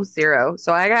almost zero.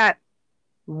 So I got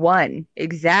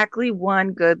exactly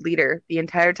one good leader the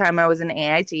entire time I was in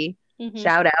AIT. Mm-hmm.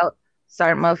 Shout out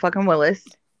Sergeant motherfucking Willis.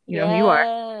 You know who you are.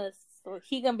 Yes. So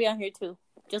he gonna be on here too.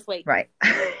 Just wait. Right.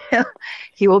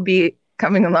 He will be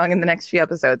coming along in the next few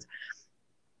episodes.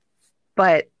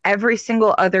 But every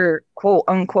single other quote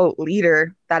unquote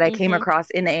leader that I came across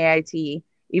in AIT,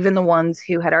 even the ones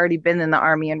who had already been in the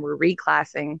Army and were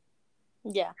reclassing,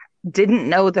 didn't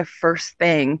know the first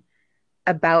thing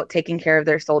about taking care of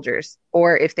their soldiers.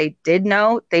 Or if they did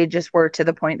know, they just were to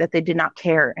the point that they did not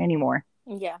care anymore.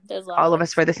 Yeah, there's all of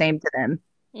us were the same to them.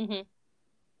 Mm-hmm.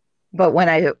 But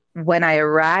when I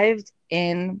arrived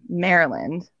in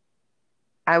Maryland,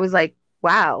 I was like,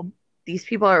 wow, these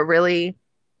people are really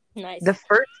nice. The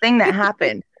first thing that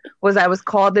happened was I was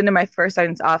called into my first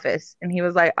sergeant's office, and he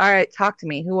was like, "All right, talk to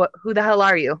me. Who the hell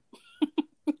are you?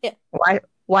 Yeah.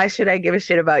 Why should I give a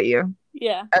shit about you?"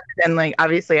 Yeah. Other than like,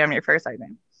 obviously, I'm your first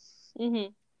sergeant.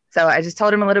 Mhm. So I just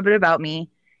told him a little bit about me.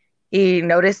 He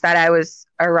noticed that I was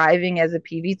arriving as a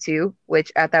PV2,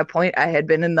 which at that point I had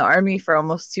been in the Army for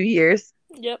almost 2 years.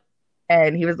 Yep.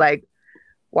 And he was like,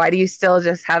 "Why do you still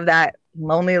just have that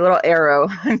lonely little arrow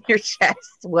on your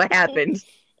chest? What happened?"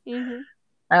 Mhm.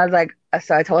 I was like,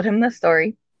 so I told him the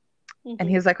story. And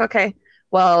he Mhm. was like, "Okay,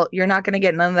 well, you're not going to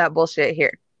get none of that bullshit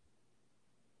here."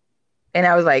 And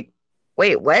I was like,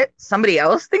 "Wait, what? Somebody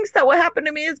else thinks that what happened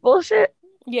to me is bullshit?"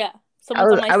 Yeah. I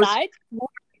Someone's on was, my I was side.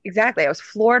 exactly, I was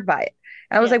floored by it.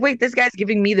 And I was Yeah. like, "Wait, this guy's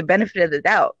giving me the benefit of the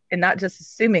doubt and not just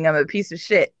assuming I'm a piece of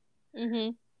shit."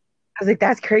 Mhm. I was like,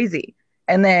 "That's crazy."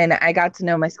 And then I got to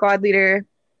know my squad leader,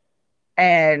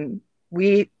 and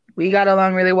we got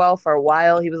along really well for a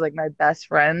while. He was like my best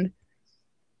friend,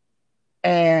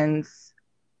 and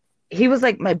he was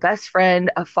like my best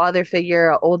friend, a father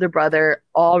figure, an older brother,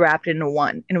 all wrapped into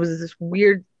one. And it was this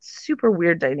weird, super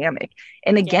weird dynamic.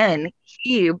 And Yeah. again,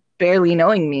 he, barely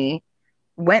knowing me,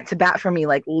 went to bat for me,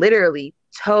 like literally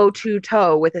toe to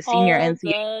toe with a senior All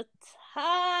NCA. the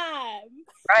time.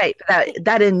 Right.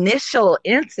 That initial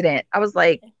incident, I was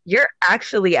like, "You're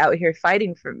actually out here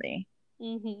fighting for me.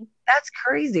 Mhm. That's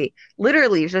crazy."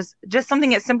 Literally, just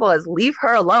something as simple as leave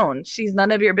her alone. She's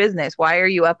none of your business. Why are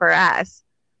you up her ass?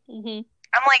 Mhm.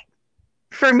 I'm like,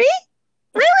 "For me?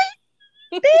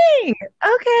 Really? Dang.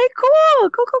 Okay,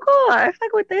 cool. I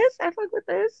fuck with this. I fuck with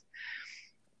this."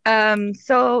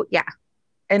 So yeah,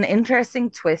 an interesting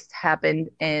twist happened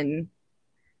in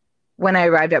when I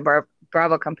arrived at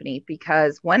Bravo Company,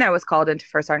 because when I was called into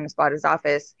First Sergeant Spotter's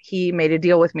office, he made a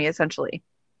deal with me essentially.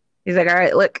 He's like, "All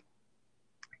right, look,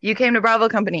 you came to Bravo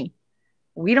Company.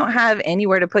 We don't have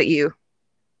anywhere to put you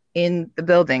in the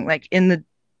building, like in the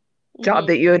job Mhm.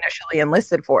 that you initially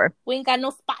enlisted for. We ain't got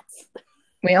no spots.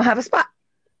 We don't have a spot."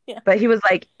 Yeah. But he was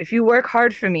like, "If you work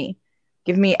hard for me,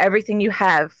 give me everything you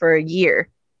have for a year,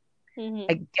 Mhm.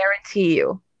 I guarantee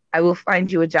you, I will find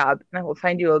you a job, and I will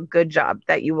find you a good job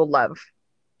that you will love."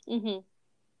 Mhm.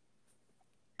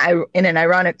 In an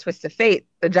ironic twist of fate,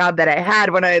 the job that I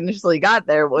had when I initially got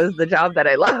there was the job that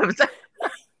I loved.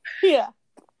 Yeah.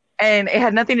 And it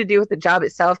had nothing to do with the job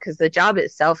itself, because the job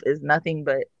itself is nothing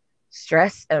but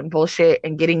stress and bullshit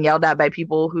and getting yelled at by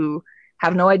people who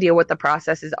have no idea what the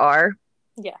processes are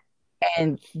Yeah.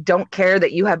 and don't care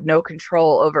that you have no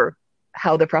control over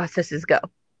how the processes go.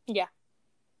 Yeah.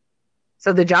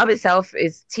 So the job itself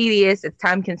is tedious, it's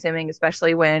time consuming,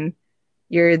 especially when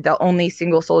you're the only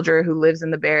single soldier who lives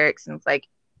in the barracks. And it's like,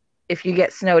 if you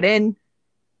get snowed in,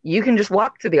 you can just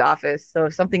walk to the office. So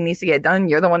if something needs to get done,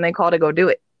 you're the one they call to go do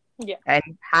it. Yeah. And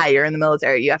hi, you're in the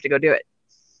military, you have to go do it.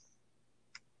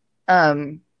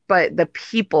 But the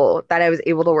people that I was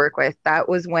able to work with, that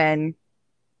was when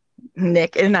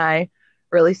Nick and I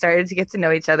really started to get to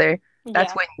know each other.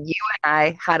 That's Yeah. when you and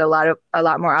I had a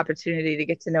lot more opportunity to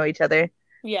get to know each other.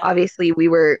 Yeah. Obviously, we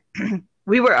were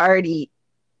we were already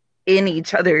in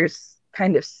each other's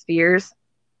kind of spheres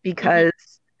because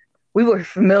we were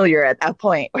familiar at that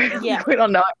point. Yeah. We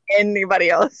don't know anybody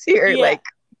else here. Yeah. Like,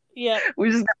 Yeah.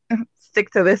 we just stick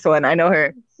to this one. I know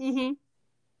her. Mhm.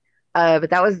 But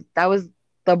that was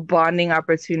the bonding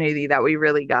opportunity that we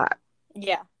really got.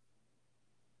 Yeah.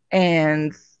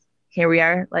 And here we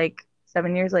are, like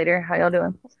 7 years later. How y'all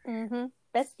doing? Mhm.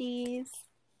 Besties.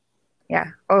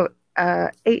 Yeah. Oh,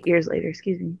 8 years later.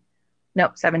 Excuse me.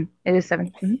 No, 7. It is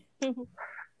 7. Mhm.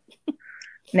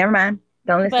 Never mind.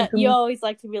 Don't listen But to you me. always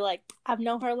like to be like, I've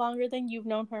known her longer than you've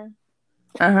known her.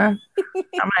 I'm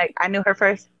like, I knew her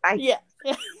first. Bye. Yeah.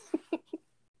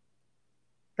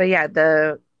 But yeah,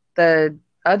 the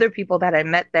other people that I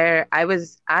met there,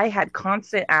 I had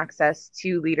constant access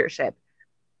to leadership.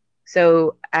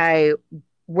 So I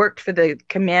worked for the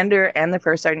commander and the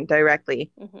first sergeant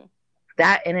directly. Mhm.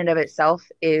 That in and of itself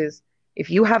is, if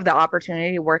you have the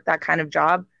opportunity to work that kind of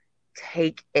job,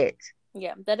 take it.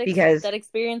 Yeah. Because that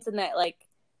experience and that, like,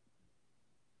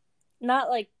 not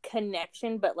like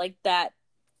connection, but like that.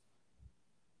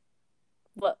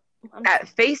 What? at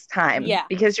FaceTime, Yeah.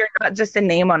 because you're not just a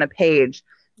name on a page.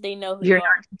 They know who You're you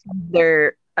are.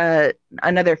 they're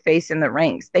another face in the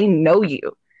ranks. They know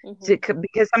you. Mhm.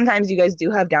 Because sometimes you guys do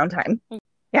have downtime.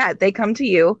 Yeah, they come to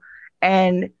you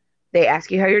and they ask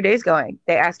you how your day's going.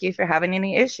 They ask you if you're having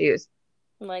any issues.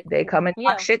 Like, They come and talk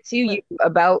yeah. shit to you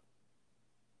about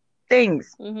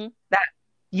things Mhm. that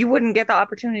you wouldn't get the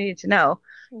opportunity to know.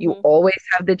 You Mhm. always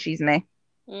have the chisme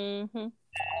Mhm.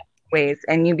 ways,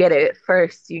 and you get it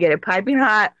first. You get it piping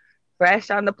hot, fresh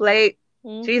on the plate.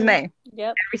 Cheese May.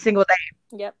 Yep. Every single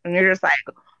day. Yep. And you're just like,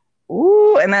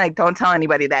 ooh. And then like, don't tell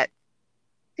anybody that.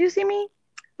 Do you see me?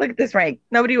 Look at this rank.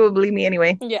 Nobody will believe me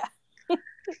anyway. Yeah.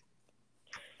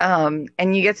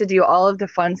 And you get to do all of the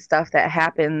fun stuff that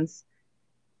happens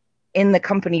in the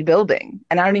company building.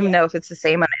 And I don't even know if it's the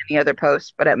same on any other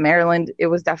post, but at Maryland, it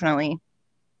was definitely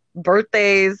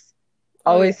birthdays,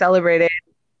 always celebrated.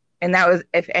 And that was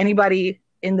if anybody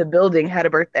in the building had a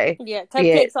birthday. Yeah,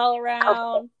 cupcakes all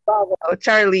around. Bravo,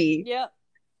 Charlie. Yep.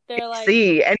 They're like,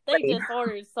 they just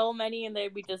ordered so many, and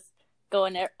they'd be just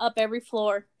going up every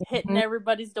floor, hitting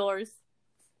everybody's doors.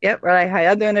 Yep, we're like, how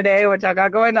y'all doing today? What y'all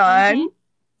got going on?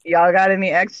 Y'all got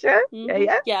any extra?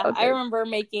 Yeah. Okay. I remember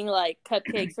making like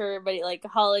cupcakes for everybody, like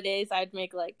holidays. I'd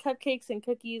make like cupcakes and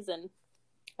cookies, and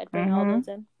I'd bring all those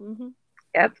in.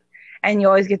 Yep. And you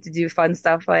always get to do fun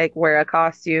stuff like wear a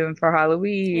costume for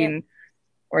Halloween,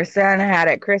 or Santa hat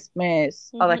at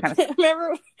Christmas, all that kind of stuff.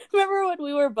 Remember when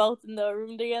we were both in the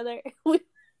room together? We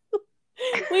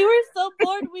were so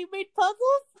bored. We made puzzles.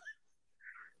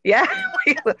 Yeah,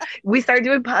 we started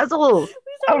doing puzzles.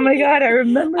 Oh my God, I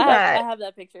remember that. I have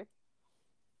that picture.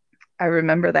 I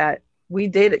remember that. We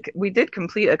did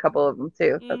complete a couple of them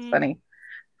too. That's funny.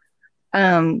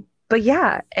 But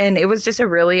yeah, and it was just a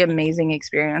really amazing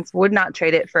experience. Would not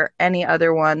trade it for any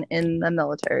other one in the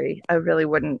military. I really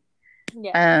wouldn't.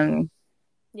 Yeah.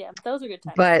 Yeah, those are good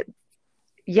times. But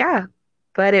yeah,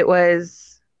 but it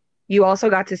was, you also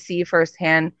got to see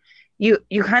firsthand,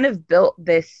 you kind of built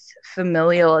this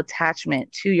familial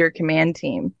attachment to your command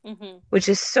team, which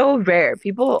is so rare.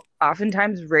 People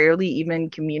oftentimes rarely even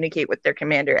communicate with their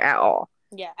commander at all.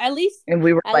 Yeah, at least, and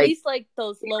we were at least like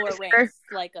those lower ranks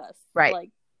like us. Right.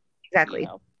 Like, exactly.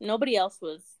 Nobody else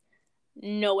was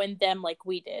knowing them like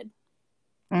we did.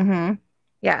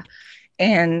 Yeah.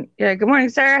 And you're like, good morning,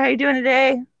 sir. How you doing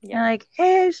today? Yeah. You're like,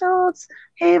 hey, Schultz.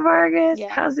 Hey, Vargas. Yeah.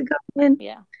 How's it going?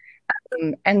 Yeah.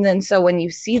 And then so when you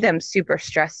see them super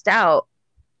stressed out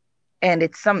and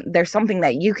there's something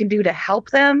that you can do to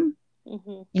help them,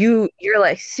 you're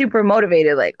like super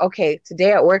motivated. Like, okay,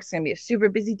 today at work is going to be a super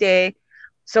busy day.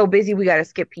 So busy, we got to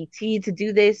skip PT to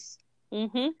do this.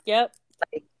 Yep.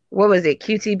 Like, what was it?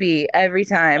 QTB every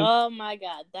time. Oh my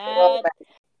God.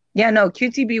 Yeah, no,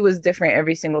 QTB was different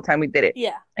every single time we did it.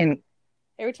 Yeah. And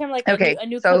every time like a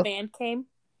new command came.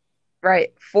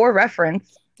 Right. For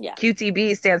reference, yeah.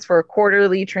 QTB stands for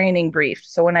quarterly training brief.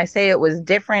 So when I say it was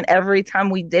different every time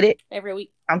we did it, every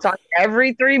week, I'm talking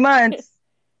every 3 months.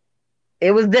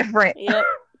 It was different. Yep.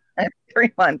 Every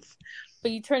 3 months.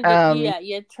 But you turn it,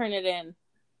 you turn it in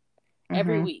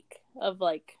every week of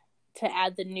like to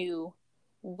add the new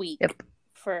week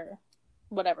for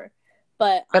whatever.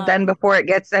 But then before it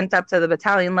gets sent up to the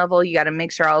battalion level, you got to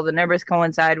make sure all the numbers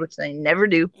coincide, which they never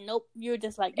do. Nope. You're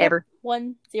just like, ever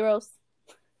 1 0.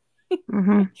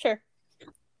 Sure.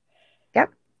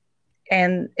 Yep.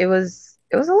 And it was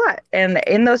a lot. And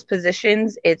in those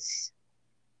positions, it's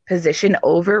position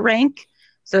over rank.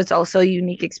 So it's also a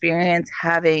unique experience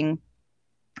having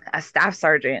a staff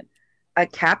sergeant, a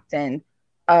captain,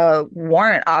 a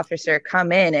warrant officer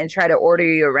come in and try to order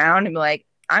you around and be like,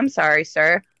 I'm sorry,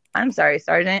 sir. I'm sorry,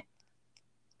 Sergeant.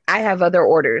 I have other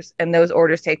orders, and those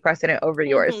orders take precedent over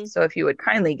yours. So if you would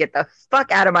kindly get the fuck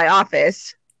out of my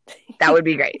office, that would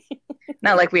be great.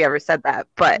 Not like we ever said that,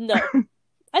 but no.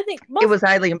 I think it was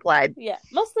highly implied. Yeah,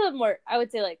 most of them were, I would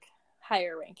say, like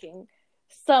higher ranking,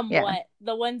 somewhat. Yeah.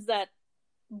 The ones that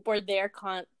were there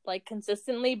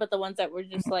consistently, but the ones that were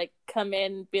just like come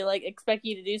in, be like, expect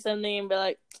you to do something, and be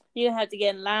like, you don't have to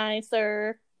get in line,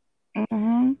 sir.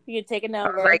 You can take a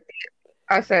number. Like,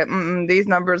 I said, these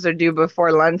numbers are due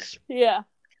before lunch. Yeah.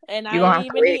 And I ain't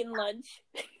even eating lunch.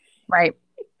 Right.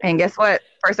 And guess what?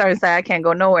 First Sergeant said I can't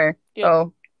go nowhere. Yeah.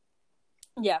 So.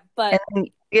 Yeah, but. And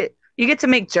you get to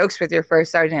make jokes with your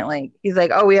first sergeant. Like, he's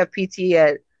like, oh, we have PT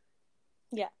at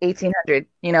 1800,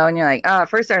 and you're like,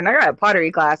 first sergeant, I got a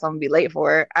pottery class I'm going to be late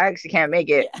for. I actually can't make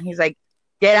it. Yeah. And he's like,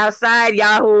 get outside,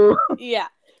 Yahoo. Yeah.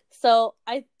 So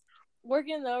I work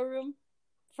in the room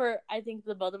for, I think,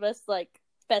 the both of us, like,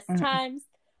 best times.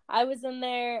 I was in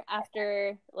there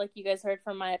after, like you guys heard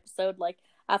from my episode, like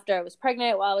after I was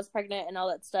pregnant, while I was pregnant and all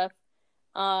that stuff.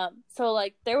 So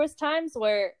like there was times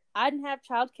where I didn't have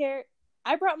childcare.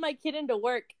 I brought my kid into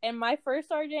work and my first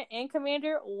sergeant and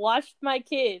commander watched my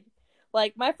kid.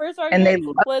 Like my first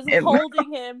sergeant was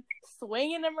holding him,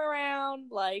 swinging him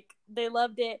around. Like they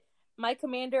loved it. My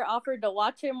commander offered to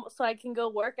watch him so I can go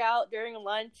work out during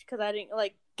lunch because I didn't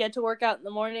like get to work out in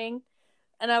the morning.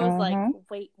 And I was like,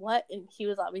 wait, what? And he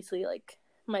was obviously like,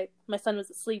 my son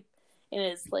was asleep in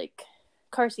his like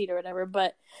car seat or whatever.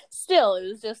 But still, it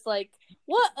was just like,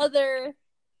 what other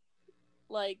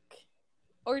like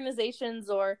organizations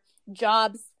or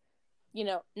jobs, you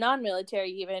know,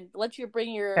 non-military even, let you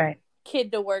bring your Right.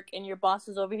 kid to work and your boss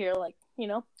is over here, like, you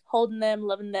know, holding them,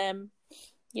 loving them,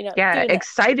 you know, Yeah, doing that.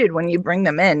 excited when you bring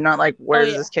them in, not like, what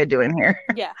is yeah. this kid doing here?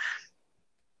 Yeah.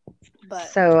 But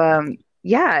So,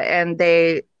 yeah, and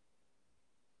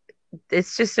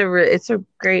it's just it's a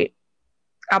great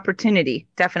opportunity,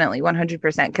 definitely,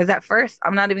 100%. Because at first,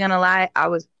 I'm not even gonna lie, I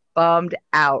was bummed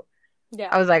out. yeah.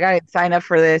 I was like, I didn't sign up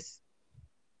for this.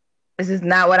 This is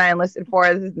not what I enlisted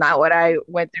for. This is not what I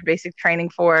went through basic training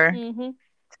for. Mm-hmm.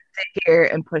 Sit here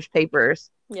and push papers.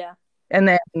 Yeah. And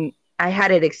then I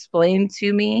had it explained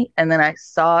to me, and then I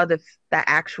saw the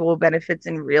actual benefits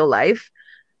in real life.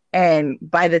 And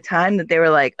by the time that they were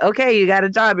like, okay, you got a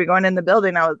job, you're going in the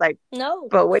building, I was like, No.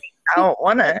 but wait, I don't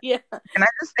want to. Yeah. Can I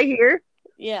just stay here?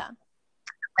 Yeah.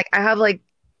 Like, I have like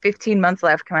 15 months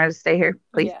left. Can I just stay here,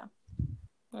 please? Yeah.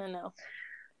 I know.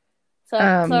 So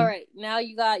all right. Now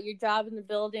you got your job in the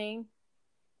building.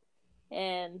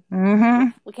 And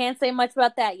we can't say much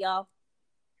about that, y'all.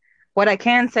 What I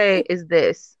can say is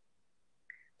this.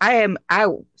 I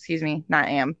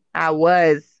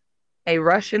was a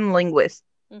Russian linguist.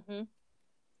 Mm-hmm.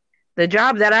 The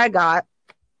job that I got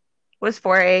was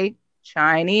for a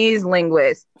Chinese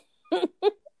linguist.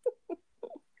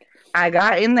 I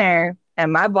got in there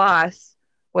and my boss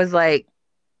was like,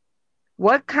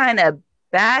 what kind of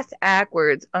bass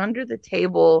backwards under the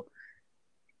table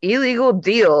illegal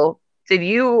deal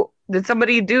did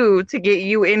somebody do to get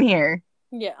you in here?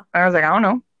 Yeah. I was like, I don't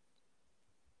know.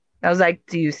 I was like,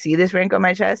 do you see this rank on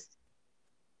my chest?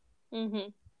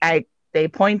 Mm-hmm. They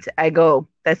point, I go,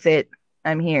 that's it.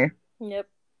 I'm here. Yep.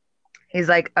 He's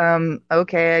like,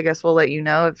 okay, I guess we'll let you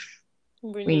know if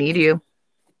we need you.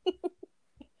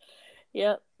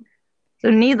 Yep. So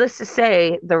needless to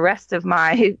say, the rest of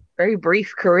my very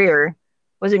brief career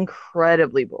was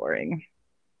incredibly boring.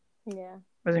 Yeah.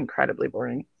 It was incredibly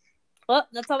boring. Well,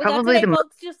 that's all we got today,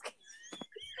 folks. Just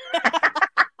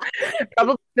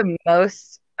probably the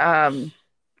most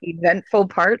eventful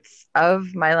parts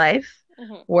of my life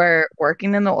were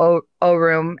working in the O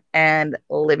room and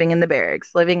living in the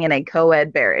barracks, living in a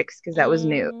co-ed barracks, because that was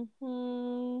new.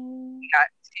 We got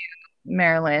to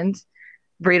Maryland.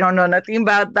 Bree don't know nothing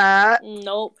about that.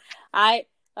 Nope. All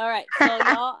right. So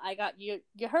y'all, I got you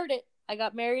heard it. I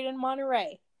got married in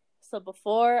Monterey. So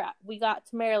before we got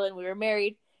to Maryland, we were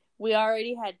married. We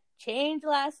already had changed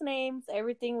last names.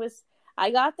 Everything was. I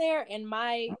got there and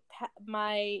my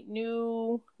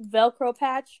new Velcro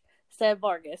patch said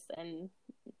Vargas and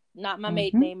not my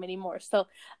maiden name anymore. So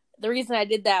the reason I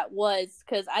did that was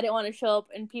because I didn't want to show up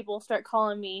and people start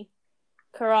calling me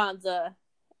Carranza,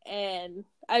 and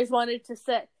I just wanted to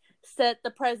set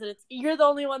the precedence. You're the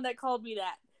only one that called me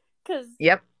that.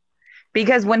 Yep.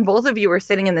 Because when both of you were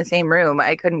sitting in the same room,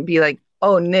 I couldn't be like,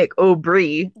 oh, Nick, oh,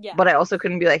 Bree. Yeah. But I also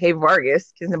couldn't be like, hey,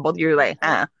 Vargas. Because then both of you were like,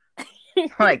 huh.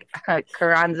 Like,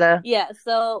 Carranza. Yeah,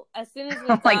 so as soon as we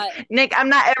got... like, Nick, I'm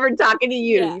not ever talking to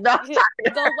you. Yeah. You know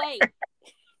Go away.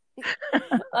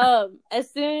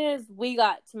 As soon as we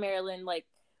got to Maryland, like,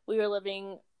 we were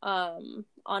living on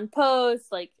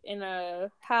post, like, in a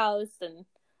house and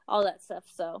all that stuff.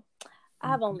 So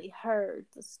I've only heard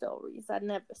the stories. I've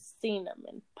never seen them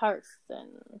in person.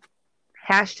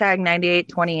 Hashtag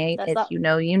 9828. If you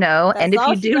know, you know. And if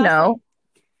you do know,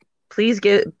 please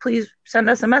send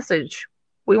us a message.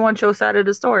 We want your side of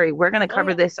the story. We're going to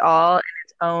cover this all in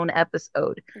its own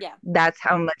episode. Yeah. That's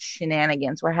how much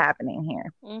shenanigans were happening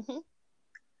here.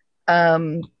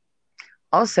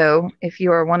 Also, if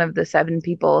you are one of the 7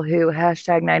 people who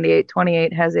hashtag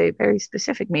 9828 has a very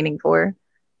specific meaning for.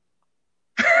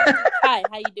 Hi,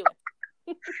 how you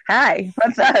doing? Hi,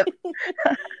 what's up?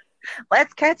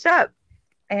 Let's catch up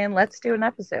and let's do an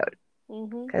episode.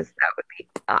 Because that would be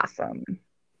awesome.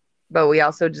 But we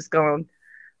also just going to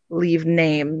leave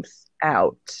names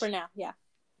out. For now, yeah.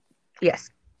 Yes.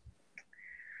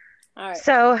 All right.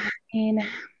 So, I mean,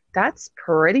 that's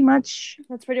pretty much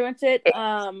it.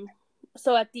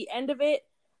 So at the end of it,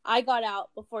 I got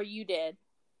out before you did.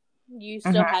 You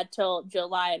still had till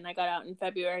July, and I got out in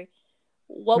February.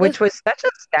 Which was such a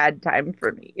sad time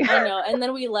for me. I know. And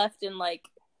then we left in like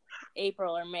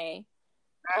April or May.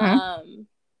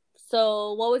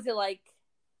 So what was it like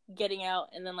getting out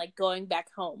and then like going back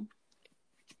home?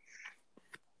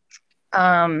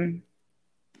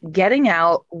 Getting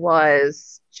out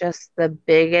was just the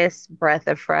biggest breath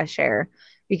of fresh air,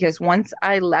 because once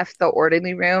I left the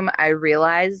orderly room, I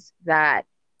realized that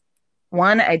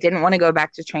 1, I didn't want to go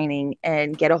back to training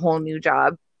and get a whole new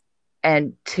job,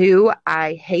 and 2,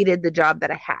 I hated the job that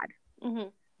I had.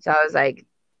 So I was like,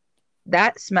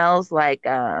 that smells like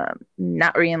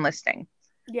not re-enlisting.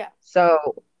 Yeah.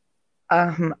 So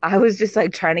I was just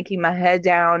like trying to keep my head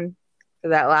down for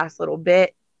that last little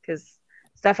bit because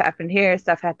stuff happened here,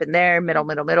 stuff happened there, middle,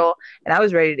 and I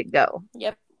was ready to go.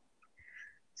 Yep.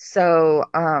 So,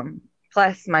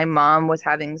 plus my mom was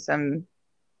having some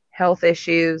health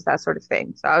issues, that sort of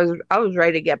thing. So I was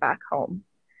ready to get back home.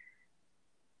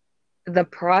 The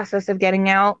process of getting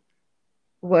out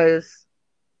was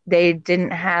they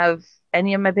didn't have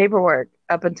any of my paperwork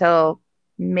up until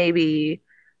maybe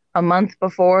a month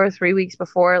before, 3 weeks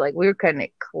before. Like we were cutting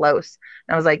it close.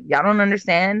 And I was like, y'all don't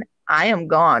understand. I am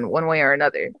gone one way or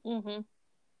another Mm-hmm.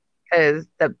 because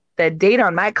the date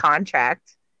on my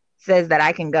contract says that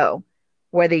I can go,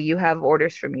 whether you have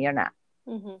orders for me or not,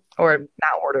 Mm-hmm. or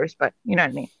not orders, but you know what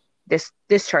I mean. This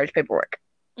discharge paperwork.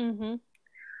 Mm-hmm.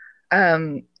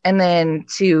 And then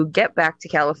to get back to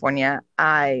California,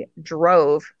 I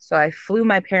drove. So I flew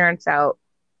my parents out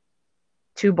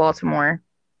to Baltimore,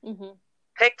 Mm-hmm.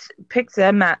 picked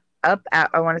them up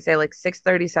at I want to say like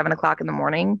 6:30, 7 o'clock in the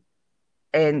morning.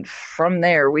 And from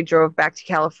there we drove back to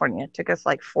California. It took us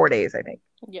like 4 days, I think.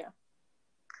 Yeah.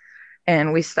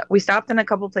 And we stopped in a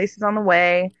couple places on the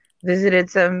way,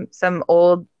 visited some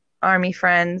old army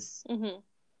friends Mm-hmm.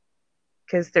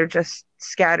 because they're just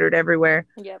scattered everywhere.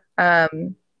 Yep.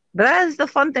 But that is the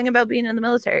fun thing about being in the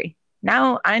military.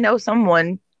 Now I know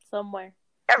someone Somewhere.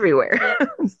 everywhere. Yep.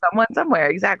 Someone somewhere,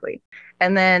 exactly.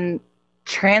 And then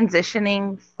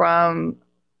transitioning from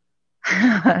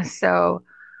so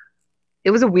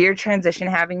it was a weird transition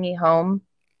having me home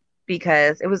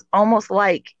because it was almost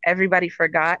like everybody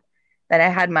forgot that I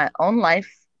had my own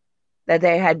life that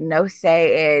they had no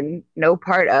say in, no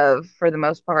part of for the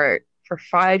most part for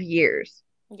 5 years.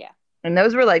 Yeah. And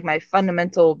those were like my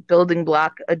fundamental building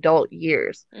block adult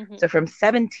years. Mm-hmm. So from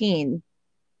 17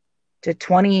 to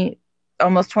 20,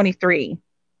 almost 23,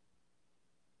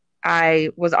 I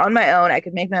was on my own. I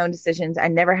could make my own decisions. I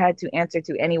never had to answer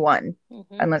to anyone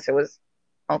Mm-hmm. unless it was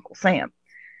Uncle Sam.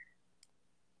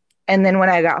 And then when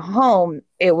I got home,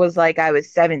 it was like I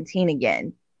was 17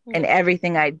 again. And Yeah.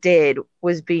 everything I did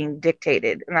was being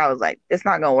dictated. And I was like, it's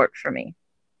not going to work for me.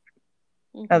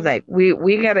 I was Mm-hmm. like,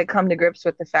 we got to come to grips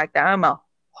with the fact that I'm a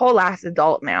whole ass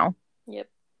adult now. Yep.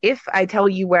 If I tell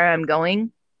you where I'm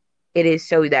going, it is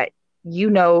so that you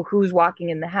know who's walking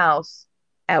in the house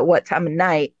at what time of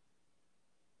night,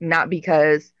 not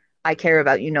because I care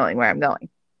about you knowing where I'm going.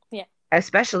 Yeah.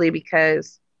 Especially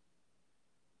because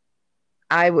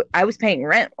I was paying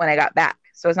rent when I got back.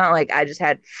 So it's not like I just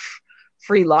had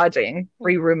free lodging,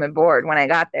 free room and board when I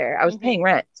got there. I was Mm-hmm. paying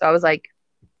rent. So I was like,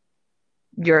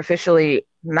 you're officially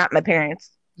not my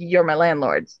parents. You're my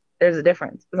landlords. There's a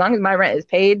difference. As long as my rent is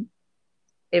paid,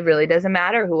 it really doesn't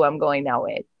matter who I'm going now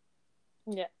with.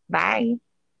 Yeah. Bye.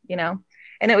 You know?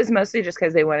 And it was mostly just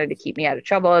because they wanted to keep me out of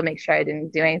trouble and make sure I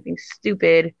didn't do anything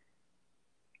stupid.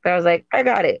 But I was like, I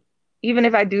got it. Even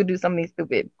if I do something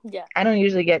stupid, Yeah. I don't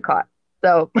usually get caught.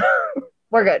 So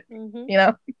we're good. Mm-hmm. You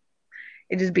know?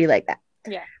 It just be like that.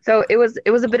 Yeah. So it was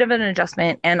a bit of an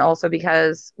adjustment, and also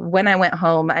because when I went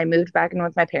home, I moved back in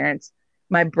with my parents.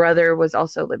 My brother was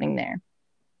also living there.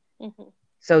 Mm-hmm.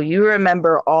 So you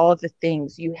remember all the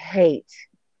things you hate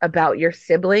about your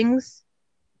siblings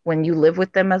when you live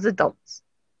with them as adults.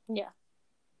 Yeah.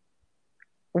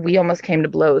 We almost came to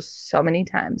blows so many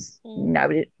times.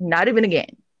 Mm-hmm. Not even a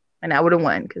game. And I would have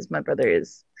won because my brother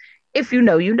is, if you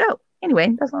know, you know.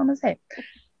 Anyway, that's all I'm going to say.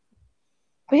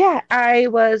 But yeah, I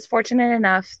was fortunate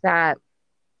enough that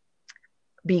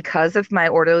because of my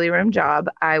orderly room job,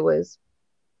 I was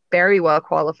very well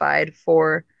qualified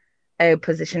for a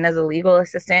position as a legal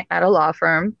assistant at a law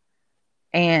firm.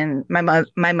 And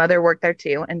my mother worked there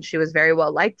too, and she was very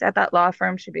well liked at that law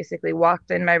firm. She basically walked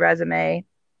in my resume,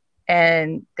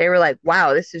 and they were like,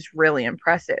 "Wow, this is really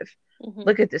impressive. Mm-hmm.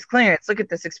 Look at this clearance. Look at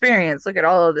this experience. Look at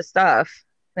all of this stuff."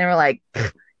 And they were like,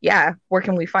 "Yeah, where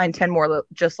can we find 10 more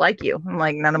just like you?" I'm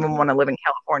like, none of them Mm-hmm. want to live in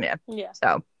California. Yeah.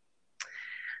 So,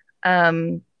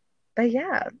 but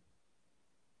yeah.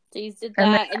 So you did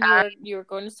And then that, and you were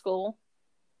going to school.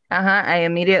 I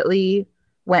immediately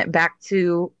went back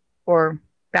to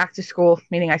school,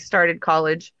 meaning I started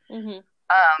college. Mm-hmm.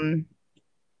 Um,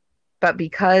 but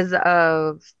because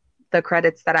of the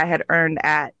credits that I had earned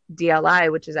at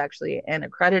DLI, which is actually an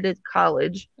accredited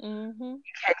college, Mm-hmm. you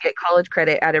can get college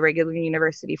credit at a regular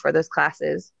university for those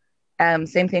classes.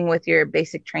 Same thing with your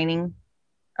basic training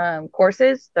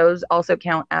courses; those also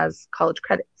count as college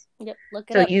credits. Yep.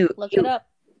 Look it So up. Look it up.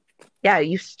 yeah,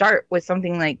 you start with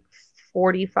something like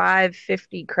 45,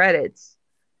 50 credits.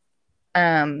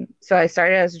 So I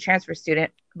started as a transfer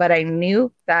student, but I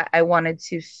knew that I wanted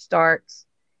to start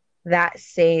that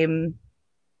same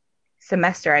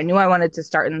semester. I knew I wanted to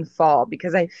start in the fall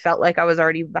because I felt like I was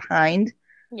already behind.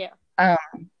 Yeah.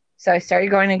 Um, so I started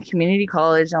going to community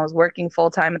college and I was working full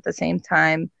time at the same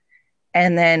time.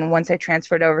 And then once I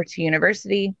transferred over to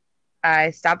university, I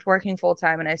stopped working full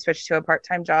time and I switched to a part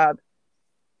time job,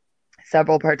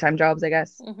 several part time jobs, I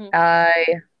guess. Mm-hmm.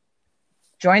 I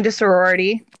joined a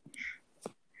sorority.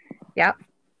 Yep.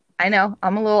 I know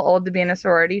I'm a little old to be in a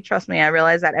sorority. Trust me, I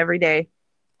realize that every day.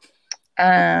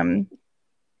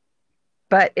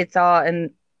 But it's all,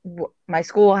 and my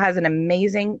school has an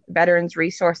amazing Veterans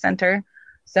Resource Center.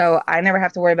 So I never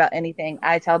have to worry about anything.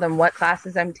 I tell them what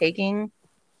classes I'm taking.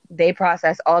 They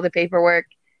process all the paperwork.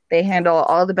 They handle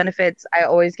all the benefits. I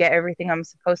always get everything I'm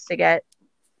supposed to get.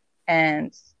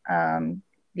 And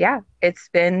yeah, it's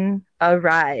been a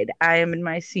ride. I am in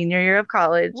my senior year of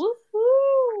college.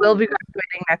 Woohoo! Will be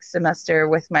graduating next semester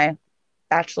with my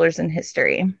bachelor's in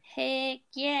history. Heck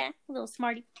yeah, little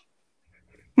smarty.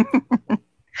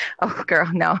 Oh, girl,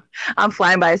 no. I'm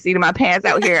flying by the seat of my pants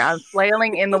out here. I'm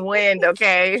flailing in the wind,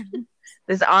 okay?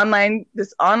 This online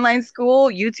school,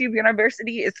 YouTube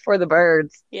University, is for the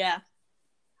birds. Yeah.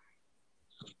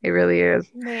 It really is.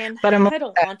 Man, but I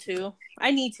don't want to.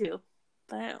 I need to,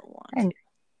 but I don't want to.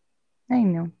 I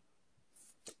know.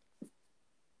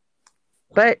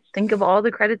 But think of all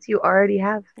the credits you already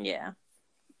have. Yeah.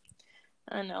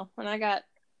 I know. And I got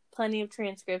plenty of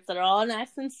transcripts that are all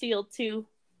nice and sealed, too.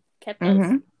 Kept those.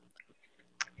 Mm-hmm.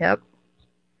 Yep.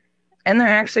 And they're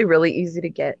actually really easy to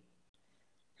get.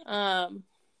 All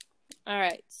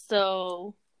right.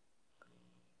 So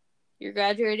you're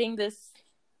graduating this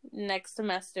next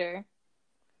semester.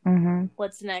 Mm-hmm.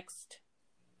 What's next?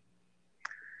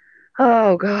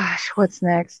 Oh gosh, what's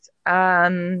next?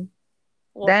 Then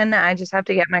I just have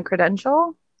to get my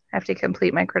credential. I have to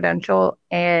complete my credential,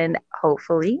 and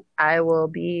hopefully I will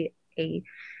be a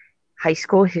high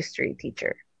school history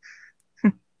teacher.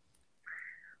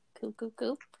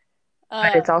 Cool.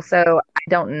 But it's also, I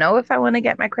don't know if I want to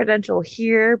get my credential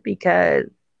here because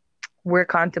we're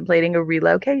contemplating a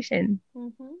relocation.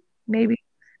 Mm-hmm. Maybe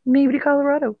to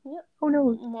Colorado. Yep. Who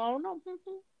knows? Well, I don't know.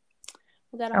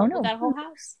 We got a whole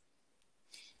house.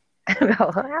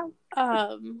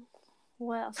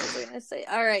 What else was I gonna say?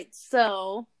 All right,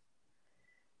 so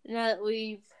now that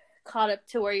we've caught up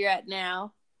to where you're at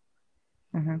now,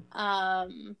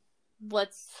 mm-hmm.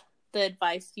 What's the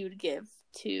advice you would give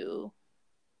to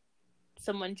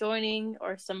someone joining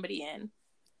or somebody in?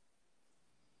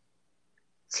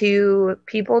 To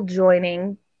people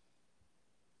joining,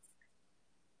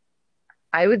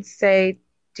 I would say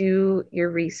do your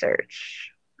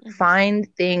research. Mm-hmm. Find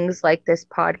things like this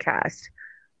podcast.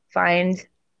 Find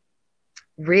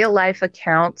real life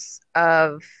accounts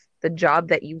of the job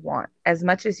that you want as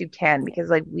much as you can, because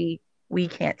like we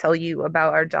can't tell you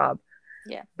about our job.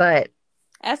 Yeah. But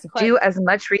do as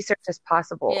much research as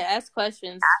possible. Yeah, ask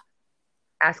questions.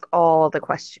 Ask all the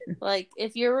questions. Like,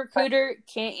 if your recruiter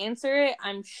can't answer it,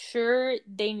 I'm sure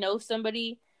they know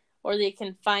somebody or they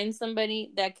can find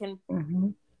somebody that can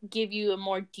give you a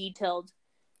more detailed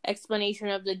explanation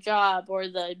of the job or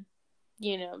the,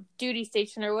 duty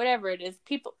station or whatever it is.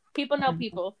 People know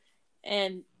people,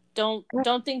 and don't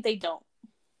think they don't.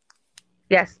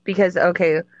 Yes, because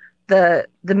the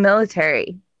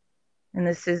military, and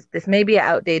this may be an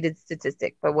outdated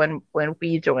statistic, but when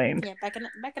we joined, back in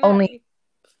only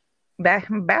back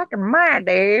in my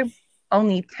day,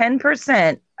 only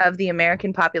 10% of the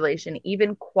American population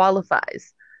even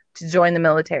qualifies to join the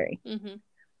military. Mm-hmm.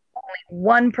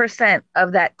 Only 1%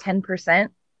 of that 10%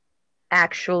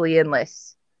 actually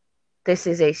enlists. This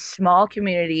is a small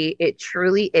community. It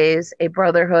truly is a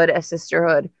brotherhood, a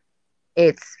sisterhood.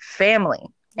 It's family,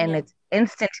 and it's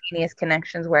instantaneous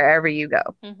connections wherever you go.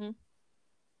 Mm-hmm.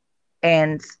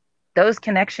 And those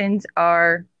connections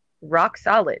are rock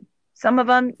solid. Some of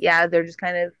them, they're just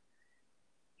kind of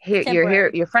here. You're here.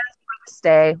 Your friends want to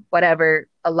stay, whatever.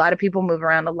 A lot of people move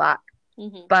around a lot,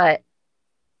 but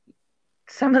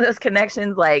some of those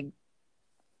connections, like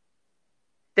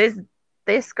this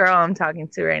girl I'm talking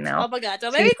to right now. Oh my God!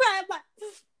 Don't make me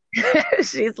cry.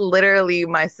 She's literally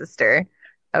my sister.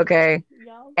 Okay,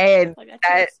 and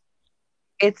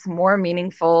it's more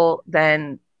meaningful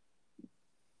than,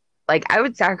 like, I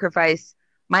would sacrifice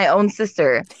my own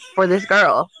sister for this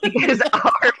girl because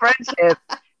our friendship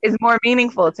is more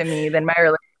meaningful to me than my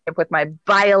relationship with my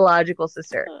biological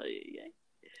sister.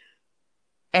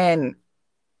 And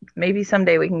maybe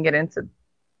someday we can get into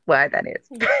why that is.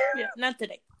 Yeah, not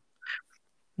today.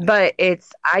 But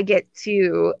I get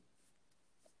to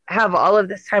have all of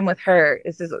this time with her.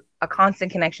 This is a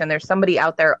constant connection. There's somebody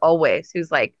out there always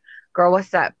who's like, girl,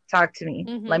 what's up? Talk to me.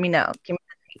 Let me know. Give me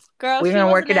Girl, We're she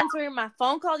gonna work wasn't it out. answering my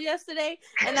phone call yesterday,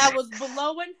 and I was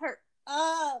blowing her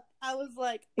up. I was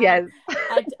like, Yes.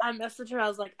 I messaged her. I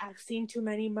was like, I've seen too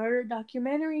many murder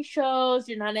documentary shows.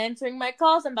 You're not answering my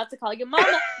calls. I'm about to call your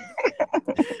mama.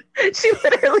 She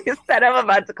literally said, I'm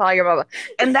about to call your mama.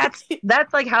 And that's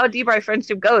like how deep our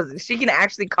friendship goes. If she can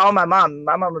actually call my mom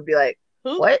would be like,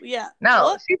 Who? what? Yeah. No,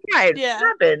 What? she's fine. Yeah. What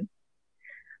happened?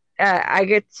 I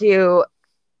get to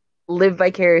live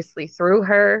vicariously through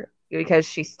her because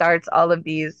she starts all of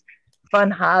these fun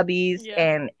hobbies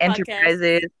and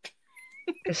enterprises.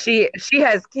 She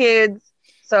has kids,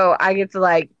 so I get to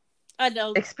like I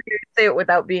know experience it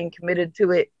without being committed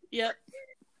to it. Yep.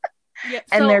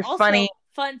 And so they're also, funny.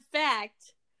 Fun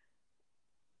fact: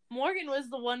 Morgan was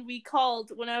the one we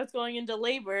called when I was going into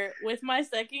labor with my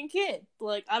second kid.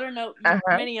 Like, I don't know,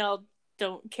 many of y'all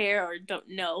don't care or don't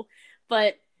know,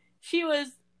 but she was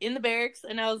in the barracks,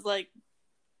 and I was like,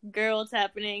 girl, what's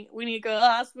happening? We need to go to the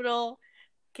hospital.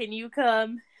 Can you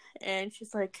come? And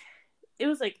she's like, it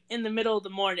was like in the middle of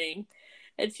the morning.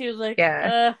 And she was like,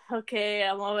 okay,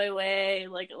 I'm on my way.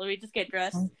 Like, let me just get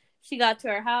dressed. She got to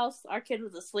our house. Our kid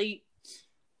was asleep.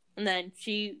 And then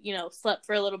she, slept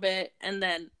for a little bit. And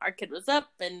then our kid was up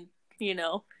and, he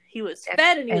was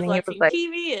fed and he was watching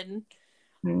TV. And,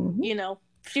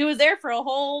 she was there for a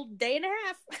whole day and a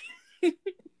half.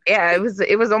 Yeah,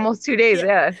 it was almost 2 days.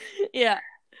 Yeah. Yeah.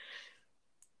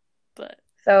 But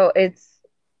so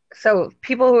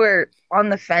people who are on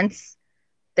the fence,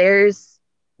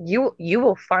 you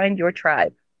will find your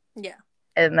tribe. Yeah.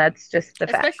 And that's just the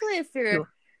fact. Especially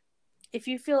if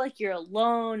you feel like you're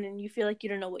alone and you feel like you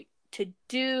don't know what to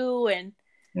do, and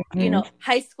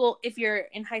high school, if you're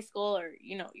in high school or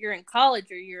you're in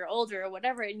college or you're older or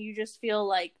whatever, and you just feel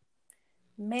like,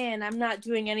 man, I'm not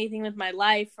doing anything with my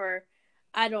life, or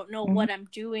I don't know what I'm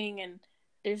doing, and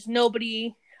there's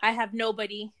nobody, I have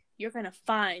nobody. You're gonna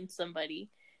find somebody,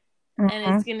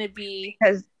 and it's gonna be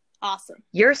awesome.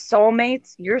 Your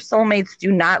soulmates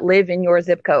do not live in your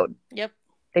zip code. Yep,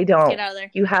 they don't. Get out of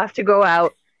there. You have to go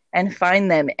out and find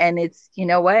them, and it's, you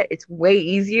know what? It's way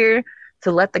easier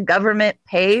to let the government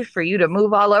pay for you to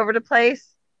move all over the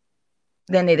place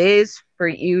than it is for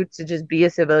you to just be a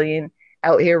civilian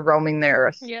out here roaming the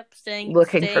earth. Yep,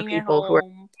 looking for people who are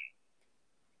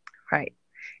right.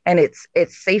 And it's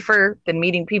safer than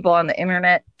meeting people on the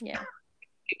internet. Yeah.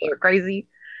 People are crazy.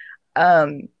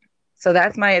 So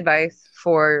that's my advice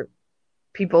for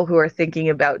people who are thinking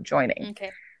about joining.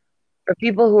 Okay. For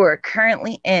people who are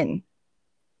currently in,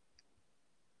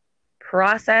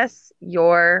 process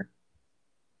your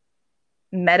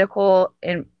medical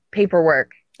and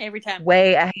paperwork every time,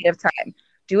 way ahead of time.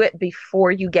 Do it before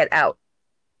you get out.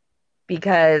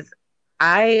 Because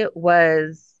I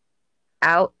was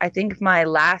out, I think my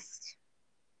last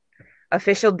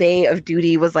official day of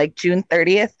duty was like June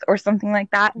 30th or something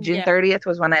like that. June 30th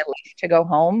was when I left to go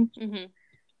home.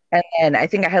 And then I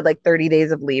think I had like 30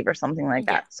 days of leave or something like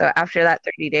that. So after that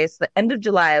 30 days, the end of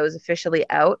July, I was officially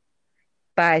out.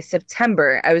 By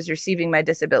September, I was receiving my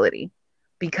disability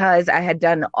because I had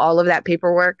done all of that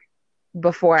paperwork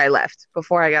before I left,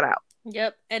 before I got out.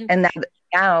 Yep. And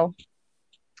now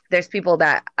there's people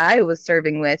that I was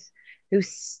serving with who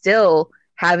still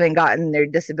haven't gotten their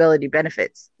disability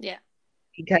benefits. Yeah.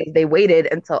 Because they waited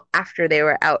until after they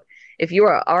were out. If you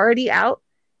are already out,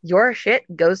 your shit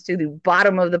goes to the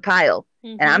bottom of the pile.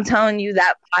 And I'm telling you,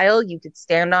 that pile, you could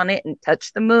stand on it and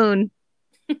touch the moon.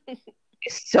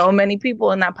 So many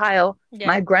people in that pile. Yeah.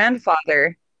 My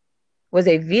grandfather was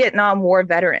a Vietnam War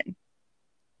veteran.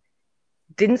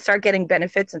 Didn't start getting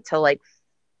benefits until like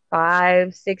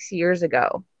 5-6 years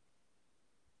ago.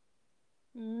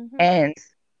 And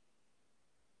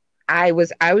I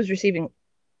was receiving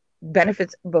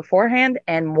benefits beforehand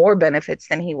and more benefits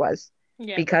than he was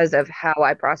because of how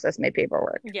I processed my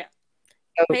paperwork. Yeah.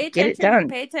 So get it done.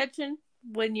 Pay attention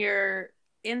when you're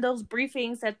in those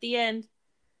briefings at the end.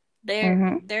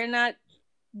 They're not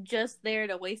just there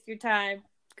to waste your time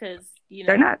because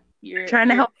they're not. You're trying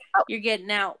to help out. You're getting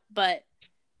out, but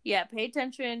yeah, pay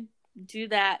attention. Do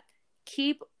that.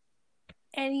 Keep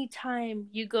anytime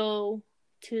you go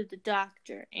to the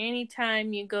doctor,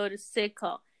 anytime you go to sick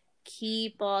call,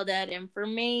 keep all that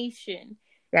information.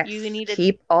 Yes. You need to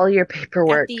keep all your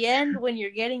paperwork. At the end, when you're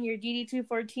getting your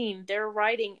DD-214, they're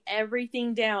writing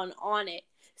everything down on it.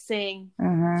 Saying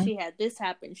she had this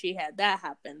happen, she had that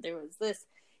happen, there was this,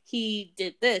 he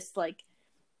did this, like,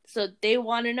 so they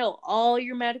want to know all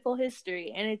your medical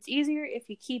history, and it's easier if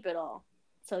you keep it all.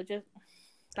 So just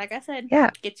like I said,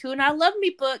 get you an I Love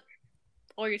Me book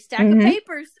or your stack of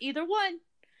papers, either one.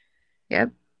 Yep,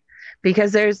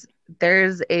 because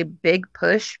there's a big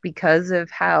push because of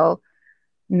how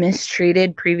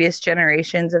mistreated previous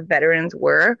generations of veterans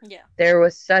were, Yeah. there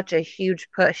was such a huge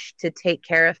push to take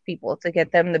care of people, to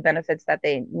get them the benefits that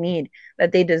they need,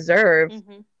 that they deserve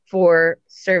for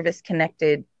service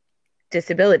connected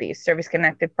disabilities, service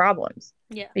connected problems.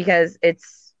 Yeah. Because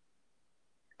it's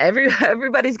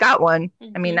everybody's got one.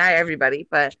 I mean, not everybody,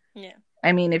 but yeah.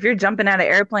 I mean, if you're jumping out of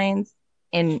airplanes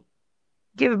and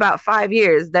give about 5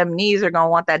 years, them knees are gonna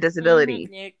want that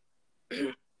disability.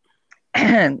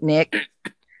 Nick,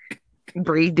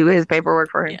 Bree, do his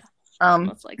paperwork for him. Yeah,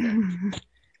 most likely.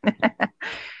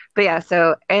 But yeah,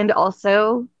 so, and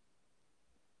also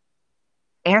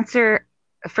answer,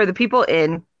 for the people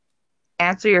in,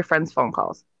 answer your friends' phone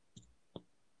calls.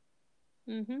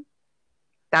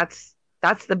 That's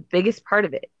the biggest part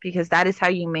of it, because that is how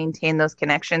you maintain those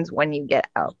connections when you get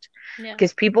out.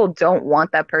 Because people don't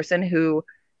want that person who,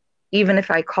 even if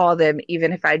I call them,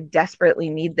 even if I desperately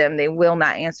need them, they will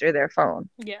not answer their phone.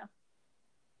 Yeah.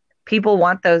 People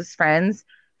want those friends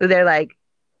who they're like,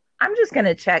 I'm just going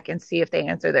to check and see if they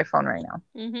answer their phone right now.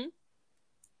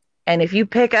 And if you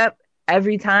pick up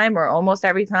every time or almost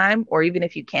every time, or even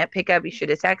if you can't pick up, you should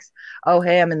have text, oh,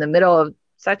 hey, I'm in the middle of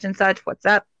such and such. What's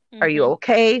up? Are you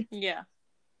okay? Yeah.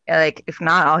 Like, if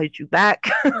not, I'll hit you back.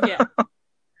 Yeah.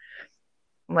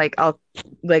 Like, I'll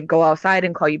like go outside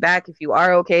and call you back. If you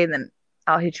are okay, then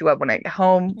I'll hit you up when I get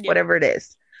home, whatever it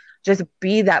is. Just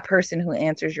be that person who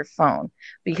answers your phone,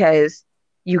 because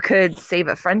you could save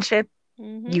a friendship.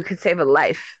 You could save a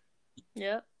life.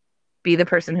 Yep. Be the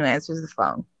person who answers the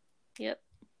phone. Yep.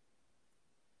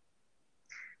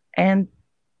 And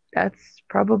that's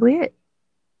probably it.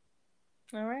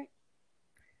 All right.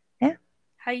 Yeah.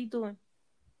 How you doing?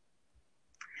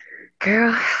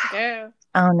 Girl. I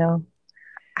don't know.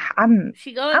 I'm okay.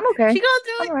 She going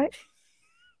through it.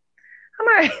 I'm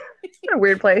all right. It's in a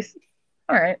weird place.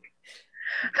 All right.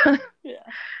 Yeah.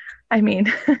 I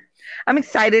mean, I'm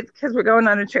excited because we're going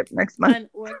on a trip next month. And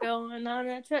we're going on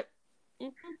a trip.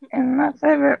 And my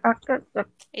favorite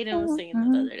Aiden was singing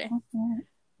that the other day.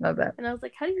 Love that. And I was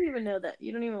like, how do you even know that?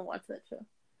 You don't even watch that show.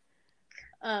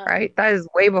 Right? That is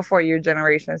way before your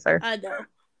generation, sir. I know.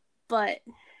 But,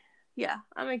 yeah,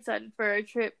 I'm excited for our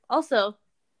trip. Also,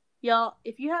 y'all,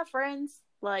 if you have friends,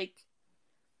 like,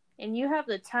 and you have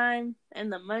the time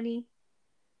and the money,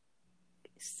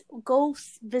 go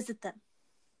visit them.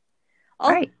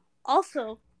 Right.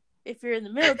 Also, if you're in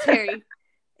the military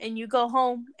and you go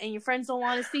home and your friends don't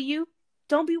want to see you,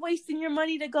 don't be wasting your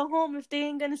money to go home if they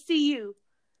ain't going to see you.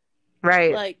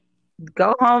 Right. Like,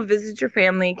 go home, visit your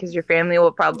family, because your family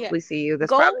will probably see you.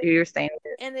 That's probably who you're staying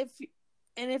with.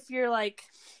 And if you're like,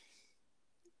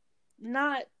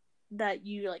 not that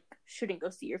you like shouldn't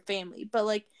go see your family, but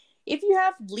like if you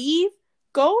have leave,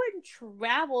 go and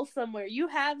travel somewhere. You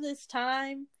have this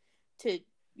time to,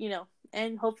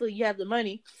 and hopefully you have the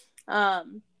money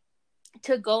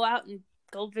to go out and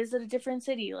go visit a different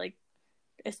city, like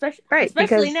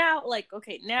especially now, like,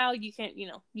 okay, now you can't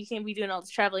be doing all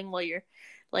this traveling while you're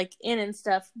like in and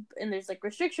stuff, and there's like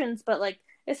restrictions, but like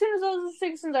as soon as those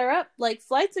restrictions are up, like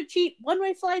flights are cheap,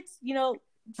 one-way flights,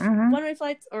 one-way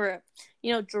flights, or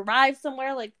drive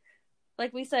somewhere, like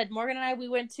we said, Morgan and I, we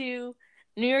went to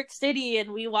New York City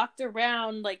and we walked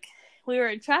around, like we were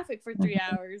in traffic for 3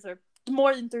 hours or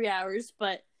more than 3 hours,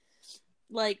 but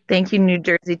like, thank you, New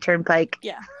Jersey Turnpike.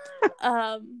 Yeah.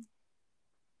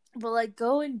 But like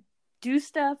go and do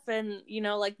stuff, and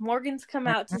like Morgan's come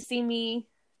out to see me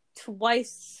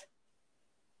twice.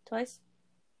 Is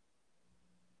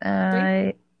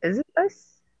it twice?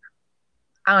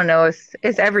 I don't know.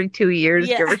 It's every 2 years,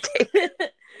 give or take.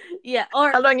 Yeah.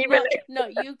 Or how long you been there? No,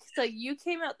 you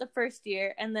came out the first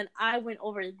year, and then I went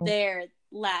over there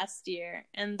last year,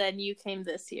 and then you came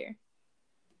this year.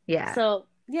 Yeah. So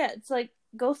yeah, it's like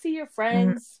go see your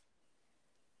friends.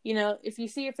 If you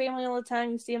see your family all the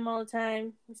time, you see them all the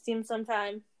time. You see them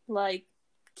sometime. Like,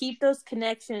 keep those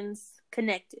connections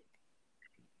connected.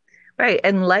 Right,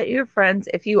 and let your friends,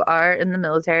 if you are in the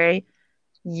military,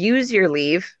 use your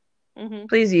leave.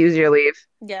 Please use your leave.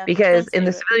 Yeah. Because in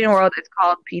the civilian world, it's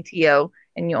called PTO,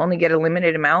 and you only get a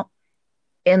limited amount.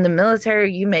 In the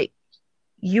military,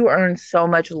 you earn so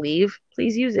much leave.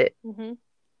 Please use it.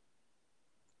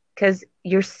 Because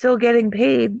you're still getting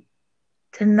paid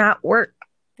to not work.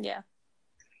 Yeah.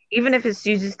 Even if it's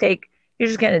you're just going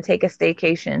to take a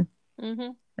staycation.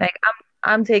 Like,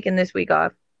 I'm taking this week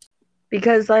off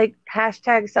because, like,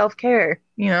 hashtag self-care,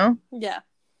 Yeah.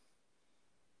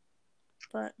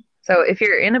 But so if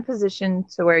you're in a position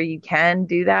to where you can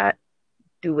do that,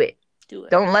 do it.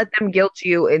 Don't let them guilt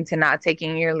you into not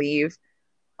taking your leave.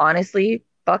 Honestly,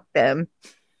 fuck them.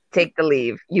 Take the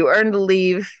leave. You earned the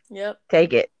leave. Yep.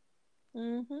 Take it.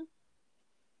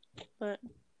 But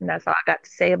And that's all I got to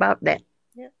say about that.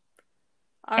 yeah.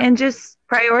 And just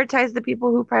prioritize the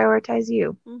people who prioritize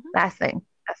you. Mm-hmm. Last thing.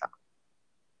 That's all.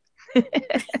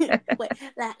 Wait,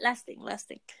 last thing.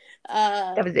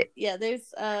 That was it. Yeah,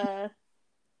 there's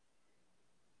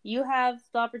you have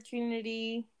the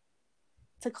opportunity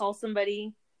to call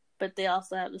somebody, but they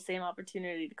also have the same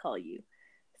opportunity to call you.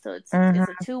 So it's a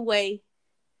two-way.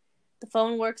 The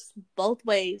phone works both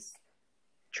ways.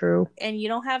 True. And you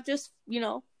don't have just,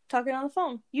 talking on the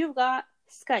phone. You've got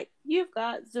Skype. You've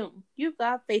got Zoom. You've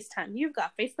got FaceTime. You've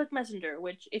got Facebook Messenger,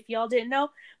 which, if y'all didn't know,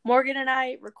 Morgan and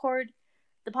I record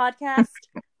the podcast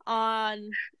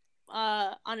on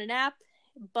an app.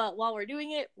 But while we're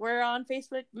doing it, we're on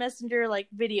Facebook Messenger, like,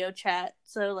 video chat.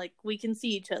 So, like, we can see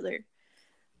each other.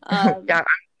 Yeah,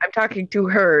 I'm talking to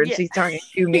her. Yeah. She's talking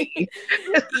to me.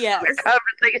 Yeah.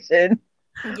 Conversation.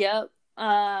 Yep.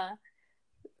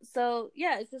 So,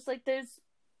 yeah, it's just like there's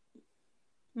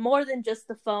more than just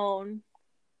the phone,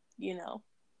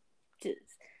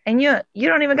 And you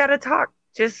don't even got to talk.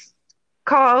 Just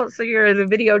call so you're in a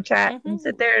video chat and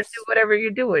sit there and do whatever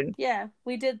you're doing. Yeah,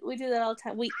 we do that all the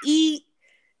time. We eat.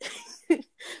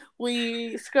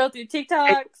 We scroll through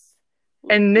TikToks.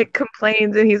 And Nick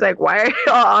complains and he's like, "Why are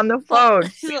y'all on the phone?"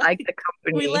 We like the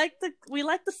company. We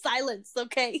like the silence,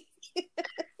 okay?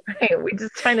 Right, we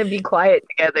just trying to be quiet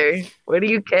together. What do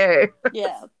you care?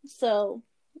 Yeah. So,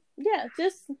 yeah,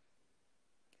 just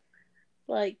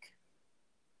like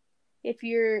if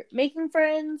you're making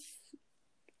friends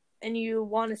and you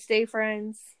want to stay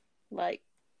friends, like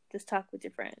just talk with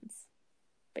your friends,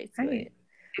 basically. Right.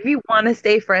 If you want to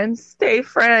stay friends, stay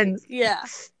friends. Yeah.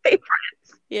 Stay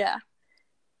friends. Yeah.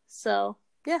 So,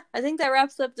 yeah, I think that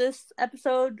wraps up this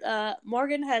episode.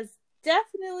 Morgan has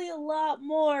definitely a lot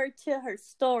more to her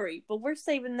story, but we're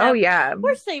saving that. Oh, yeah.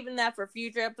 We're saving that for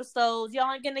future episodes. Y'all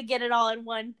aren't going to get it all in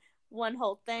one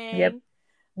whole thing. Yep.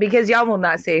 Because y'all will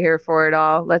not stay here for it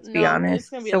all. Let's be honest. It's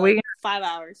going to be like 5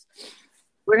 hours.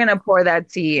 We're going to pour that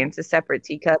tea into separate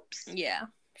teacups. Yeah.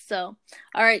 So,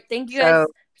 all right. Thank you guys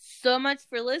so much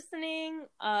for listening.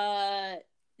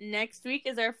 Next week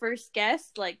is our first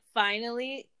guest, like,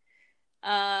 finally,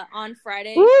 on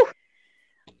Friday. Woo!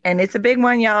 And it's a big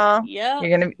one, y'all. Yeah.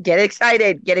 You're going to get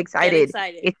excited. Get excited.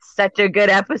 It's such a good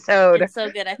episode. It's so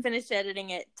good. I finished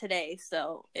editing it today,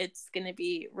 so it's going to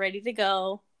be ready to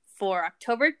go for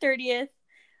October 30th.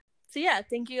 So, yeah,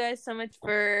 thank you guys so much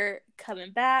for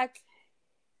coming back,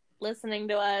 listening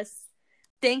to us.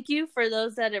 Thank you for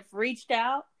those that have reached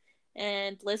out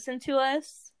and listened to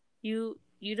us. You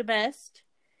the best.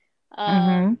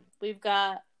 We've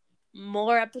got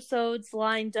more episodes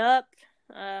lined up.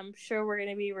 I'm sure we're going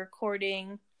to be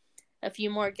recording a few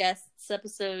more guests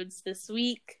episodes this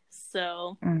week.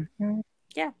 So,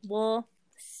 yeah, we'll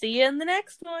see you in the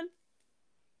next one.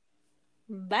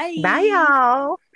 Bye. Bye, y'all.